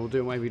subscribing or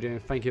doing whatever you're doing,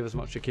 thank you ever so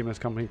much to Kimo's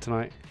company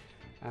tonight.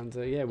 And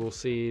yeah, we'll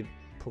see you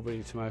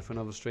probably tomorrow for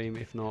another stream,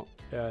 if not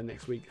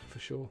next week for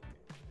sure.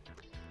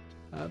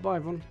 Bye,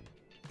 everyone.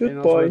 Any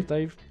last Goodbye. words,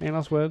 Dave? Any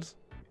last words?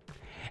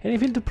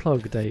 Anything to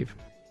plug, Dave?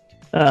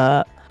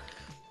 The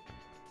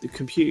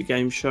computer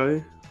game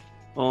show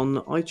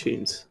on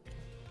iTunes.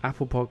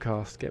 Apple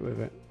Podcast, get with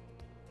it.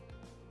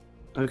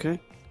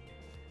 Okay,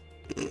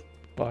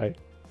 Bye.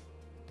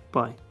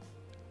 bye.